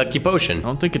cool. Ooh, lucky potion. I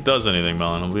don't think it does anything,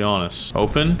 Melon. I'll be honest.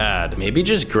 Open. Add. Maybe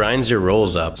just grinds your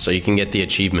rolls up so you can get the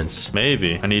achievements.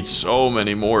 Maybe. I need so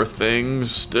many more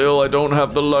things. Still, I don't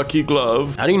have the lucky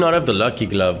glove. How do you not have the lucky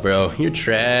glove, bro? You're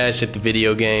trash at the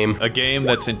video game. A game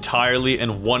that's entirely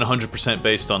and 100%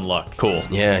 based on luck. Cool.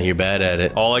 Yeah, you're bad at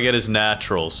it. All I get is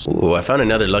naturals. Ooh, I found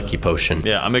another lucky potion.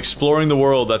 Yeah, I'm exploring the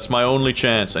world. That's my only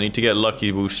chance. I need to get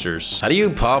lucky boosters. How do you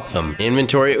pop them?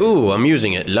 Inventory. Ooh, I'm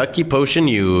using it. Lucky potion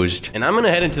used. And I'm gonna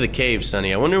head into the cave,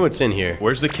 Sonny. I wonder what's in here.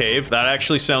 Where's the cave? That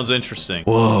actually sounds interesting.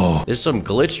 Whoa. There's some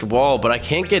glitched wall, but I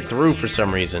can't get through for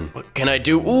some reason. What can I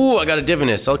do? Ooh, I got a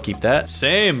divinus. I'll keep that.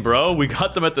 Same, bro. We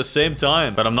got them at the same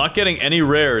time. But I'm not getting any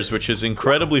rares, which is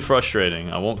incredibly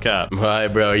frustrating. I won't cap. Why,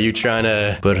 bro? Are you trying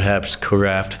to perhaps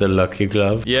craft the lucky glove?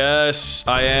 Yes,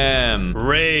 I am.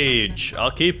 Rage.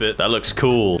 I'll keep it. That looks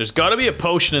cool. There's gotta be a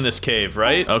potion in this cave,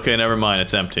 right? Okay, never mind.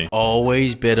 It's empty.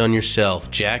 Always bet on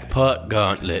yourself. Jackpot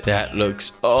gauntlet. That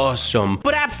looks awesome,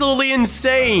 but absolutely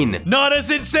insane. Not as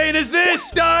insane as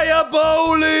this!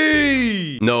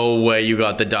 Diaboli! No way you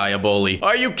got the Diaboli.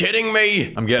 Are you kidding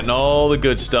me? I'm getting all the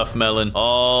good stuff, Melon.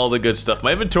 All the good stuff.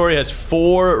 My inventory has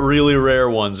 4 really rare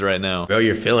ones right now. Bro,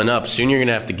 you're filling up. Soon you're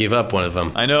gonna have to give up one of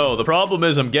them. I know. The problem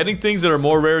is I'm getting things that are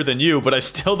more rare than you, but I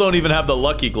still don't even have the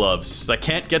lucky gloves. I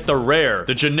can't get the rare.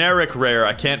 The generic rare,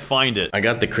 I can't find it. I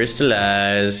got the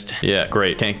crystallized. Yeah,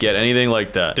 great. Can't get anything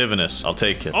like that. Divinus, I'll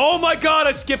take it. Oh my god,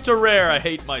 I skipped a rare. I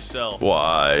hate myself.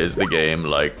 Why is the game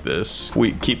like this?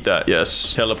 We keep that.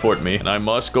 Yes. Teleport me. And I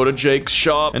must go to Jake's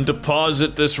shop and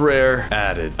deposit this rare.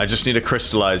 Added. I just need a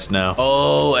crystallized now.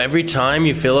 Oh, every time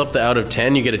you fill up the out of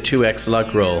 10, you get a 2x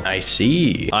luck roll. I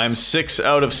see. I'm 6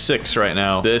 out of 6 right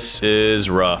now. This is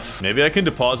rough. Maybe I can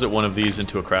deposit one of these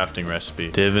into a crafting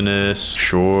recipe. Divinus,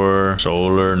 sure.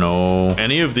 Solar, no.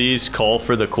 Any of these call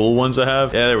for the cool ones I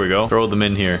have? Yeah, there we go. Throw them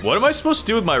in here. What am I supposed to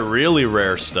do with my really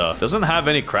rare stuff? Doesn't have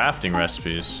any crafting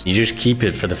recipes. You just keep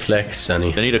it for the flex,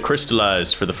 Sonny. I need a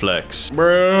crystallized for the flex.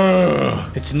 Bro.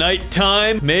 It's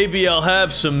nighttime. Maybe I'll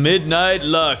have some midnight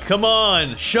luck. Come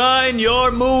on. Shine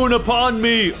your moon upon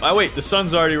me. Oh, wait. The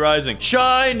sun's already rising.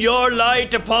 Shine your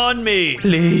light upon me.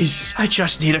 Please. I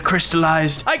just need a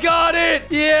crystallized. I got it.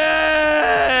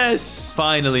 Yes.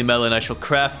 Finally, Melon, I shall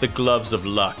craft the gloves of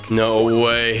luck. No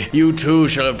way. You too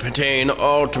shall obtain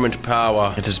ultimate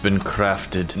power. It has been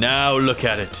crafted. Now look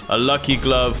at it. A lucky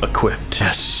glove equipped.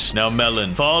 Yes. Now,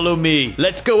 Melon, follow me.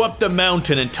 Let's go up the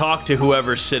mountain and talk to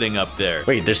whoever's sitting up there.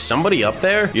 Wait, there's somebody up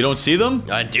there? You don't see them?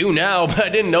 I do now, but I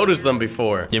didn't notice them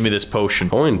before. Give me this potion.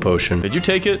 Coin potion. Did you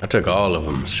take it? I took all of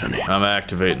them, Sonny. I'm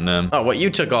activating them. Oh, what? You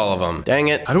took all of them. Dang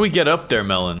it. How do we get up there,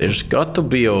 Melon? There's got to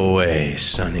be a way,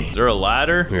 Sonny. Is there a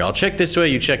ladder? Here, I'll check this way,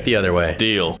 you check the other way.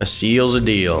 Deal. A seal's a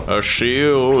deal. A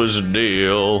seal is a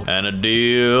deal, and a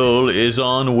deal is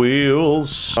on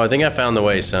wheels. Oh, I think I found the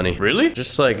way, Sonny. Really?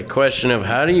 Just like a question of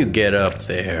how do you get up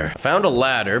there? I found a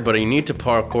ladder, but you need to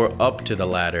parkour up to the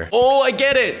ladder. Oh, I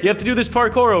get it! You have to do this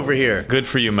parkour over here. Good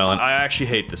for you, Melon. I actually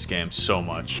hate this game so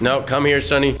much. No, come here,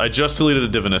 Sonny. I just deleted a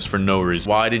divinus for no reason.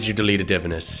 Why did you delete a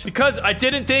divinus? Because I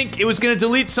didn't think it was gonna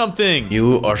delete something.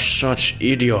 You are such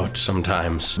idiot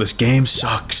sometimes. This game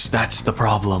sucks. That's the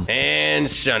problem. And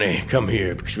Sonny, come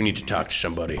here because we need to talk to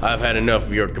somebody. I've had enough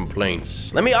of your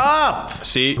complaints. Let me up!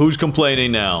 See, who's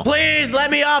complaining now? Please,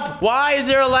 let me up! Why is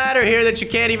there a ladder here that you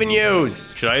can't even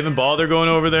use? Should I even bother going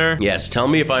over there? Yes, tell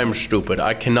me if I am stupid.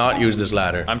 I cannot use this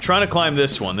ladder. I'm trying to climb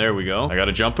this one. There we go. I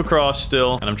gotta jump across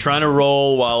still, and I'm trying to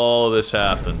roll while all of this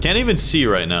happens. Can't even see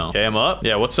right now. Okay, I'm up.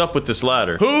 Yeah, what's up with this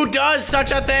ladder? Who does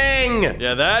such a thing?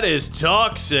 Yeah, that is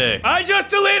toxic. I just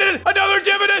deleted another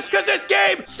divinus because this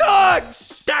game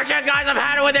sucks! That's it, guys. I've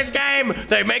had it with this game.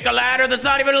 They make a ladder that's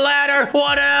not even a ladder.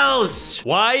 What else?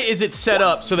 Why is it set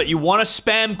up so that you want to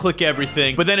spam click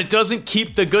everything, but then it doesn't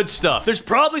keep the good stuff? There's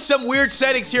probably some weird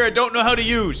settings here I don't know how to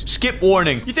use. Skip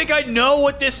warning. You think I know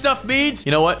what this stuff means?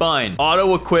 You know what? Fine.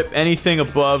 Auto equip anything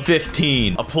above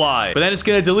 15. Apply. But then it's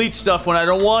gonna delete stuff when I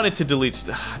don't want it to delete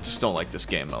stuff. I just don't like this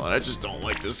game, Melon. I just don't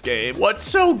like this game. What's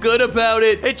so good about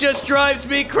it? It just drives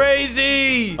me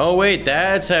crazy. Oh, wait.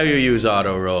 That's how you use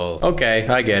auto roll. Okay.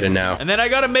 I get it now. And then I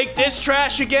gotta make this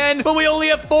trash again, but we only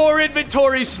have 4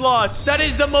 inventory slots. That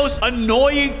is the most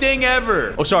annoying thing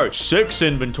ever. Oh, sorry, 6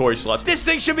 inventory slots. This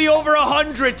thing should be over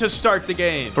 100 to start the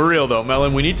game. For real though,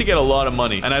 Melon, we need to get a lot of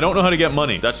money. And I don't know how to get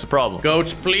money. That's the problem.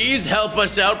 Coach, please help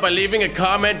us out by leaving a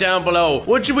comment down below.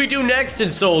 What should we do next in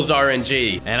Souls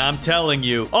RNG? And I'm telling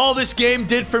you, all this game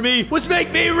did for me was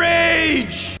make me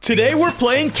rage. Today we're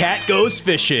playing Cat Goes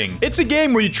Fishing. It's a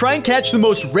game where you try and catch the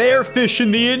most rare fish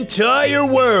in the entire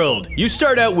world. You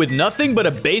start out with nothing but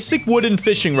a basic wooden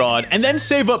fishing rod and then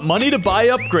save up money to buy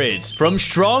upgrades. From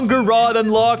stronger rod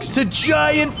unlocks to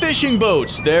giant fishing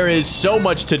boats, there is so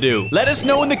much to do. Let us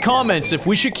know in the comments if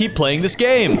we should keep playing this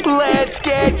game. Let's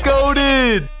get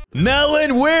goated!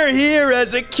 Melon, we're here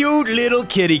as a cute little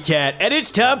kitty cat, and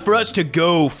it's time for us to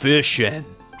go fishing.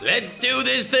 Let's do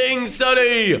this thing,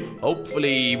 Sonny.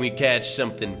 Hopefully we catch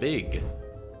something big.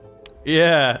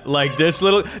 Yeah, like this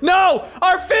little— No!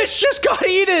 Our fish just got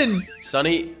eaten!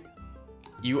 Sonny,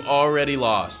 you already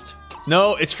lost.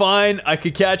 No, it's fine. I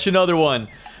could catch another one.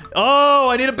 Oh,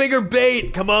 I need a bigger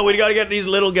bait. Come on, we gotta get these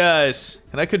little guys.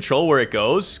 Can I control where it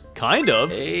goes? Kind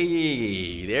of.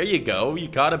 Hey, there you go. You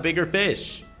caught a bigger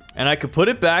fish. And I could put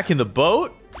it back in the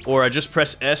boat, or I just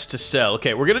press S to sell.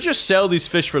 Okay, we're gonna just sell these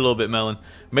fish for a little bit, Melon.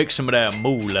 Make some of that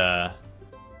moolah.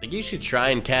 I think you should try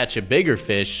and catch a bigger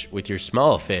fish with your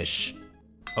small fish.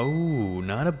 Oh,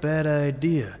 not a bad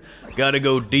idea. Gotta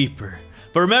go deeper.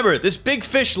 But remember, this big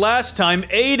fish last time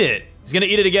ate it. He's gonna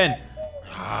eat it again.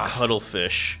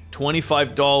 Cuttlefish.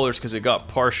 $25 because it got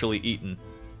partially eaten.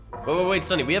 Wait,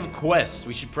 Sonny, we have quests.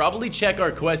 We should probably check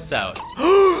our quests out.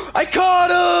 I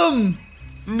caught him!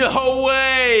 No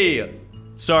way!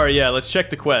 Sorry, yeah, let's check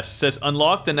the quest. It says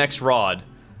unlock the next rod.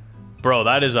 Bro,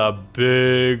 that is a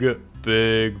big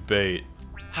bait.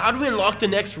 How do we unlock the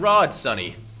next rod,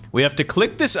 Sonny? We have to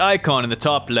click this icon in the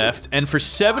top left, and for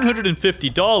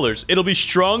 $750, it'll be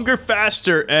stronger,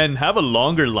 faster, and have a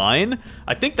longer line.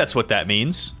 I think that's what that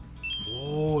means.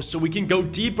 Oh, so we can go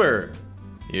deeper.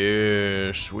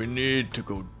 Yes, we need to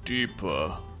go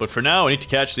deeper. But for now, I need to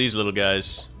catch these little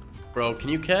guys. Bro, can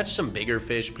you catch some bigger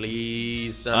fish,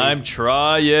 please, Sonny? I'm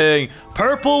trying.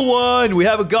 Purple one! We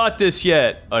haven't got this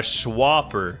yet. A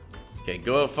swapper. Okay,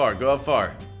 go out far, go out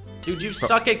far. Dude, you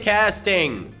suck at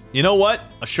casting. You know what?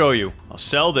 I'll show you. I'll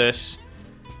sell this.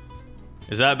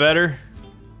 Is that better?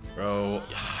 Bro,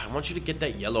 I want you to get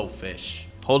that yellow fish.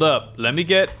 Hold up. Let me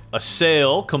get a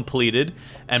sale completed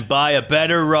and buy a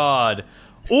better rod.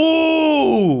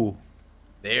 Ooh!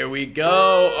 There we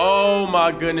go. Oh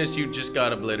my goodness, you just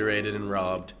got obliterated and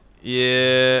robbed.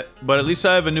 Yeah, but at least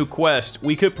I have a new quest.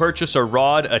 We could purchase a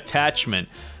rod attachment.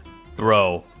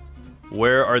 Bro,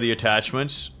 where are the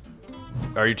attachments?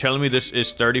 Are you telling me this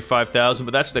is 35,000?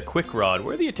 But that's the quick rod.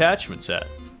 Where are the attachments at?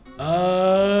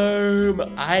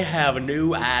 I have a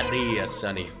new idea,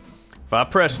 Sonny. If I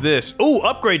press this— ooh,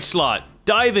 upgrade slot.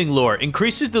 Diving lure.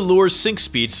 Increases the lure's sink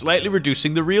speed, slightly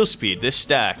reducing the reel speed. This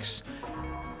stacks.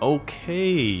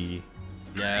 Okay.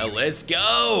 Now let's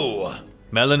go.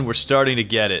 Melon, we're starting to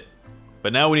get it.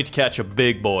 But now we need to catch a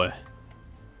big boy.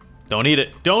 Don't eat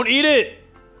it. Don't eat it!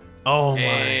 Oh my.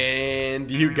 And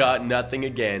you got nothing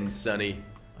again, Sonny.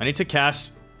 I need to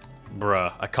cast—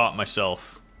 bruh, I caught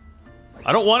myself.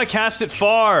 I don't want to cast it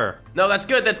far. No, that's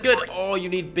good, that's good. Oh, you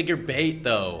need bigger bait,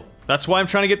 though. That's why I'm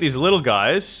trying to get these little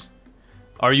guys.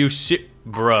 Are you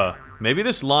bruh, maybe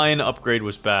this line upgrade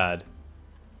was bad.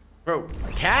 Bro,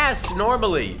 cast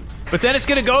normally. But then it's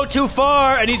gonna go too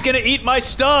far and he's gonna eat my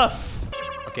stuff.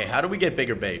 Okay, how do we get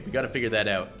bigger bait? We gotta figure that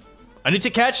out. I need to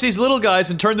catch these little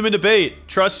guys and turn them into bait.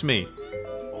 Trust me.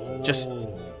 Oh. Just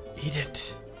eat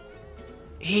it.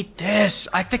 Eat this.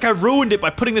 I think I ruined it by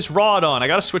putting this rod on. I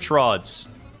gotta switch rods.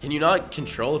 Can you not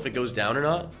control if it goes down or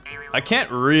not? I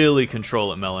can't really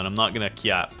control it, Melon. I'm not gonna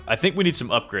yap. I think we need some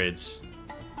upgrades.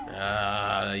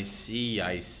 I see,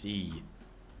 I see.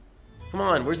 Come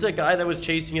on, where's the guy that was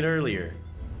chasing it earlier?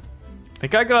 I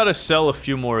think I gotta sell a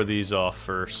few more of these off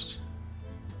first.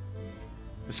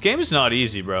 This game is not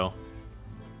easy, bro.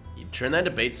 You turn that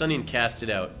to bait, Sonny, and cast it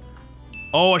out.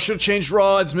 Oh, I should have changed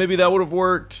rods. Maybe that would have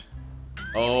worked.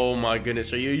 Oh my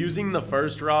goodness, are you using the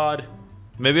first rod?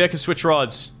 Maybe I can switch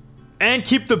rods. And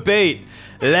keep the bait.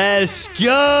 Let's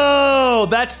go!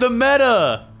 That's the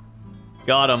meta!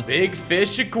 Got him. Big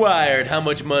fish acquired. How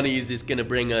much money is this gonna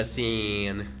bring us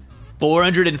in?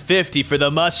 450 for the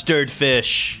mustard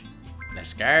fish.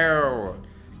 Let's go.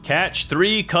 Catch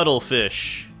 3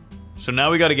 cuttlefish. So now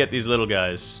we gotta get these little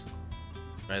guys.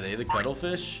 Are they the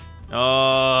cuttlefish?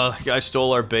 Oh, the guy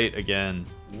stole our bait again.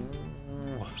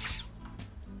 Ooh.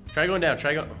 Try going down,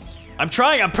 try go. I'm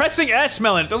trying, I'm pressing S,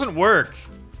 Melon, it doesn't work.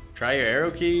 Try your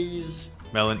arrow keys.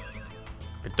 Melon,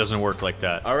 It doesn't work like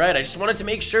that. All right, I just wanted to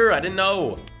make sure. I didn't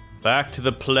know. Back to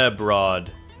the pleb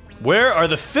rod. Where are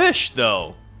the fish,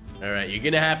 though? All right, you're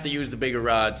gonna have to use the bigger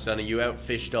rod, Sonny. You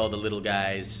outfished all the little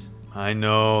guys. I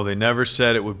know, they never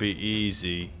said it would be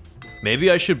easy.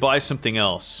 Maybe I should buy something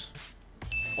else.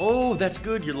 Oh, that's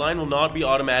good. Your line will not be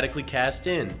automatically cast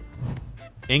in.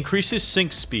 Increases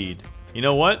sink speed. You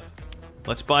know what?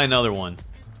 Let's buy another one.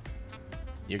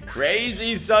 You're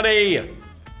crazy, Sonny.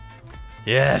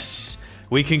 Yes,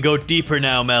 we can go deeper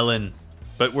now, Melon.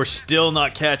 But we're still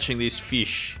not catching these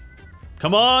fish.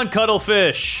 Come on,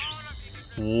 cuttlefish.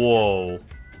 Whoa.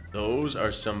 Those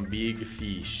are some big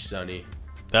fish, Sonny.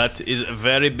 That is a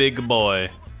very big boy.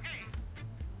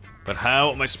 But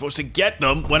how am I supposed to get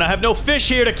them when I have no fish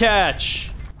here to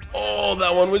catch? Oh,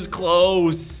 that one was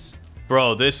close.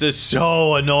 Bro, this is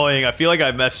so annoying. I feel like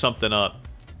I messed something up.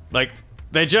 Like,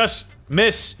 they just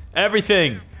miss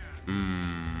everything.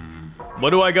 What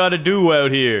do I gotta do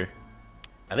out here?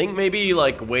 I think maybe,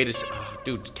 like, wait a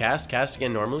dude, cast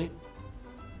again normally?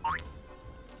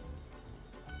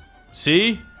 See?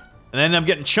 And then I'm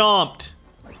getting chomped.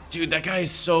 Dude, that guy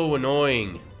is so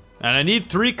annoying. And I need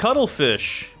 3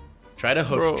 cuttlefish. Try to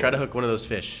hook, Bro. try to hook one of those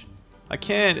fish. I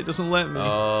can't, it doesn't let me.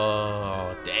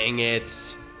 Oh, dang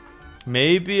it.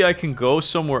 Maybe I can go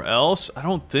somewhere else? I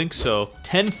don't think so.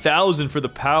 10,000 for the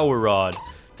power rod.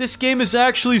 This game is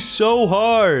actually so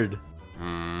hard.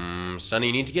 Sonny,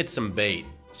 you need to get some bait.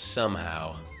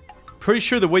 Somehow. Pretty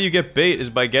sure the way you get bait is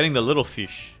by getting the little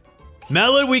fish.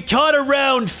 Melon, we caught a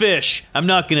round fish. I'm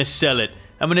not gonna sell it.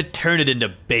 I'm gonna turn it into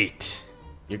bait.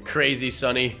 You're crazy,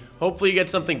 Sonny. Hopefully you get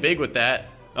something big with that.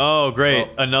 Oh, great.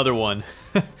 Oh. Another one.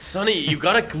 Sonny, you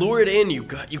gotta lure it in. You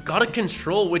gotta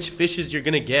control which fishes you're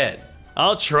gonna get.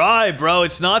 I'll try, bro.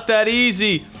 It's not that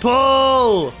easy.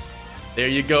 Pull! There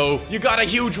you go. You got a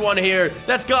huge one here.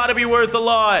 That's gotta be worth a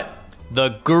lot.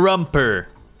 The grumper.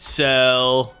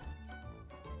 Sell.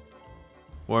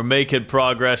 We're making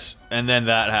progress, and then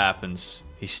that happens.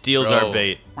 He steals Bro. our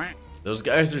bait. Those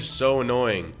guys are so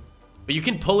annoying. But you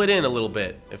can pull it in a little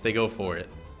bit if they go for it.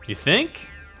 You think?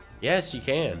 Yes, you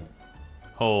can.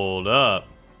 Hold up.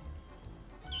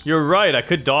 You're right, I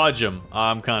could dodge him.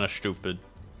 I'm kind of stupid.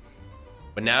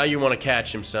 But now you want to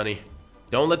catch him, Sonny.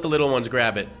 Don't let the little ones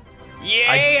grab it.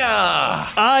 Yeah!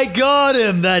 I got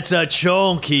him! That's a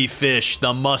chunky fish,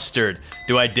 the mustard.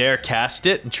 Do I dare cast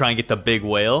it and try and get the big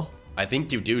whale? I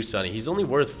think you do, Sonny. He's only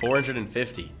worth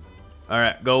 450.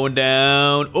 Alright, going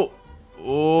down. Oh!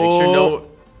 Oh! Make sure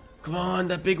no... Come on,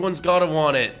 that big one's gotta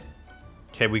want it.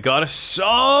 Okay, we gotta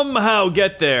somehow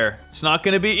get there. It's not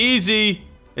gonna be easy.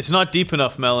 It's not deep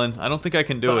enough, Melon. I don't think I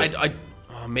can do it.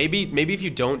 Maybe if you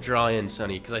don't draw in,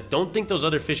 Sonny, because I don't think those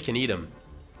other fish can eat him.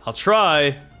 I'll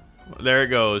try. There it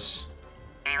goes.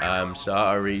 I'm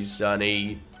sorry,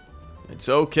 Sonny. It's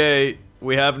okay.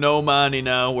 We have no money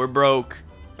now. We're broke.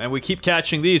 And we keep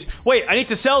catching these. Wait, I need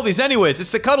to sell these anyways.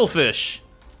 It's the cuttlefish.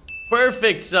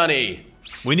 Perfect, Sonny.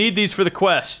 We need these for the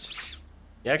quest.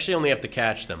 You actually only have to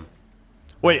catch them.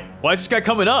 Wait, why is this guy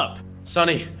coming up?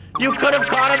 Sonny, you could have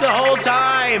caught him the whole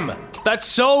time! That's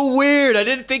so weird. I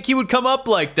didn't think he would come up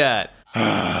like that.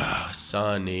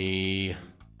 Sonny.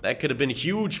 That could have been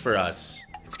huge for us.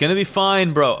 It's gonna be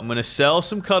fine, bro. I'm gonna sell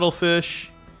some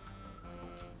cuttlefish.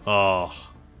 Oh.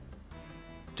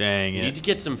 Dang You need it. to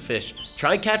get some fish.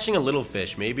 Try catching a little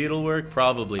fish. Maybe it'll work.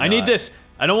 Probably not. I need this.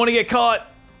 I don't want to get caught.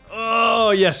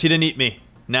 Oh, yes, he didn't eat me.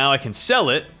 Now I can sell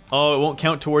it. Oh, it won't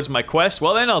count towards my quest.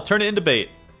 Well, then I'll turn it into bait.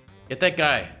 Get that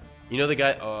guy. You know the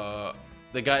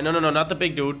guy, no, not the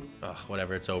big dude. Ugh,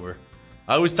 whatever, it's over.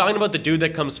 I was talking about the dude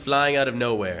that comes flying out of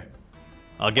nowhere.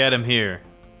 I'll get him here.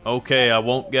 Okay, I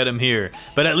won't get him here.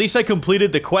 But at least I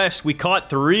completed the quest. We caught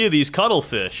 3 of these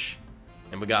cuttlefish.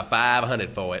 And we got 500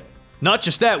 for it. Not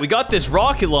just that, we got this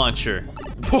rocket launcher.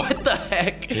 What the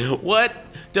heck? What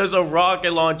does a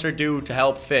rocket launcher do to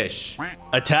help fish?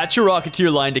 Attach a rocket to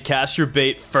your line to cast your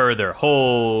bait further.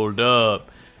 Hold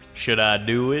up. Should I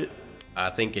do it? I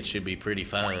think it should be pretty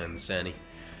fun, Sonny.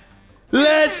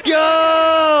 Let's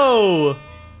go!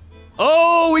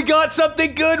 Oh, we got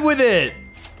something good with it.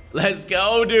 Let's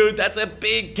go, dude. That's a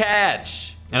big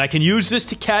catch. And I can use this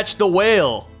to catch the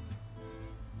whale.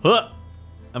 Huh.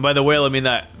 And by the whale, I mean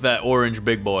that orange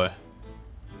big boy.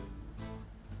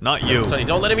 Not you. Sonny,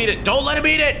 don't let him eat it. Don't let him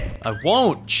eat it. I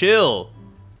won't. Chill.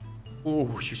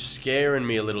 Ooh, you're scaring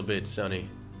me a little bit, Sonny.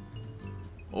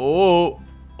 Oh.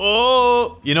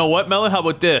 Oh. You know what, Melon? How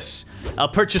about this? I'll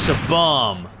purchase a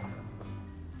bomb.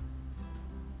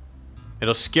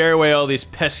 It'll scare away all these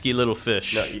pesky little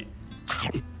fish.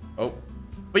 No, oh.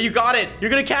 But you got it. You're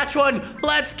gonna catch one.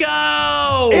 Let's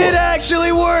go. It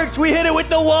actually worked. We hit it with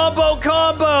the wombo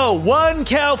combo. 1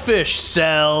 cowfish.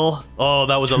 Sell. Oh,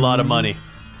 that was a lot of money.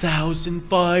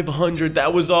 1,500.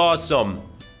 That was awesome.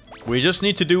 We just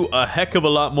need to do a heck of a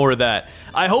lot more of that.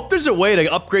 I hope there's a way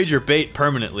to upgrade your bait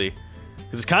permanently.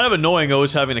 Because it's kind of annoying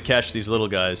always having to catch these little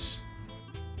guys.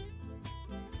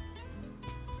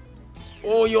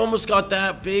 Oh, you almost got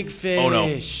that big fish. Oh,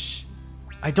 no.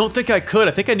 I don't think I could.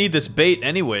 I think I need this bait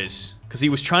anyways. Because he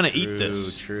was trying to eat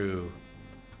this. True.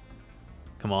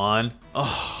 Come on.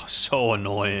 Oh, so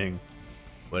annoying.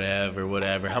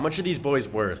 Whatever. How much are these boys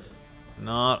worth?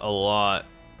 Not a lot.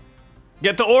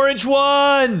 Get the orange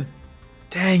one!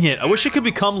 Dang it. I wish it could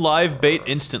become live bait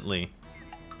instantly.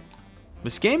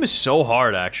 This game is so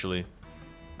hard, actually.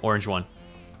 Orange one.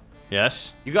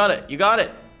 Yes? You got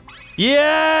it.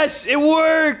 Yes! It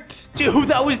worked! Dude,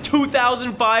 that was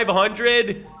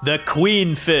 2,500. The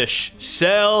queen fish.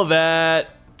 Sell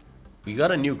that. We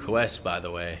got a new quest, by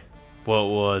the way. What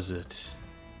was it?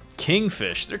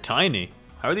 Kingfish. They're tiny.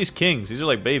 How are these kings? These are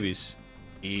like babies.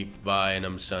 Keep buying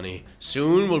them, Sonny.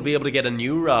 Soon we'll be able to get a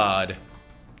new rod.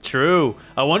 True.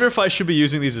 I wonder if I should be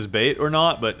using these as bait or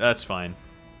not, but that's fine.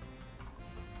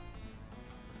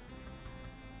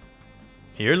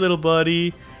 Here, little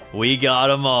buddy. We got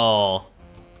them all.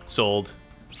 Sold.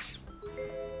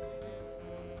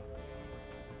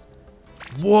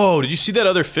 Whoa, did you see that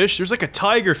other fish? There's like a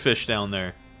tiger fish down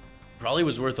there. Probably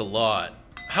was worth a lot.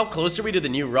 How close are we to the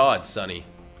new rod, Sonny?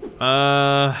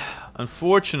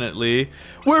 Unfortunately,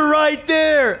 we're right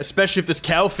there! Especially if this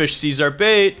cowfish sees our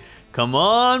bait. Come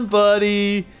on,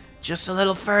 buddy. Just a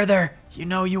little further. You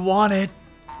know you want it.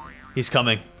 He's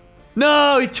coming.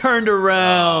 No, he turned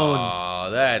around. Aw,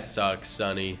 that sucks,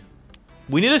 Sonny.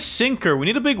 We need a sinker. We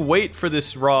need a big weight for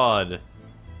this rod.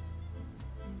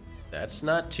 That's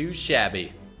not too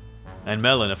shabby. And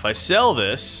Melon, if I sell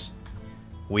this,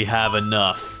 we have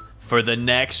enough for the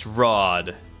next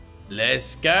rod.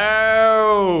 Let's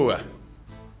go!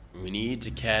 We need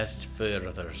to cast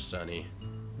further, Sonny.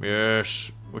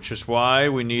 Yes, which is why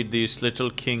we need these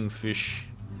little kingfish.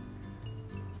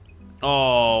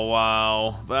 Oh,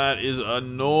 wow. That is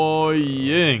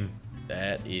annoying.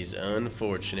 That is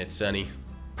unfortunate, Sonny.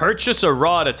 Purchase a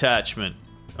rod attachment.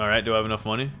 Alright, do I have enough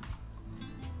money?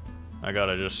 I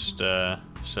gotta just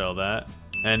sell that.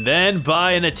 And then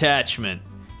buy an attachment.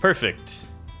 Perfect.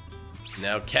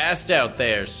 Now cast out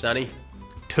there, Sonny.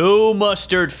 2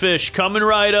 mustard fish coming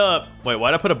right up. Wait,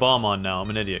 why'd I put a bomb on now? I'm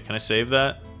an idiot. Can I save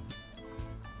that?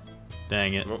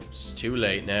 Dang it. Oh, it's too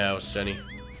late now, Sonny.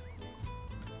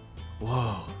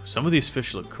 Whoa, some of these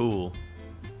fish look cool.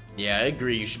 Yeah, I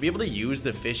agree. You should be able to use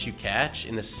the fish you catch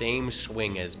in the same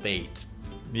swing as bait.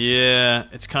 Yeah,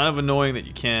 it's kind of annoying that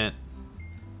you can't.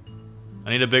 I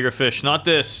need a bigger fish, not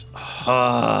this.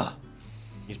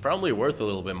 He's probably worth a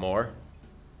little bit more.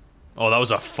 Oh, that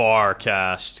was a far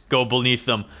cast. Go beneath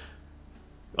them.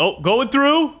 Oh, going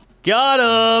through.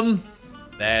 Got him.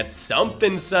 That's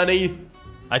something, Sonny.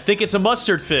 I think it's a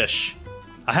mustard fish.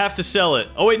 I have to sell it.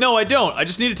 Oh, wait, no, I don't. I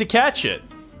just needed to catch it.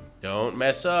 Don't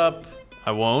mess up.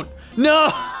 I won't. No!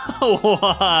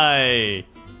 Why?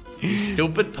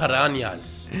 Stupid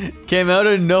piranhas. Came out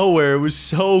of nowhere. It was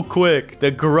so quick. The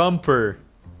grumper.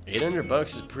 800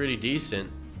 bucks is pretty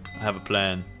decent. I have a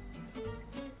plan.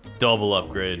 Double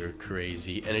upgrade. You're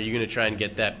crazy. And are you gonna try and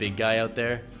get that big guy out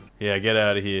there? Yeah, get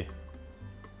out of here.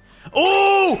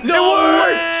 Oh! No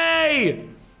way!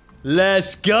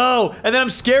 Let's go! And then I'm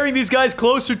scaring these guys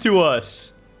closer to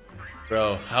us.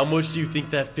 Bro, how much do you think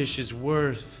that fish is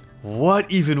worth? What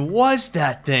even was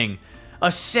that thing?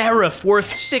 A seraph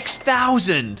worth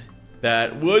 6,000.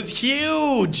 That was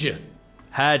huge!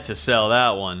 Had to sell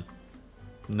that one.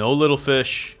 No little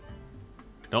fish.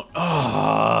 Don't.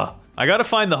 Ah! I gotta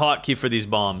find the hotkey for these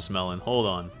bombs, Melon. Hold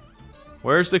on.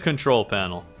 Where's the control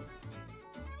panel?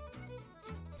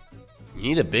 You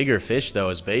need a bigger fish, though,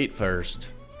 as bait first.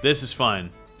 This is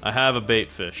fine. I have a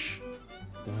bait fish.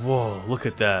 Whoa, look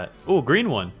at that. Oh,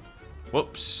 green one.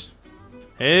 Whoops.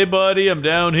 Hey, buddy, I'm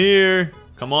down here.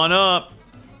 Come on up.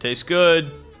 Tastes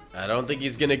good. I don't think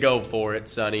he's gonna go for it,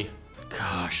 Sonny.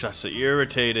 Gosh, that's so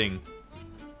irritating.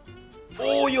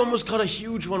 Oh, you almost caught a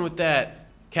huge one with that.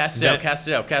 Cast it out, cast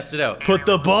it out, cast it out. Put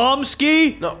the bomb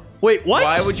ski? No. Wait, what?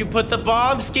 Why would you put the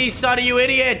bomb ski, Sonny, you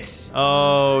idiot?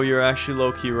 Oh, you're actually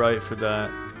low-key right for that.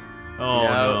 Oh,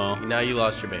 no. Now you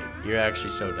lost your bait. You're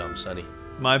actually so dumb, Sonny.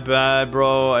 My bad,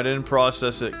 bro. I didn't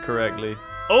process it correctly.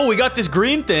 Oh, we got this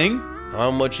green thing. How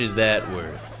much is that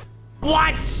worth?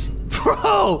 What?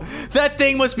 Bro, that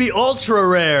thing must be ultra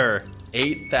rare.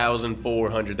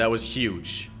 8,400. That was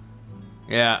huge.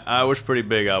 Yeah, I was pretty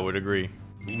big, I would agree.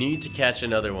 We need to catch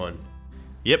another one.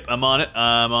 Yep, I'm on it.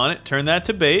 I'm on it. Turn that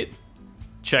to bait.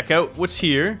 Check out what's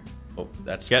here. Oh,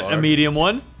 that's Get far. a medium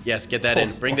one. Yes, get that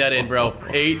in. Bring that in, bro.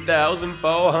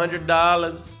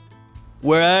 $8,400.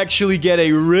 We're actually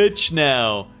getting rich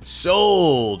now.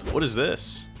 Sold. What is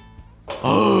this?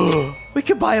 Oh, we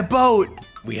could buy a boat.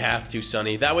 We have to,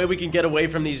 Sonny. That way we can get away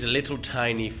from these little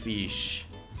tiny fish.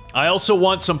 I also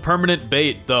want some permanent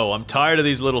bait, though. I'm tired of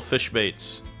these little fish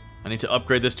baits. I need to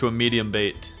upgrade this to a medium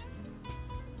bait.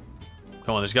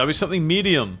 Come on, there's gotta be something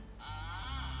medium.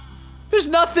 There's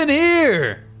nothing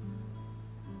here.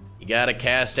 You gotta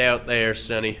cast out there,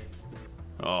 Sonny.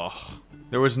 Oh,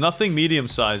 there was nothing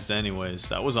medium-sized anyways.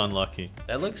 That was unlucky.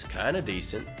 That looks kind of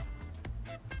decent.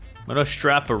 I'm gonna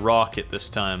strap a rocket this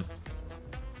time.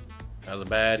 That was a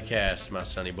bad cast, my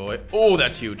Sonny boy. Oh,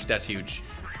 that's huge. That's huge.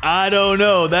 I don't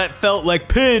know. That felt like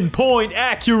pinpoint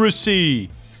accuracy.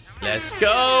 Let's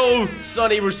go!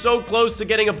 Sonny, we're so close to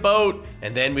getting a boat.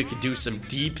 And then we could do some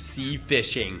deep sea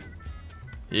fishing.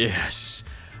 Yes.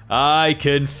 I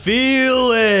can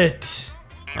feel it.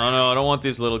 Oh no, I don't want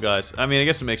these little guys. I mean, I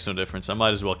guess it makes no difference. I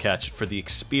might as well catch it for the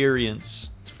experience.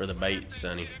 It's for the bait,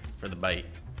 Sonny. For the bait.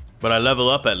 But I level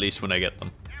up at least when I get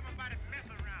them.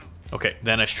 Okay,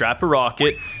 then I strap a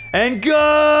rocket and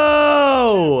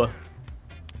go!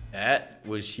 That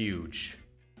was huge.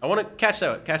 I want to catch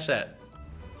that. Catch that.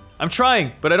 I'm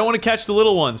trying, but I don't want to catch the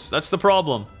little ones. That's the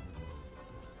problem.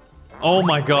 Oh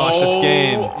my gosh, this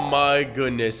game. Oh my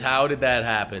goodness. How did that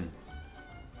happen?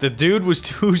 The dude was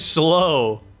too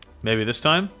slow. Maybe this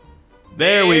time?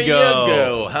 There we you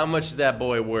go. How much is that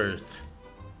boy worth?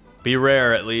 Be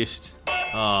rare at least.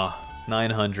 Ah,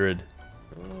 900.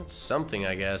 Well, it's something,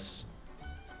 I guess.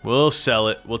 We'll sell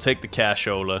it. We'll take the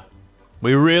cashola.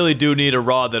 We really do need a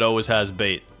rod that always has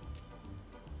bait.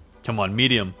 Come on,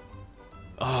 medium.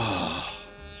 Oh,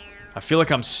 I feel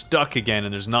like I'm stuck again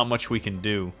and there's not much we can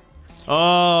do.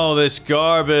 Oh, this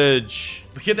garbage.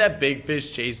 Look at that big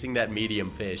fish chasing that medium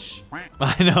fish.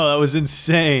 I know, that was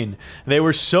insane. They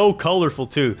were so colorful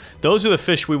too. Those are the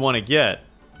fish we want to get.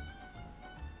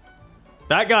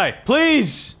 That guy,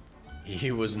 please!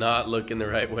 He was not looking the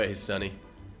right way, Sonny.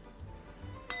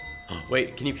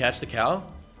 Wait, can you catch the cow?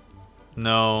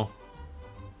 No.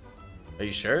 Are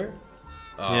you sure?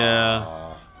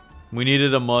 Yeah. We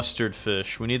needed a mustard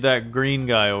fish. We need that green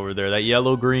guy over there. That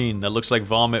yellow-green that looks like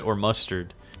vomit or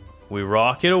mustard. We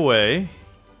rocket away.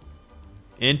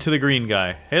 Into the green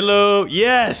guy. Hello.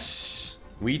 Yes!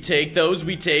 We take those.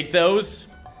 We take those.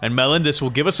 And Melon, this will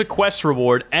give us a quest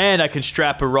reward, and I can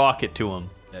strap a rocket to him.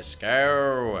 Let's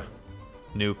go.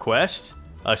 New quest?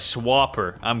 A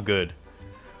swapper. I'm good.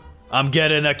 I'm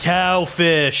getting a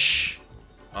cowfish.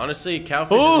 Honestly,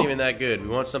 cowfish isn't even that good. We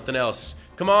want something else.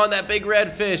 Come on, that big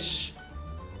red fish.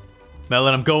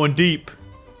 Melon, I'm going deep.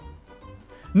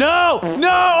 No! No!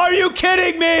 Are you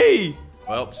kidding me?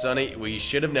 Well, Sonny, we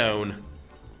should have known.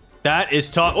 That is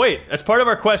top. Wait, that's part of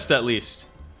our quest at least.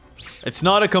 It's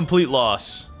not a complete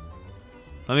loss.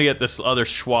 Let me get this other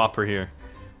swapper here.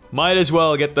 Might as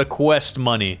well get the quest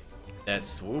money. That's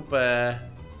swooper.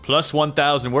 Plus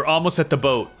 1,000. We're almost at the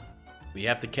boat. We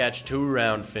have to catch 2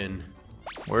 round fin.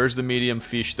 Where's the medium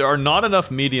fish? There are not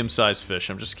enough medium-sized fish.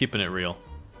 I'm just keeping it real.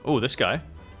 Oh, this guy.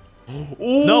 Ooh,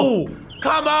 No!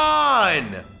 Come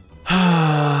on!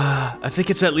 I think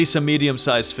it's at least a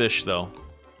medium-sized fish, though.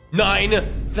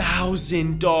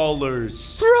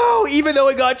 $9,000. Bro, even though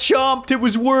it got chomped, it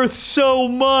was worth so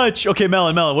much. Okay,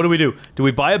 Melon, what do we do? Do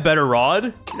we buy a better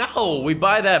rod? No, we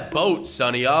buy that boat,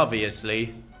 Sonny,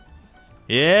 obviously.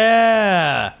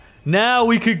 Yeah! Now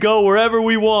we could go wherever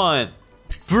we want.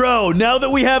 Bro, now that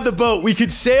we have the boat, we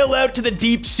could sail out to the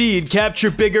deep sea and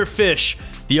capture bigger fish.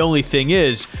 The only thing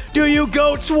is, do you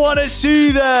goats want to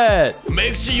see that?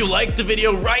 Make sure you like the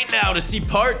video right now to see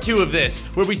part 2 of this,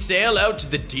 where we sail out to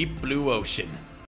the deep blue ocean.